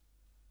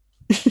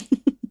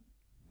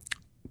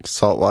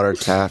 Saltwater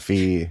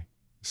taffy.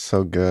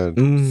 So good.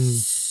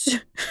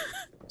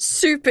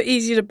 Super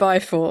easy to buy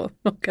for.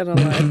 Not gonna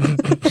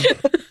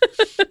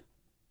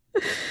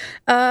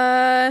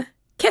lie.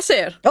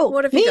 Kesir.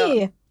 What have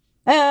you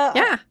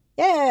got?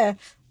 Yeah.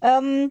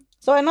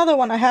 So another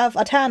one I have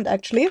at hand,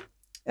 actually.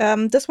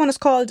 This one is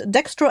called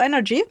Dextro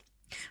Energy.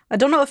 I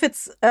don't know if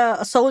it's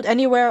sold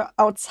anywhere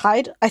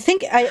outside. I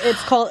think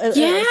it's called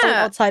sold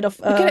outside of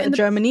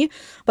Germany,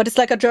 but it's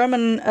like a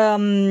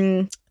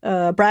German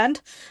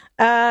brand.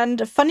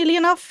 And funnily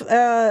enough,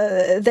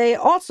 they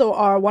also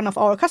are one of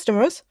our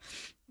customers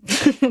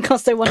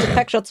because they wanted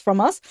pack shots from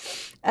us.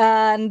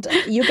 And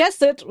you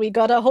guessed it, we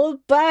got a whole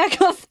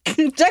bag of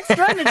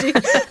Dextro Energy.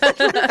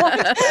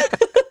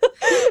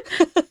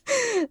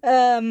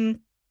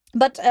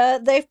 But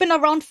they've been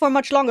around for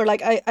much longer.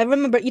 Like, I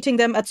remember eating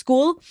them at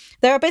school.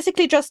 They're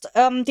basically just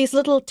these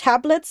little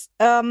tablets,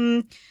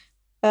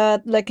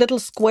 like little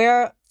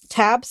square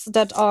tabs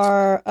that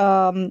are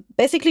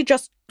basically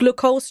just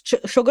glucose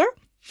sugar.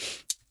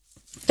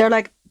 They're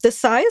like this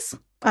size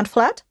and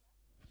flat.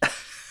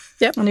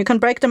 Yep. And you can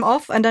break them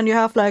off, and then you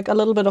have like a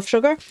little bit of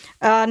sugar.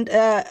 And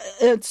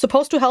it's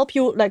supposed to help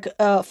you like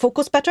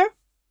focus better.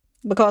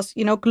 Because,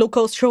 you know,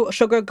 glucose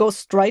sugar goes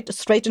straight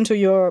into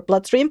your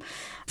bloodstream.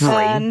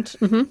 And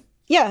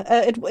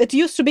it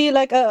used to be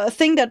like a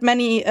thing that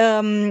many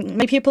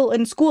people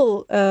in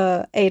school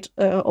ate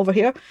over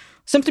here,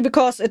 simply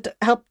because it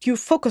helped you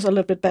focus a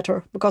little bit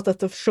better because of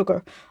the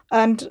sugar.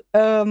 And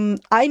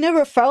I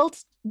never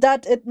felt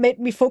that it made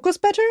me focus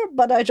better,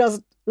 but I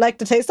just liked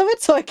the taste of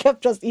it, so I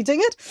kept just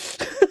eating it.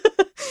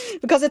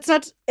 Because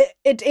it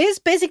is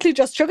basically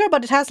just sugar,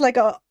 but it has like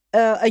a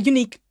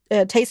unique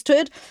taste to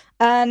it.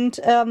 And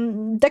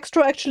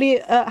Dextro actually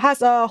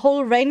has a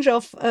whole range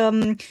of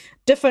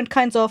different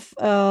kinds of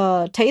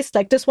taste.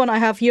 Like this one I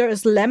have here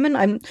is lemon.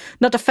 I'm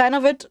not a fan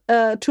of it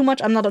too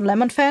much. I'm not a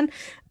lemon fan.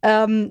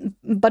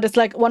 But it's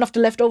like one of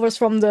the leftovers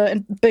from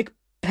the big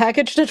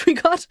package that we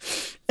got.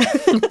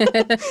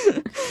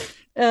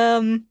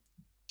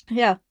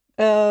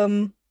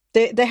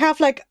 They have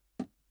like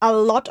a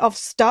lot of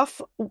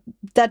stuff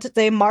that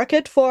they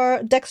market for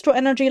Dextro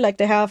Energy. Like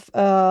they have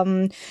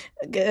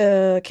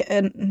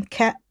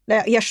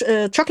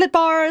chocolate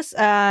bars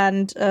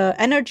and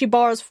energy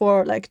bars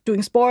for like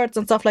doing sports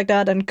and stuff like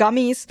that, and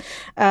gummies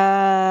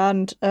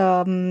and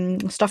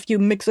stuff you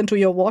mix into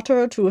your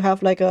water to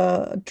have like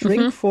a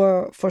drink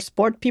for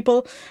sport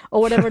people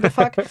or whatever the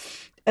fuck.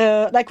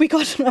 Like we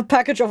got a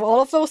package of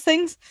all of those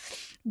things,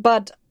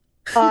 but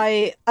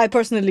I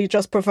personally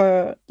just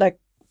prefer like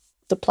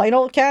the plain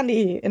old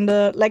candy in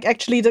the like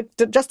actually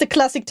just the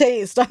classic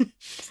taste.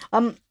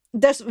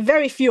 There's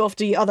very few of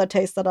the other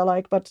tastes that I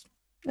like, but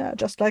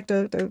just like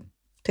the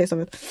taste of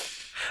it.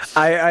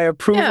 I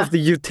approve of the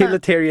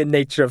utilitarian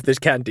nature of this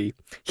candy.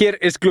 Here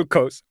is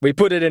glucose. We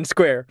put it in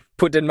square,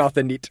 put it in mouth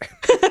and eat.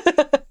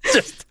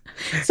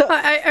 So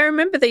I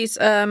remember these.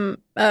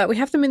 We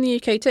have them in the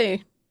UK too.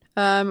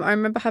 I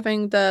remember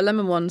having the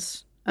lemon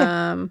ones.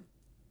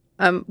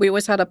 We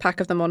always had a pack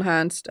of them on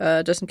hand,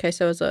 just in case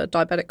there was a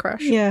diabetic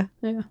crash. Yeah.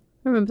 I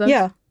remember those.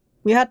 Yeah,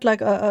 we had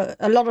like a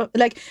lot of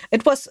like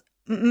it was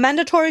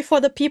mandatory for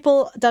the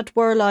people that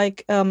were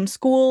like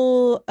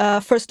school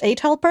first aid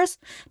helpers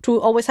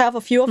to always have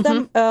a few of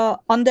them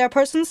on their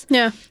persons.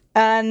 Yeah.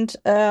 And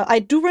I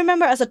do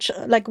remember as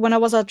like when I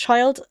was a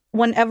child,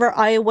 whenever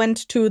I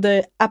went to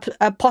the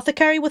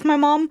apothecary with my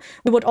mom,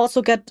 we would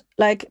also get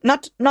like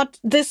not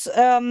this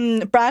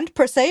brand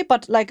per se,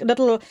 but like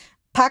little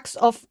packs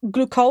of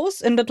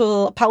glucose in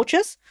little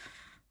pouches.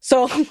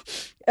 So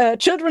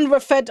children were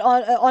fed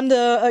on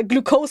the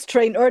glucose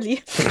train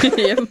early.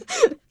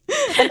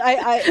 And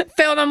I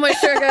filled them with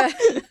sugar.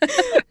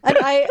 And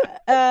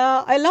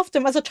I loved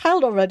them as a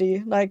child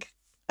already. Like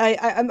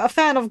I'm a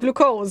fan of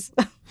glucose.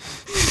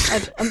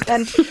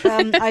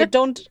 and I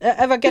don't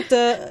ever get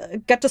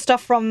the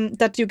stuff from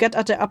that you get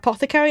at the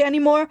apothecary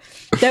anymore.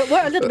 They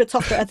were a little bit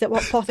softer at the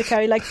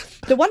apothecary. Like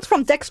the ones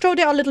from Dextro,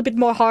 they are a little bit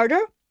more harder.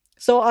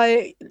 So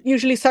I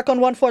usually suck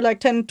on one for like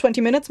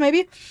 10-20 minutes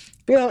maybe.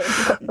 You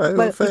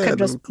can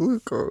just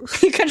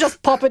glucose. You can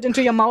just pop it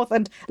into your mouth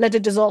and let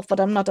it dissolve, but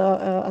I'm not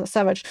a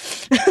savage.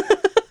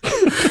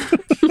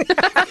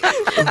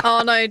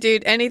 Oh no,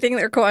 dude! Anything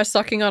that requires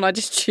sucking on, I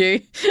just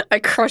chew. I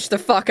crush the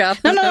fuck out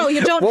of them. No,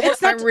 you don't.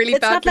 It's not. Really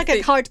it's not like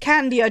a hard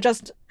candy. I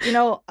just,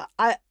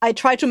 I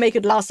try to make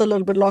it last a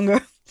little bit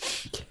longer.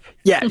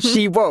 Yeah,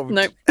 she won't.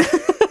 Nope.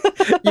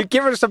 You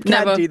give her some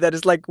candy that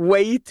is like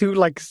way too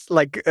like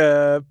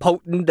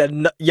potent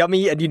and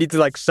yummy, and you need to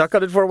like suck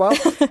on it for a while.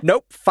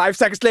 Nope. 5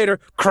 seconds later,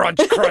 crunch,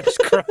 crunch,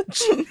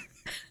 crunch.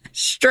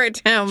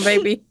 Straight down,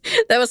 baby.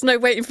 There was no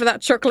waiting for that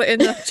chocolate in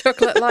the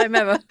chocolate lime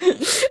ever.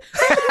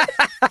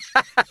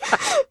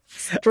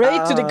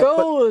 Straight to the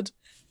gold.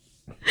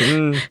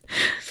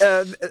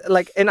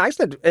 like in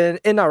Iceland,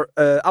 in our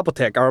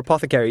apothec, our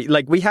apothecary,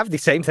 like we have the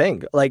same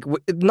thing. Like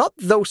not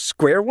those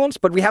square ones,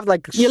 but we have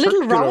like Your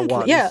little circular round,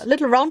 ones. yeah,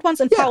 little round ones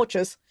in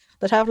pouches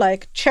that have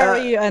like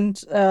cherry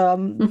and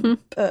Lime and-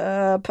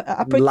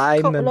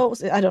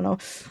 apricot. I don't know.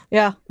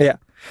 Yeah. Yeah.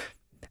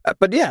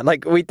 But yeah,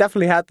 like we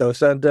definitely had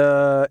those. And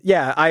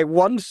I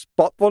once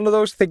bought one of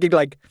those thinking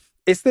like,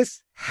 is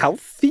this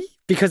healthy?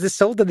 Because it's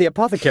sold in the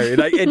apothecary.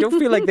 Like, I don't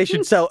feel like they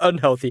should sell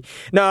unhealthy.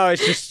 No,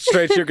 it's just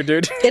straight sugar,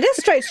 dude. It is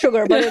straight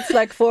sugar, but it's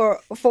like for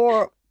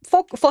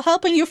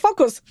helping you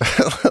focus.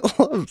 I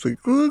love the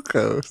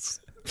glucose.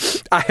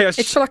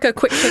 It's like a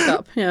quick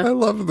pickup. I Yeah.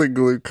 love the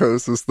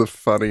glucose is the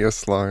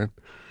funniest line.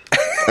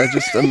 I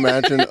just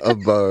imagine a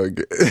bug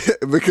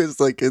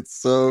because like it's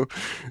so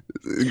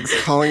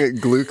calling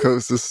it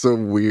glucose is so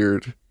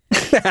weird.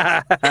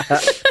 I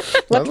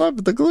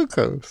love the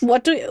glucose.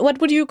 What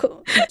would you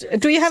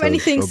do? You have So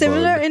anything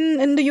similar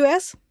in the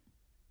US?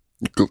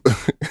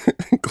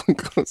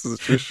 Glucose is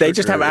just They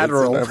just have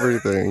sugar. It's in Adderall.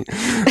 everything.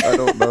 I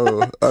don't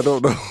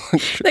know.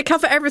 They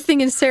cover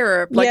everything in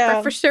syrup, like Yeah.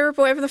 breakfast syrup,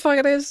 whatever the fuck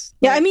it is.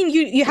 Yeah, I mean,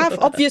 you have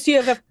obviously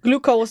you have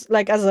glucose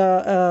like as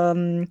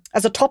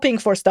a topping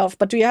for stuff,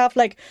 but do you have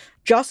like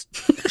just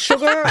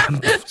sugar,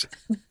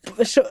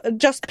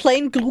 just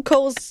plain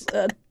glucose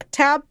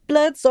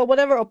tablets or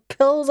whatever, or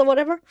pills or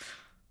whatever?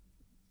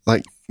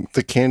 Like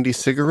the candy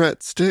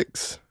cigarette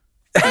sticks.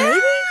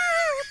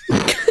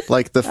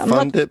 Like the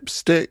Fun Dip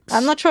sticks.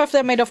 I'm not sure if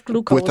they're made of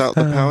glucose. Without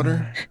the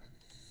powder.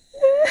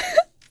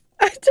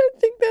 I don't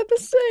think they're the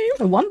same.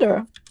 I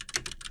wonder.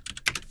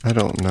 I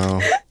don't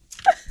know.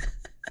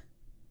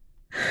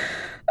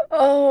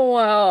 Oh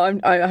wow!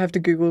 I have to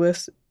Google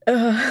this.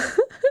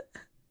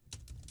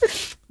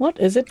 What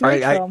is it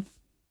made I- from?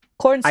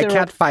 Corn I syrup.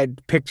 can't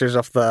find pictures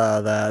of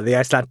the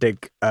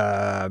Icelandic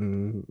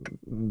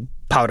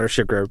powder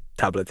sugar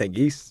tablet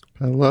thingies.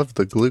 I love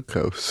the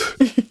glucose.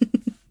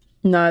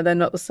 No, they're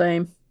not the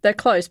same. They're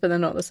close, but they're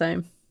not the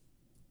same.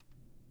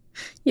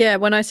 Yeah,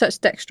 when I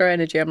searched Dextro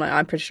Energy,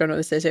 I'm pretty sure I know what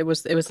this is. It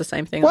was the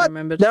same thing. I What?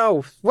 remembered.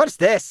 No. What is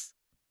this?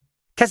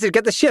 Cassie,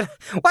 get the shit.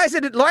 Why does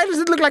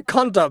it look like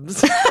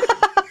condoms?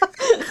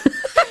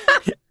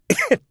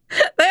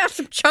 They have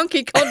some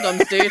chunky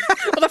condoms, dude.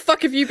 What the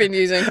fuck have you been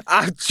using?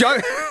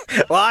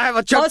 Well, I have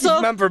a chunky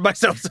Also- member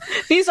myself.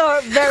 These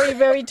are very,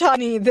 very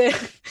tiny. The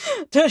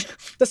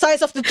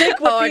size of the dick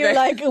would Oh, be okay.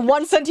 like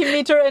 1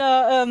 centimeter in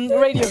a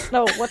radius.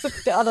 No, what's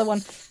the other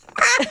one?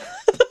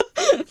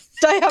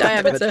 Diameter.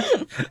 Diameter.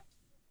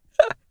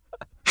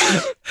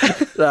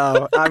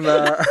 No, I'm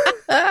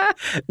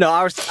no,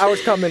 I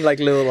was coming like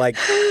little like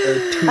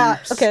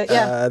tubes. Okay,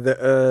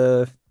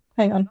 yeah.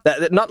 Hang on.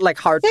 Not like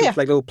hard tubes, Yeah.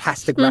 like little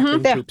plastic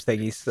wrapping Yeah. tubes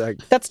thingies. Like,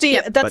 That's the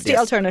Yep. But yes.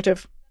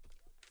 alternative.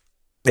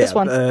 This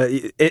one.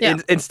 Yeah.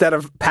 Instead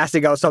of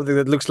passing out something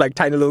that looks like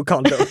tiny little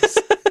condoms.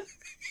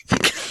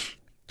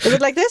 Is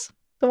it like this?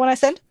 The one I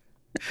sent?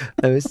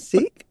 Let me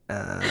see.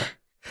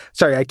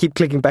 Sorry, I keep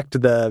clicking back to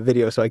the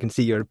video so I can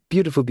see your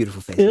beautiful,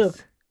 beautiful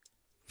faces.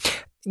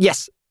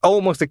 Yes,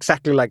 almost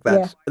exactly like that.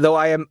 Yeah. Though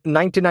I am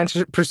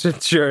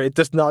 99% sure it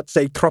does not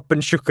say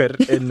Troppensugar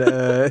in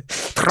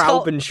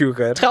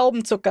Traubensugar.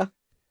 Traubenzucker.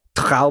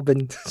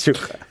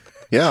 Traubensugar.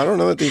 Yeah, I don't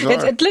know what these are.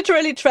 It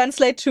literally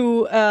translates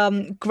to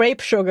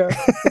grape sugar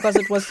because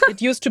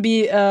it used to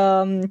be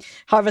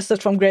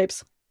harvested from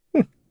grapes.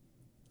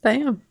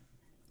 Damn.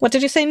 What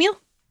did you say, Neil?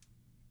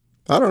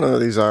 I don't know what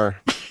these are.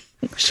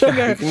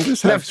 Sugar. You can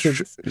just have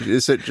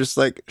is it just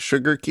like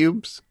sugar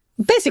cubes?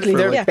 Basically,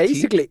 They're yeah.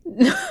 Basically,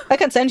 I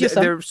can send you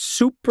some. they're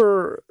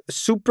super,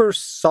 super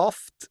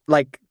soft.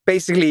 Like,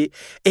 basically,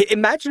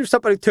 imagine if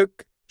somebody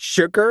took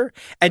sugar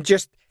and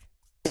just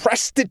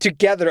pressed it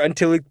together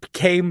until it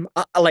became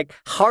like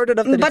hard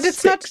enough that But it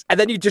it's not- sticks, and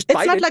then you just It's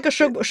bite not it. like a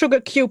sugar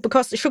cube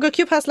because sugar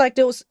cube has like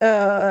those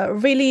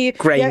really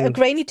Grain.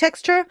 grainy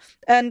texture,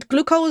 and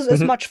glucose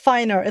is much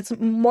finer. It's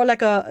more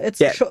like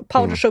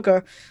powder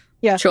sugar.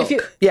 Yeah, Chalk.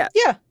 Yeah.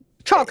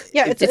 Chalk.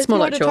 Yeah, It's more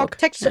like the chalk.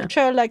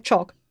 texture like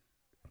chalk.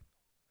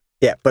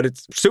 Yeah, but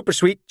it's super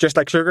sweet, just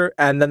like sugar,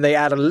 and then they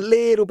add a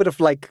little bit of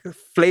like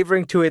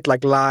flavoring to it,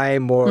 like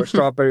lime or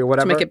strawberry or To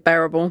whatever, make it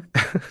bearable.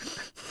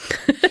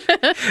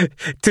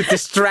 to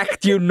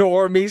distract you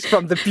normies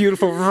from the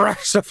beautiful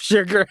rush of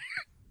sugar.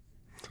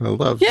 I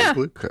love Yeah. the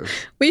glucose.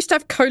 We used to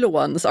have cola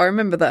ones. I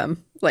remember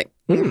them. Like,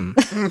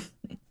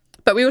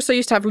 but we also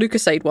used to have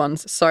Lucasade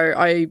ones. So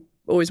I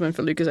always went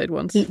for Lucasade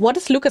ones. What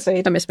is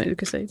Lucasade? I miss my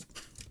Lucasade.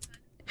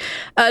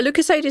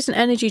 Lucasade is an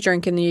energy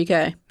drink in the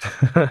UK.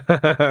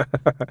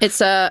 It's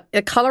the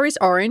color is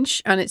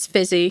orange and it's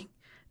fizzy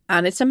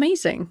and it's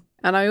amazing.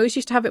 And I always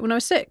used to have it when I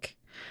was sick.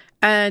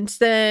 And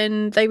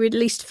then they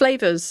released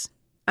flavors,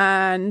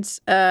 and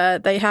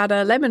they had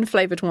a lemon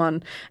flavored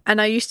one.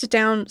 And I used to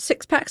down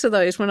 6 packs of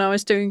those when I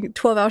was doing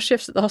 12-hour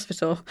shifts at the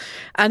hospital,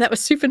 and that was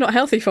super not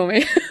healthy for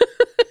me.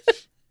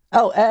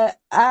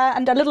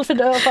 And a little bit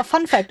of a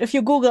fun fact: if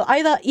you Google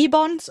either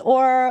E-Bonds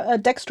or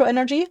Dextro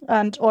Energy,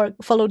 or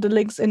follow the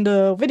links in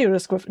the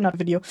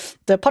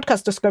the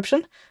podcast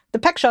description, the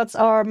pack shots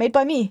are made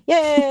by me. Yay!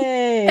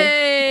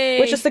 Hey!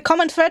 Which is the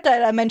common thread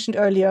that I mentioned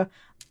earlier.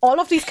 all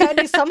of these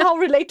candies somehow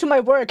relate to my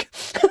work.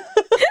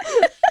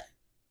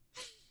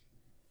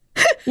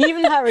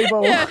 Even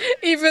Haribo. Yeah,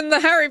 even the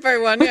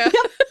Haribo one, yeah.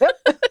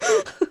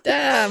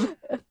 Damn.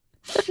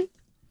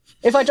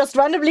 If I just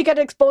randomly get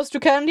exposed to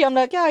candy, I'm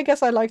like, yeah, I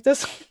guess I like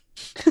this.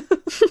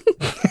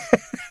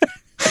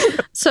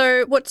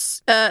 So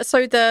what's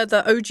so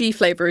the OG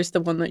flavor is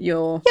the one that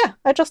you're Yeah,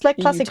 I just like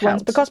classic tend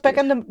ones because back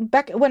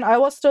when I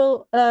was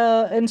still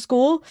in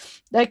school,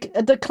 like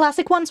the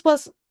classic ones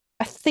was,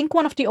 I think,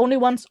 one of the only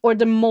ones, or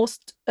the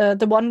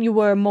one you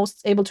were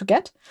most able to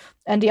get,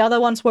 and the other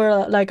ones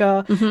were like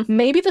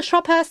maybe the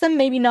shop has them,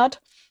 maybe not.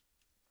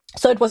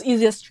 So it was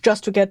easiest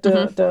just to get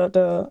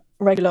the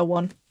regular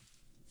one.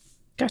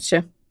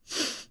 Gotcha.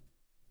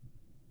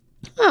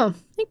 Oh,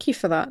 thank you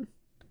for that.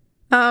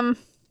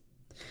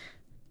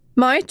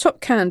 My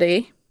top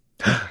candy,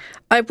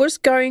 I was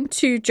going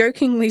to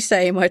jokingly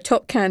say my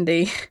top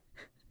candy.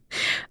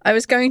 I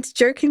was going to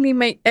jokingly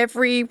make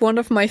every one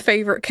of my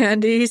favorite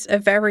candies a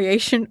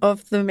variation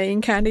of the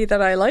main candy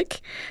that I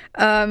like,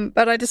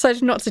 but I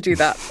decided not to do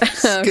that.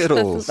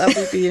 Skittles. That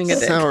would be being a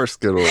dick. Sour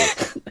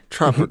Skittles.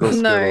 Tropical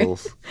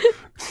Skittles.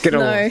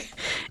 Skittles. No,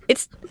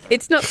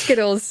 it's not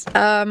Skittles.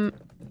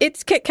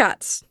 It's Kit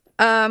Kats.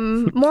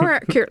 More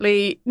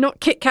accurately, not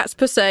Kit Kats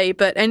per se,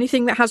 but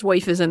anything that has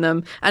wafers in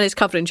them and is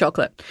covered in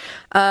chocolate.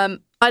 I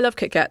love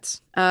Kit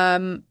Kats.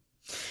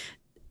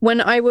 When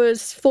I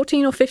was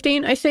 14 or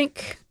 15, I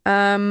think,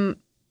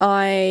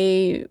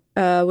 I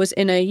was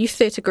in a youth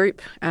theatre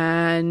group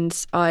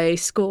and I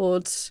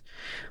scored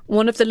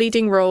one of the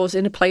leading roles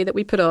in a play that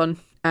we put on.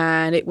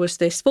 And it was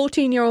this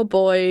 16-year-old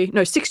boy,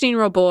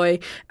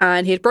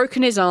 and he had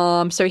broken his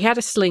arm, so he had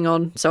a sling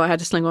on, so I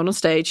had a sling on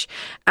stage.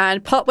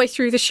 And partway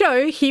through the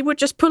show, he would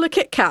just pull a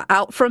Kit Kat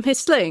out from his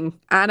sling.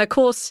 And of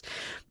course,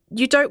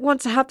 you don't want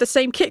to have the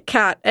same Kit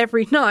Kat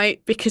every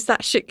night because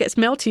that shit gets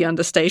melty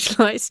under stage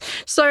lights.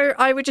 So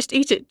I would just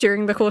eat it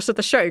during the course of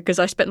the show because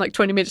I spent like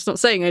 20 minutes not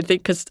saying anything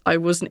because I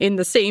wasn't in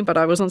the scene, but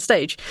I was on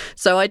stage.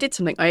 So I did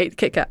something. I ate the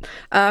Kit Kat.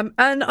 And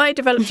I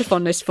developed a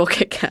fondness for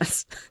Kit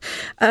Kats.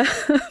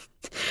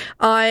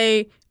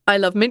 I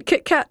love mint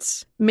Kit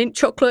Kats. Mint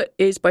chocolate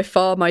is by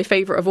far my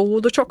favourite of all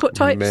the chocolate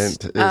types.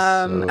 Mint is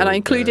and I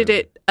included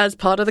it as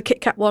part of the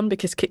Kit Kat one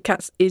because Kit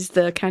Kats is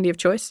the candy of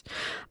choice.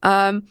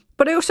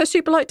 But I also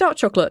super like dark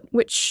chocolate,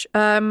 which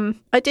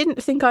I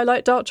didn't think I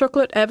liked dark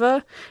chocolate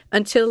ever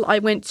until I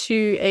went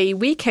to a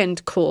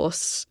weekend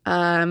course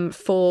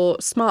for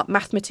smart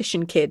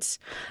mathematician kids.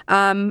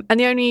 And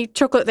the only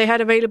chocolate they had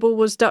available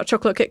was dark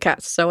chocolate Kit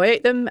Kats. So I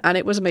ate them and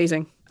it was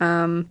amazing.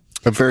 I'm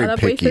very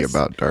picky wafers.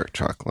 about dark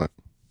chocolate.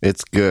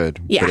 It's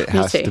good, Yeah, but it me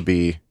has too. to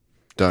be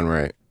done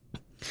right.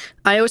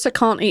 I also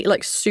can't eat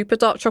like super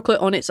dark chocolate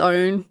on its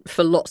own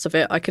for lots of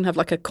it. I can have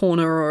like a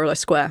corner or a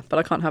square, but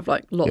I can't have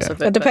like lots Yeah.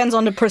 of it. It depends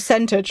on the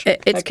percentage.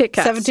 It's like Kit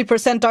Kats.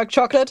 70% dark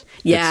chocolate.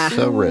 Yeah. It's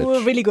so rich.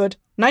 Ooh, really good.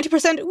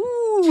 90%.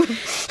 Ooh.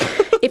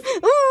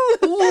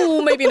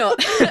 Ooh, maybe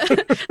not.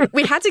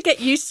 We had to get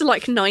used to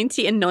like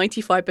 90 and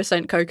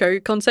 95% cocoa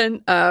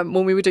content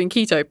when we were doing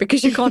keto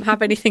because you can't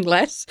have anything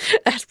less.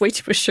 It has way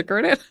too much sugar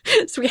in it.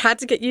 So we had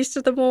to get used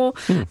to the more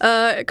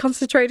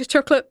concentrated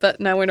chocolate.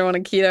 But now when we're on a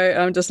keto,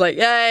 I'm just like,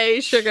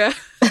 yay, sugar.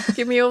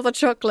 Give me all the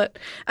chocolate.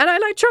 And I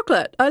like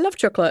chocolate. I love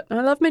chocolate.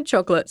 I love mint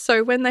chocolate.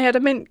 So when they had a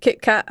mint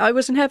Kit Kat, I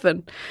was in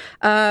heaven.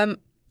 But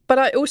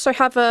I also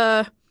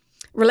have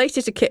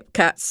related to Kit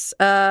Kats,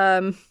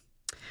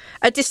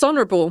 a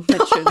dishonourable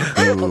mention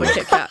of a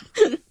Kit Kat.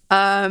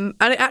 And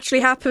it actually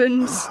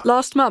happened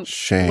last month.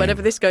 Shame.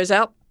 Whenever this goes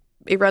out,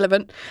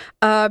 irrelevant.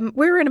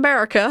 We were in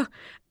America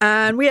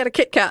and we had a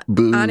Kit Kat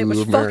Boo, and it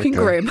was fucking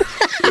America.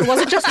 grim.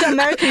 Was it just the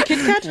American Kit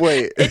Kat?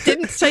 Wait, It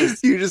didn't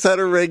taste... you just had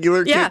a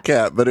regular Yeah. Kit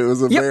Kat, but it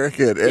was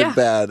American and Yeah.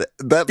 bad.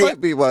 That might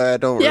be why I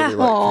don't Yeah. really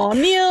like it. Oh,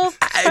 Neil,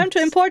 time to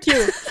import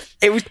you.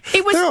 It was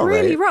It was They're all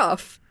really right.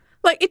 rough.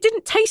 Like, it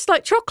didn't taste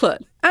like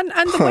chocolate. And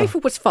the wafer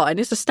was fine.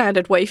 It's a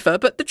standard wafer,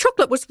 but the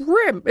chocolate was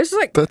grim. It's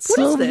like, That's what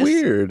so is this?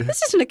 weird.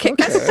 This isn't a Kit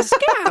Kat. It's a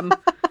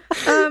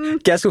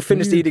scam. guess who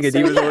finished eating it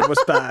even though it was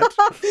bad.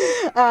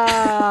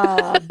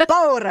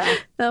 Bora.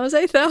 That was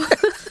Aethel.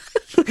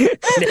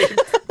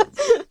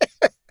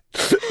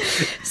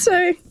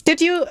 So,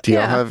 Did you? Do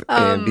y'all Yeah, have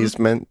Andes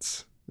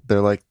mints?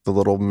 They're like the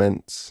little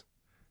mints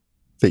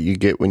that you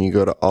get when you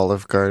go to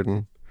Olive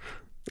Garden.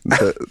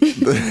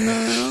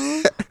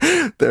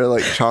 They're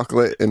like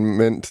chocolate and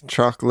mint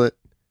chocolate.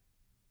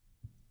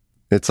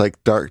 It's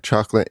like dark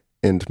chocolate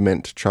and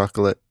mint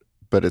chocolate,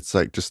 but it's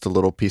like just a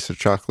little piece of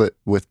chocolate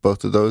with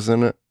both of those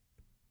in it.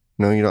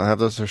 No, you don't have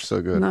those? They're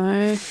so good.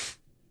 No.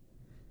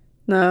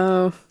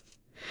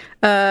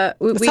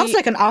 It sounds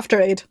like an after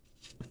eight.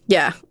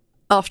 Yeah,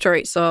 after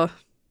eights are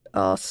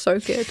so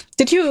good.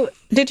 Did you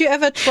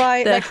ever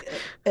try?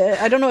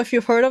 I don't know if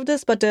you've heard of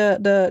this, but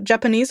the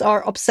Japanese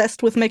are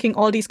obsessed with making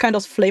all these kind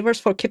of flavors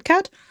for Kit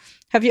Kat.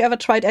 Have you ever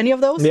tried any of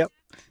those? Yep.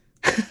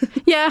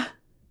 Yeah,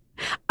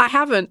 I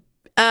haven't.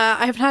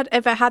 I haven't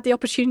ever had the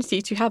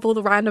opportunity to have all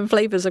the random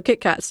flavors of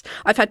Kit Kats.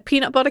 I've had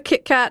peanut butter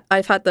Kit Kat.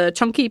 I've had the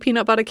chunky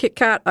peanut butter Kit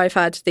Kat. I've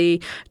had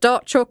the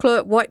dark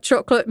chocolate, white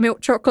chocolate,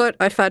 milk chocolate.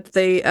 I've had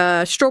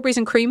the strawberries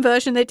and cream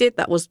version they did.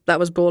 That was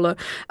baller.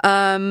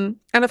 And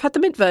I've had the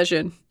mint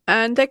version,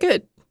 and they're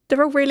good.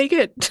 They're all really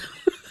good.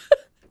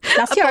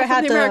 Last year I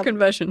had the American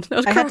version.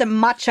 I had the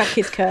matcha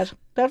Kit Kat.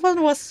 That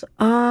one was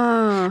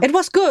it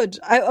was good.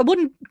 I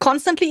wouldn't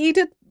constantly eat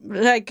it,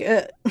 like,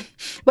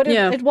 but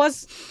it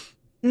was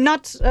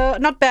not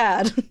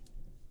bad.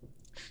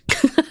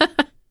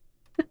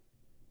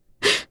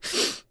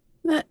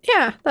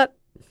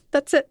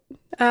 That's it.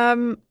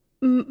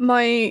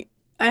 I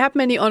have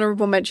many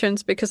honorable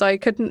mentions because I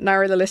couldn't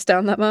narrow the list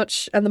down that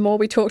much. And the more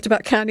we talked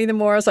about candy, the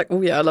more I was like,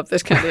 oh yeah, I love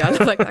this candy. I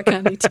like that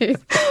candy too.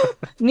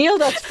 Neil,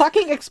 that's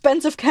fucking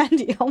expensive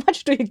candy. How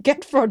much do you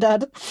get for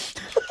that?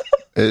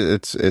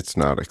 It's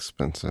not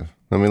expensive.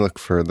 Let me look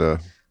for the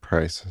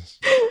prices.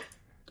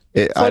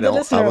 I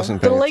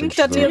wasn't paying the link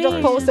that Neil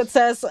just posted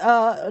says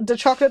the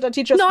chocolate that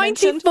he just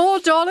mentioned.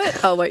 $94.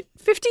 Oh wait,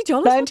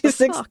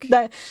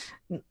 $50.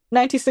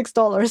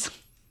 $96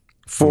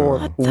 for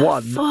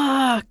one.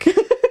 Fuck.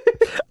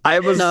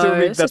 I'm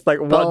assuming that's like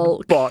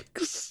bulk.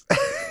 $1.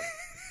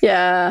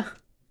 Yeah.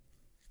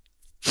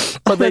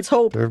 But let's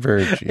hope. They're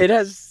very cheap. It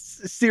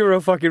has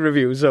 0 fucking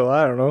reviews, so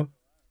I don't know.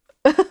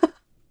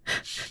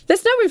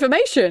 There's no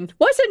information.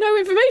 Why is there no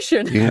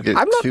information? You can get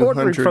I'm not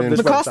ordering from this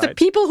because website. the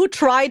people who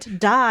tried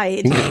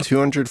died. You can get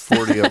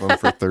 240 of them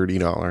for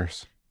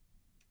 $30.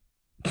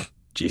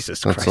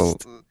 Jesus That's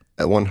Christ.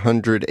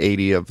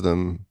 180 of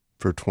them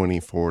for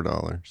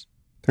 $24.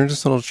 They're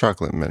just little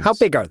chocolate mints. How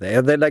big are they?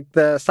 Are they like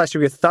the size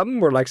of your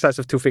thumb or like size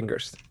of 2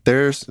 fingers?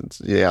 They're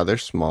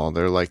small.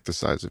 They're like the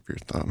size of your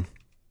thumb.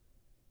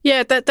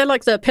 Yeah, they're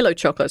like the pillow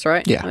chocolates,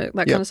 right? Yeah. Like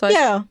that kind of size?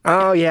 Yeah.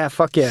 Oh, yeah.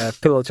 Fuck yeah.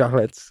 Pillow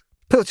chocolates.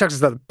 Pillow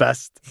chocolates are the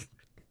best.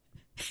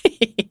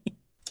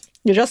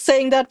 You're just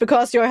saying that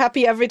because you're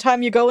happy every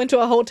time you go into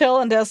a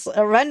hotel and there's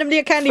randomly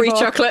a candy Free bar.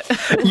 chocolate.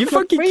 You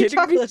fucking Free kidding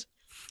me? chocolate.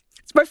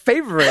 It's my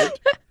favorite.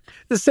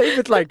 The same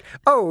with like,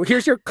 oh,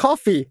 here's your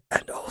coffee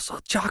and also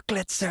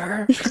chocolate,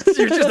 sir.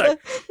 You're just like,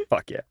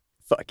 fuck yeah.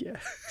 Fuck yeah.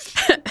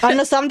 I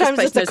know sometimes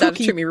This it's a place knows how to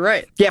cookie. treat me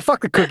right. Yeah,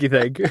 fuck the cookie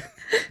thing.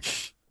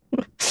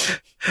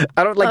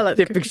 I don't like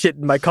dipping shit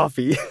in my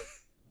coffee.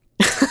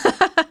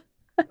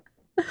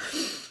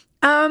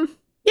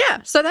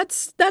 Yeah, so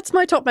that's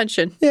my top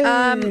mention.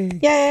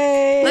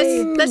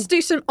 Yay! Let's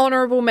do some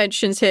honorable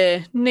mentions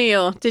here.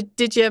 Neil,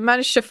 did you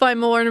manage to find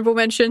more honorable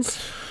mentions?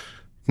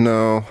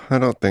 No, I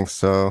don't think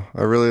so.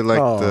 I really like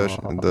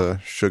the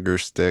sugar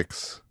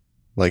sticks,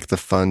 like the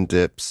Fun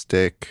Dip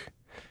stick,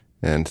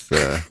 and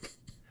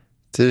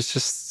there's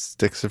just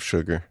sticks of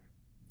sugar.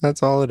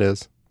 That's all it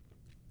is.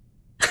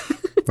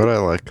 But I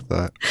like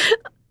that.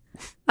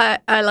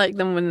 I like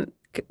them when,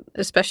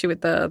 especially with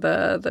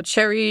the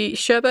cherry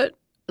sherbet.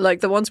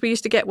 Like the ones we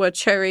used to get were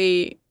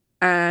cherry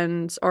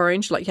and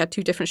orange. Like you had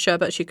 2 different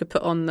sherbets you could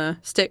put on the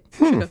stick.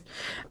 Sugar.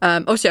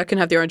 Obviously, I can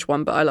have the orange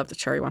one, but I love the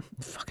cherry one.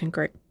 Fucking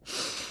great.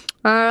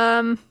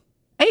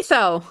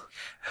 Aethel.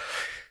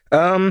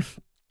 I'm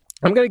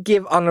gonna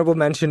give honorable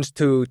mentions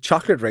to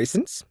chocolate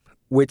raisins,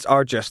 which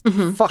are just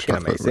fucking Chocolate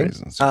amazing.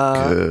 raisins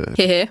are good.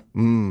 Here.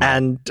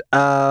 And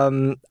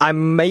I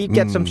may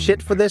get some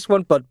shit for this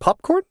one, but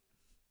popcorn.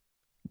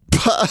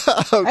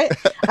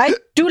 I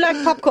do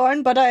like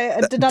popcorn, but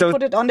I did not Don't-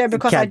 put it on there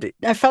because candy.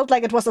 I felt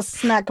like it was a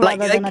snack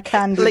rather than a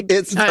candy.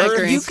 It's I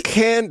agree. earth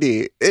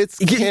candy. It's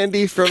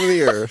candy from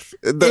the earth.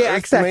 The Yeah, earth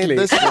exactly. made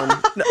this one.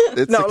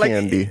 It's a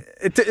candy.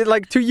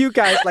 Like to you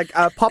guys, like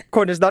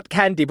popcorn is not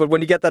candy, but when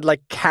you get that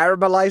like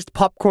caramelized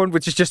popcorn,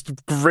 which is just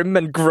grim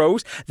and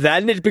gross,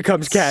 then it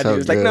becomes candy. So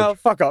It's like, good. no,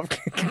 fuck off.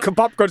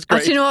 Popcorn's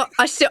great. Do you know what?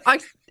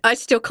 I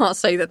still can't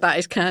say that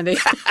is candy.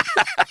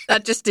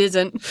 That just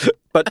isn't.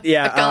 But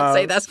yeah, I can't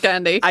say that's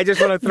candy. I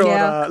just want to throw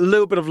Yeah. in a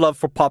little bit of love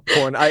for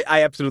popcorn. I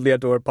absolutely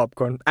adore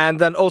popcorn. And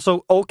then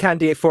also all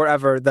candy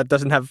forever that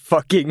doesn't have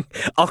fucking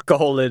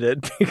alcohol in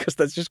it, because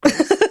that's just gross.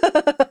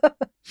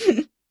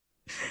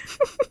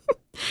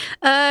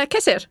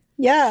 Kesir.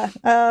 Yeah.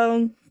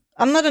 I'm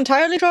not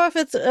entirely sure if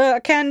it's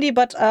candy,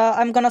 but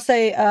I'm gonna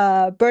say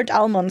burnt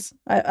almonds.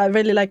 I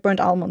really like burnt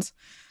almonds.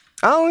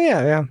 Oh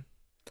yeah.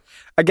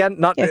 Again,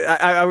 not. Yeah.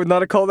 I would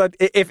not call that.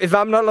 If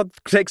I'm not allowed to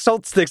take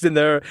salt sticks in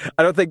there,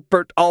 I don't think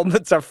burnt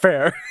almonds are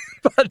fair.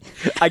 But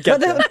I get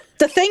But that.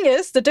 the thing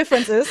is, the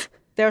difference is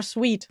they're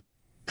sweet.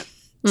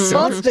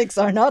 Salt sticks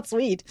are not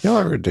sweet. Y'all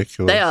are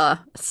ridiculous. They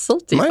are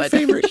salty. My by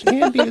favorite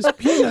candy is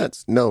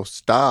peanuts. No,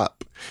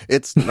 stop.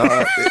 It's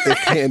not a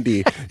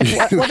candy.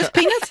 What is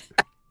peanuts?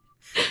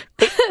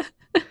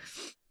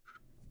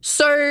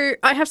 So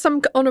I have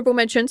some honorable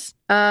mentions.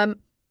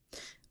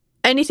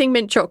 Anything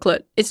mint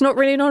chocolate. It's not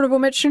really an honorable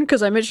mention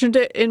because I mentioned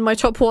it in my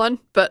top 1,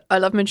 but I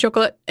love mint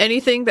chocolate.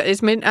 Anything that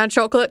is mint and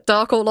chocolate,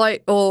 dark or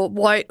light or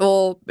white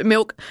or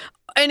milk,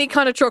 any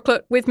kind of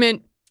chocolate with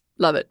mint,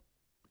 love it.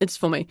 It's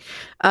for me.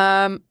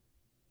 Chocolate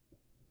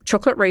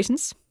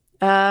raisins.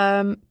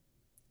 There's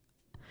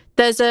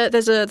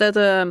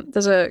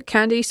a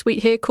candy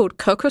sweet here called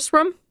Cocos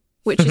Rum.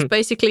 which is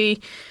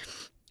basically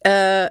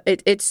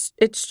it's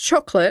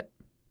chocolate.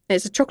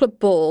 It's a chocolate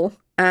ball,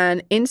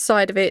 and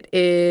inside of it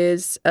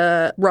is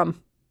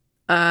rum.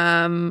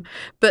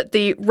 But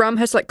the rum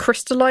has like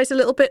crystallized a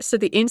little bit, so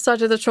the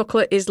inside of the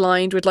chocolate is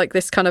lined with like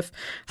this kind of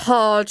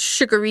hard,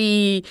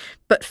 sugary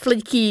but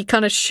flaky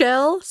kind of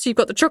shell. So you've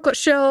got the chocolate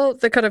shell,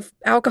 the kind of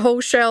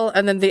alcohol shell,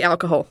 and then the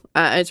alcohol.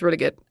 It's really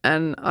good,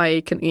 and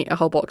I can eat a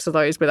whole box of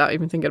those without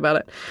even thinking about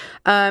it.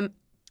 And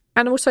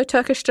also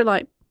Turkish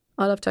Delight.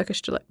 I love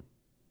Turkish Delight.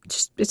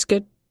 It's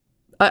good.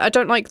 I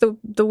don't like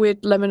the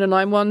weird lemon and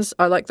lime ones.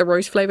 I like the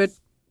rose flavored.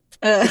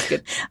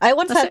 I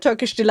once had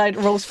Turkish Delight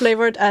rose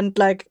flavored, and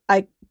like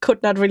I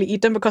could not really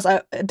eat them because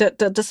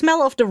the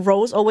smell of the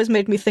rose always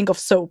made me think of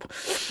soap.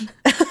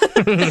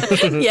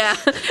 Yeah,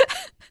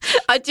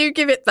 I do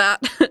give it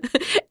that.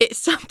 It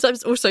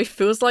sometimes also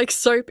feels like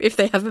soap if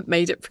they haven't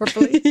made it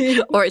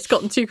properly, or it's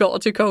gotten too hot or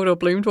too cold or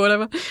bloomed or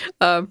whatever.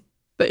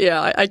 But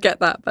yeah, I get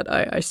that. But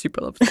I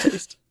super love the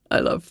taste. I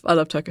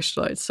love Turkish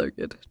Delight. It's so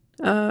good.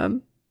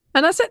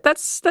 And that's it.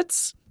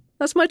 That's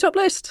my top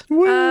list.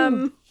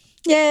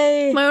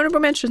 Yay! My honorable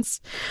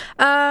mentions.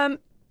 All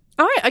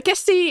right, I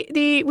guess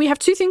we have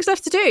two things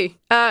left to do.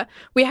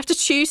 We have to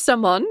choose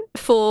someone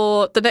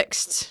for the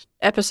next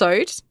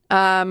episode.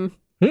 I'll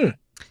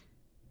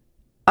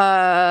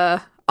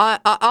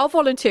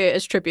volunteer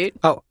as tribute.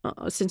 Oh,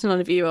 since none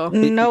of you are.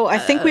 No, I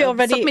think we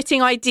already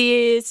submitting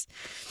ideas.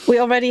 We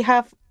already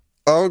have.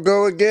 I'll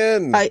go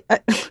again.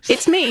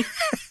 It's me.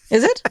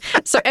 Is it?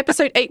 So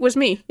episode 8 was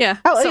me. Yeah.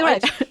 Oh, so you're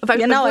right.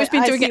 I've always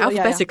been doing it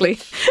alphabetically.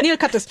 Yeah. Neil,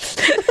 cut this.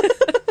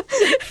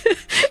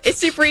 It's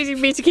super easy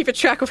for me to keep a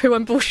track of who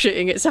I'm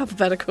bullshitting. It's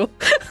alphabetical.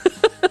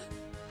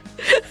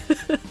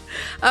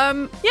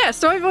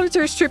 So I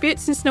volunteer as tribute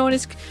since no one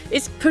is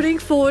putting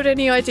forward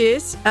any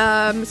ideas.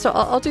 So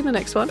I'll do the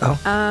next one.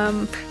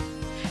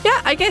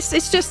 I guess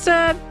it's just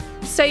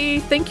say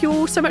thank you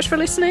all so much for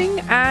listening,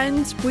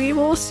 and we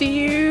will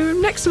see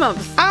you next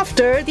month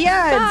after the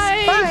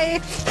ads. Bye.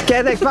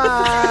 Get it.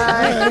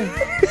 Bye.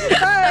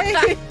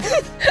 Bye.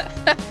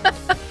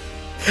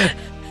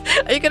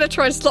 Are you going to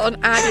try and slot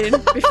an ad in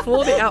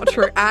before the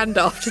outro and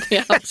after the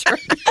outro?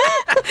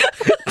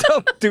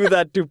 Don't do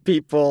that to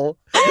people.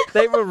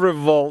 They will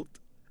revolt.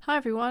 Hi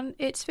everyone,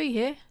 it's Fee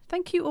here.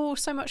 Thank you all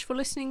so much for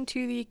listening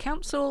to the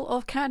Council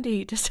of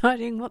Candy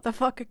deciding what the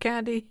fuck a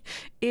candy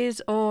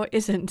is or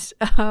isn't.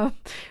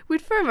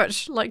 We'd very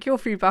much like your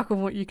feedback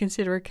on what you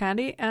consider a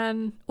candy,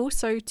 and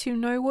also to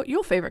know what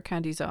your favourite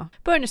candies are.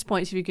 Bonus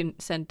points if you can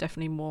send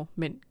definitely more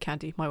mint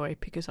candy my way,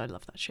 because I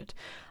love that shit.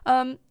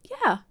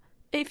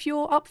 If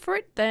you're up for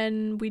it,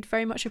 then we'd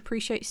very much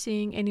appreciate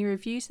seeing any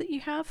reviews that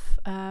you have,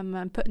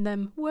 and putting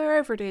them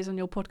wherever it is on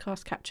your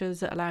podcast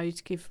catchers that allow you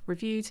to give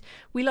reviews.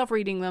 We love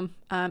reading them,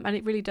 and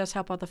it really does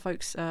help other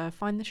folks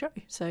find the show.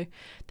 So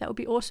that would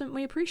be awesome.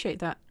 We appreciate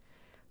that.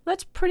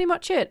 That's pretty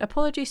much it.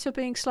 Apologies for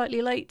being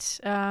slightly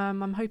late.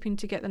 I'm hoping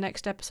to get the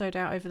next episode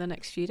out over the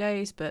next few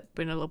days, but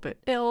been a little bit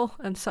ill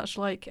and such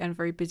like, and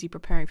very busy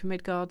preparing for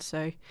Midgard.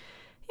 So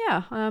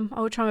yeah, I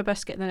will try my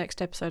best to get the next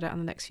episode out in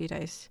the next few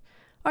days.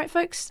 All right,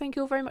 folks, thank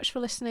you all very much for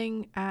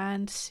listening,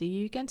 and see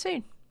you again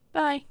soon.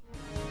 Bye.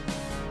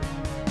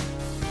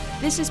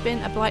 This has been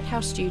a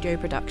Blighthouse Studio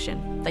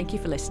production. Thank you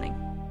for listening.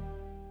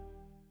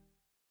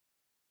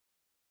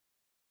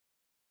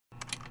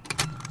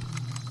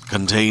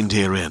 Contained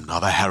herein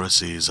are the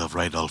heresies of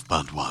Radolf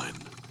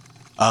Burntwine,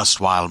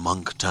 erstwhile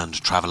monk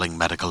turned traveling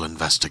medical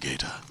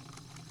investigator.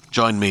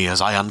 Join me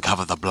as I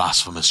uncover the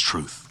blasphemous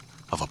truth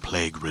of a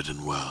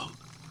plague-ridden world,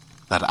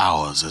 that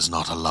ours is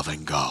not a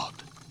loving God,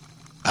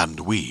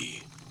 and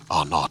we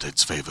are not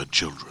its favored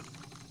children.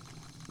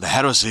 The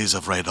Heresies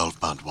of Radolf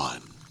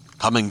Burntwine,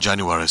 coming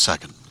January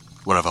 2nd,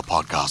 wherever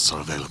podcasts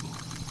are available.